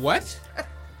off. minute. What?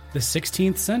 the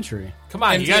 16th century. Come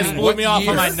on, And you guys in blew what me off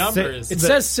on my year? numbers. It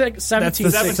says 17th. That's the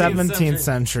 17th 17th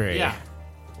century. Yeah.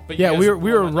 But you Yeah, guys we were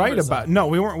blew my right numbers about. up. No,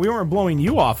 we weren't blowing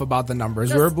you off about the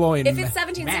numbers. We were blowing. If it's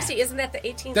 1760, isn't that the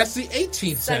 18th? That's the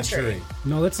 18th century.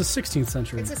 No, that's the 16th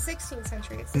century. It's the 16th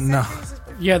century. It's the No. centuries is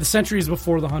before. Yeah, the centuries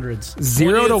before the hundreds.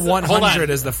 0 to Hold on. 100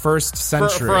 is the first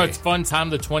century. For a fun time,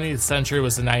 the 20th century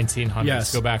was the 1900s.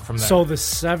 Yes. Go back from there. So the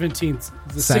 17th,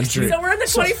 the Century. 16th. So we're in the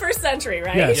 21st century,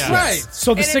 right? Yes. Yeah. Right.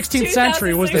 So the And it's 16th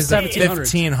century was the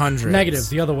 2016. 1700s. 1500s. Negative,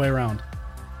 the other way around.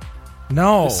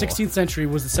 No. The 16th century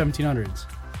was the 1700s.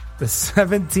 The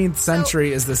 17th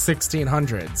century is the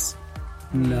 1600s.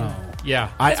 No. yeah.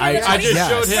 I just yes.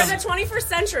 showed We're him. in the 21st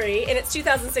century, and it's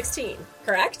 2016,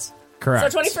 correct?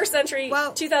 Correct. So 21st century,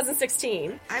 Well,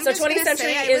 2016. I'm So just gonna 20th century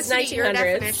say I is listened to your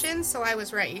 1900s. definition, so I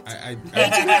was right.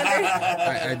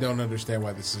 I don't understand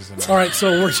why this is. All right, so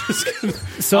we're just gonna,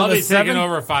 So I'll the be taking 7th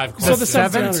over 5 So questions. the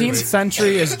 17th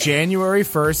century is January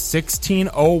 1st,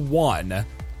 1601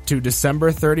 to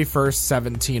December 31st,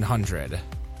 1700.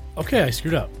 okay, I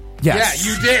screwed up. Yes.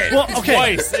 Yeah, you did. Well, okay.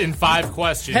 Twice in 5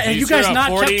 questions. Hey, you screwed guys up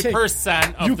not kept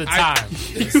 40% of the time.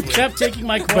 You kept taking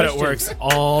my question. But it works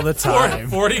all the time.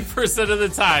 40% of the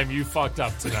time, you fucked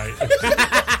up tonight.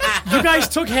 You guys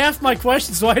took half my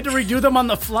questions, so I had to redo them on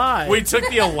the fly. We took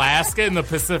the Alaska and the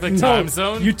Pacific No, time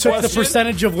zone. you took the question.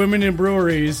 percentage of women in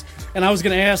breweries, and I was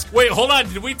going to ask Wait, hold on.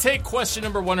 Did we take question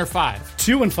number 1 or 5?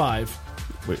 2 and 5.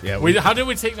 How did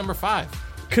we take number 5?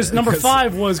 Because number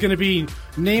 5 was going to be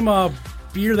name a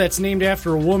beer that's named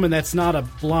after a woman that's not a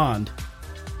blonde.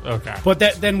 Okay. But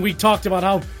then we talked about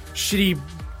how shitty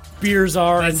beers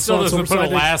are, That and still so doesn't on, so put I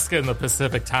did- Alaska in the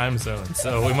Pacific time zone,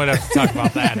 so we might have to talk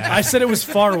about that. I said it was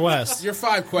far west. Your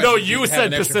 5 questions. No, you have said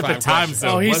an extra Pacific 5 time questions.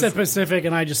 zone. Oh, he Was- said Pacific,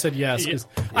 and I just said yes. 'cause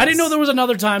Yes. I didn't know there was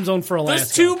another time zone for Alaska.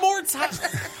 There's 2 more times.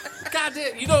 God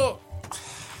damn, you know.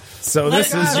 So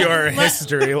this is your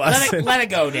history lesson. Let it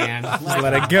go, Dan.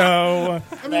 Let it go.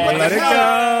 Let it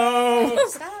go.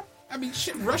 Stop. I mean,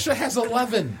 shit, Russia has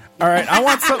 11. All right, I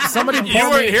want somebody You pour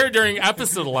weren't me. here during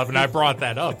episode 11. I brought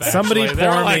that up. Actually. Somebody They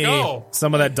were pour like, me oh.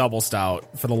 some of that double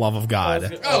stout for the love of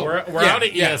God. Oh, we're yeah, out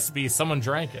at yeah. ESB. Someone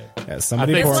drank it. Yeah, I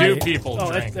somebody think pour 2 me people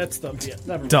Oh, drank. that's the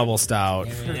never mind. double stout.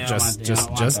 Yeah, Just I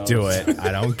don't want do those. it.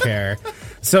 I don't care.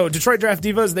 So Detroit Draft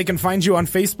Divas, they can find you on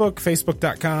Facebook,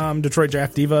 facebook.com, Detroit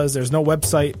Draft Divas. There's no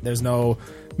website. There's no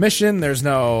mission. There's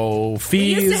no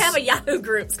fees. We used to have a Yahoo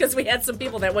groups because we had some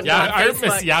people that wouldn't go on I Facebook.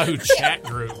 miss Yahoo chat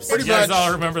groups. You guys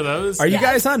all remember those? Are you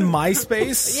guys on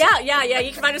MySpace? Yeah.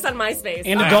 You can find us on MySpace.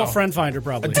 And Adult Friend Finder,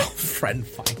 probably. Adult Friend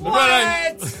Finder.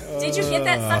 What? Did you get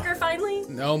that sucker finally?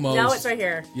 Almost. No, it's right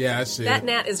here. Yeah, I see. That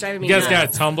gnat is driving me You guys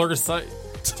nuts. got a Tumblr site?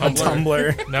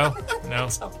 Tumblr. No.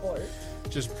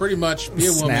 Just pretty much be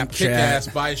a woman, Snapchat. kick ass,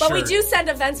 buy a shirt. But we do send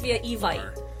events via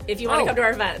Evite if you want to come to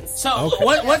our events. So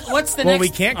what's the next? Well, we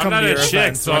can't come I'm to not your a chick,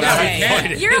 events. so I'm not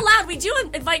invited. You're allowed. We do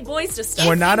invite boys to stuff.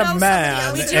 We're not you a know man,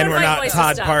 somebody else- We do and we're invite not boys to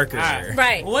Todd stuff. Parker.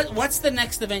 Right. What's the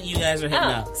next event you guys are hitting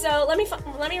up? So let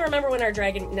me remember when our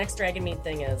next Dragon Meet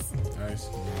thing is. Nice.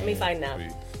 Let me find that.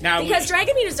 Now, Because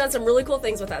Dragon Meet has done some really cool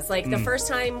things with us. Like the first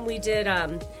time we did,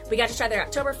 we got to try their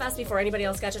Oktoberfest before anybody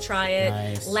else got to try it.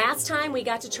 Nice. Last time we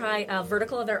got to try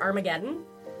Vertical of their Armageddon,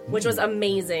 which was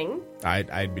amazing.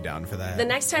 I'd be down for that. The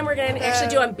next time we're going to actually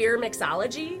do a beer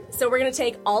mixology. So we're going to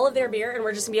take all of their beer and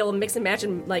we're just going to be able to mix and match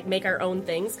and like make our own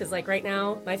things. Because like right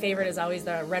now, my favorite is always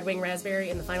the Red Wing Raspberry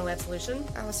in the Final Absolution.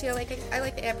 Oh, see, I like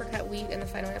the apricot wheat in the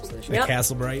final absolution. the Yep.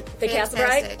 Castle Bright. The Castle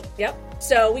Fantastic. Brite. Yep.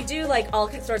 So we do like all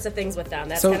sorts of things with them.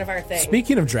 That's kind of our thing.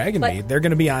 Speaking of Dragon But- Meet, they're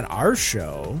going to be on our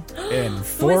show in Who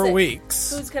 4 is it?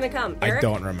 weeks. Who's going to come? I Eric?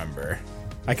 don't remember.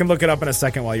 I can look it up in a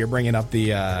second while you're bringing up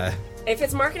the. If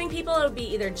it's marketing people, it would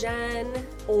be either Jen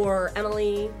or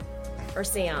Emily or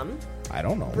Sam. I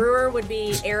don't know. Brewer would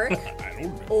be Eric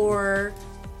or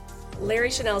Larry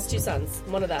Chanel's two sons.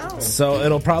 One of them. So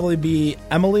it'll probably be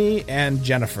Emily and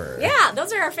Jennifer. Yeah,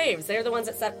 those are our faves. They're the ones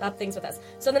that set up things with us.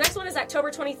 So the next one is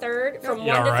October 23rd from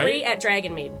Yeah, 1 to right. 3 at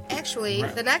Dragon Mead. Actually,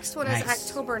 the next one Nice. is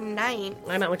October 9th.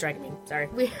 I meant with Dragon Mead. Sorry.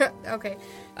 Okay.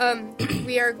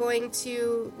 We are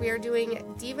doing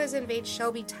Divas Invade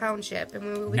Shelby Township, and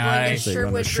we will be Nice. going So you're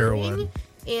to going Sherwood, to Sherwood. Brewing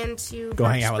and to Go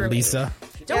hang Brooks out with Brewing. Lisa.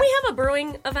 Don't we have a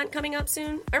brewing event coming up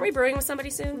soon? Aren't we brewing with somebody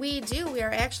soon? We do. We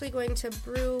are actually going to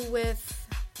brew with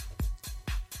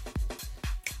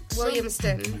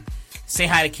Williamston. say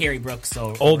hi to Carrie Brooks.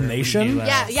 So Old Nation?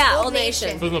 Yeah, Old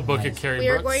Nation. From the book of Carrie We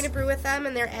are Brooks. going to brew with them,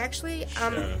 and they're actually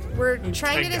we're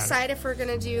trying to Take that. decide if we're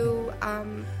going to do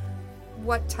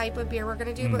what type of beer we're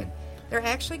going to do, but they're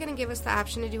actually going to give us the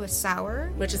option to do a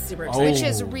sour, Which is super exciting. which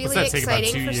is really that take, about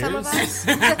exciting 2 for some of years?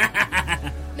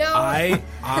 us. No,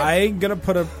 I'm gonna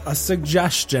put a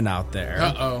suggestion out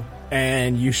there,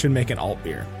 and you should make an alt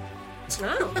beer.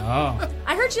 Oh.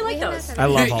 I heard you like those. I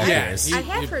love alt Yeah. beers. I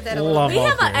have heard that a little Love We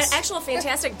alt have an beers. actual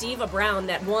fantastic Diva Brown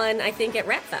that won, I think, at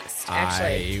Rap Fest,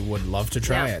 actually. I would love to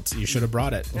try Yeah. it. You should have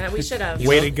brought it. We should have.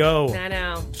 Way to go! I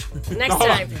know. Next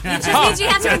time. You just means you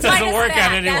have to That invite doesn't us work back.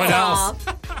 on anyone That's else.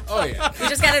 all. Oh, yeah. You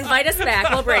just got to invite us back.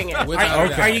 We'll bring it.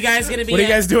 Are you guys going to be? What are you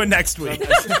guys doing next week?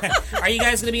 Are you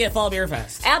guys going to be at Fall Beer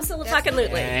Fest? Absolutely.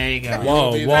 There you go.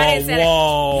 Whoa, Friday whoa, said it.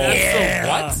 whoa!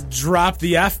 What? Drop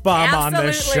the F-bomb on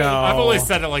this Absolutely. show. I've only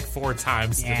said it like 4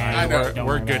 times tonight. Yeah, I know. Don't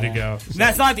We're worry good to about go. that.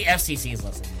 That's not the FCC's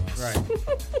listening to us.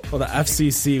 Right. Well, the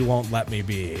FCC won't let me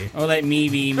be. Or let me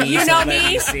be me. You so know let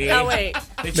me? see. Oh, wait.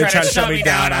 They try try to to shut me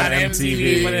down on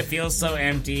MTV. MTV, but it feels so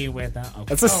empty without. Okay.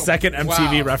 That's the second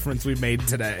MTV wow. reference we've made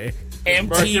today.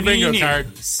 Mark your MTV bingo News. card.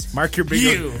 Mark your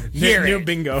bingo. You hear new it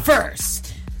bingo.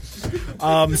 first.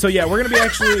 So yeah, we're gonna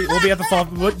be we'll be at the fall.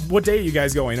 What day are you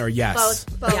guys going? Or yes?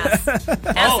 both. Yes.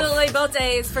 Absolutely, both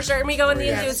days. For sure. And we go in the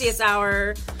enthusiast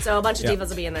hour. So a bunch of divas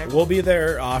will be in there. We'll be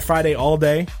there Friday all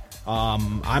day.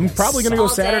 I'm probably gonna go All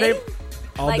Saturday. day?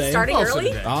 All Like day. starting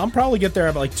early? I'll probably get there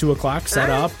about like 2:00, set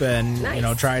All right. up, and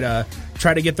Nice.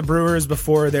 try to get the brewers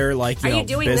before they're like Are you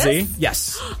doing busy. this?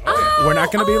 Yes. Oh, We're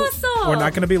not gonna be awesome. we're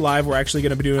not gonna be live. We're actually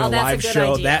gonna be doing Oh, a that's a live good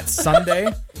show idea. that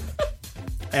Sunday.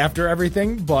 After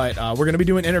everything, but we're going to be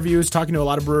doing interviews, talking to a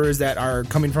lot of brewers that are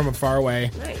coming from far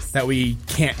away Nice. that we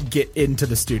can't get into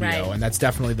the studio, Right. and that's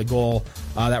definitely the goal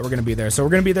that we're going to be there. So we're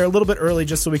going to be there a little bit early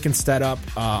just so we can set up.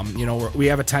 We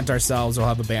have a tent ourselves. We'll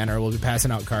have a banner. We'll be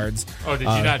passing out cards. Oh, did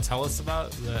you not tell us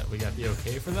about that? We got the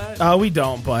okay for that? We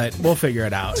don't, but we'll figure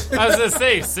it out. I was going to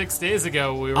say, 6 days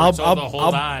ago, we were told to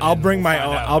hold on. I'll and bring we'll my find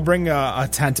own. out. I'll bring a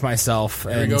tent myself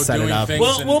we and go, set it doing up. things.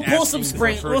 We'll pull asking some for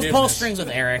strings. We'll pull forgiveness. strings with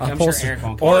Eric. I'm Pull sure some- Eric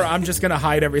won't or care. I'm just going to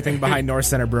hide everything behind North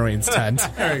Center Brewing's tent.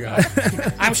 There you go.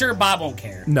 I'm sure Bob won't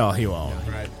care. No, he won't.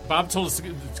 Right. Bob told us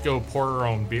to go pour our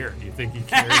own beer. Do you think he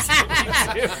cares?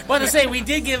 But to say, we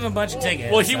did give him a bunch of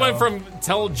tickets. Well, he so- went from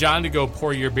tell John to go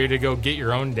pour your beer to go get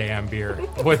your own damn beer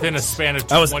within a span of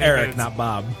 20 That was Eric, minutes. not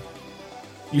Bob.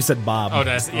 You said Bob. Oh, it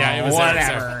was Eric.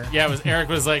 whatever. Sorry. Yeah, it was Eric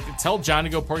was like, tell John to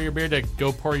go pour your beer to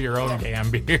go pour your own damn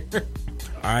beer.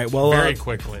 All right, well, very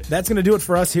quickly. That's going to do it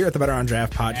for us here at the Better on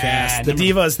Draft podcast. The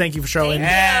Divas, thank you for showing. You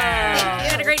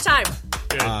had a great time.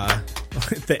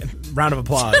 Round of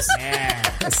applause.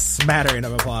 A smattering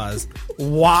of applause.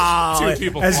 Wow. Two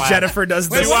people as clap. Jennifer does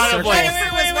this. Wait.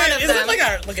 Is it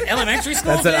like an elementary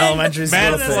school That's thing? an elementary school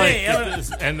Matt thing.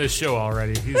 is like, end the show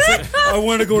already. I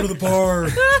want to go to the bar.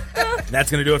 That's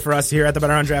going to do it for us here at the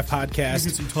Better on Draft podcast.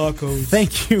 Get some tacos.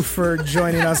 Thank you for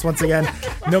joining us once again.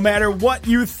 No matter what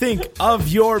you think of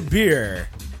your beer,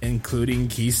 including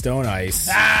Keystone Ice.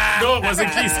 No, it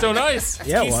wasn't Keystone Ice.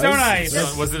 Yeah, Keystone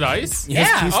Ice. Was it Ice?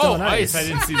 Yeah. Keystone Ice. I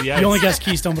didn't see the ice. You only guessed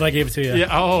Keystone, but I gave it to you. Yeah.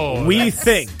 Oh. We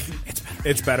think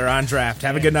it's better on draft.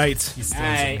 Have a good night. He still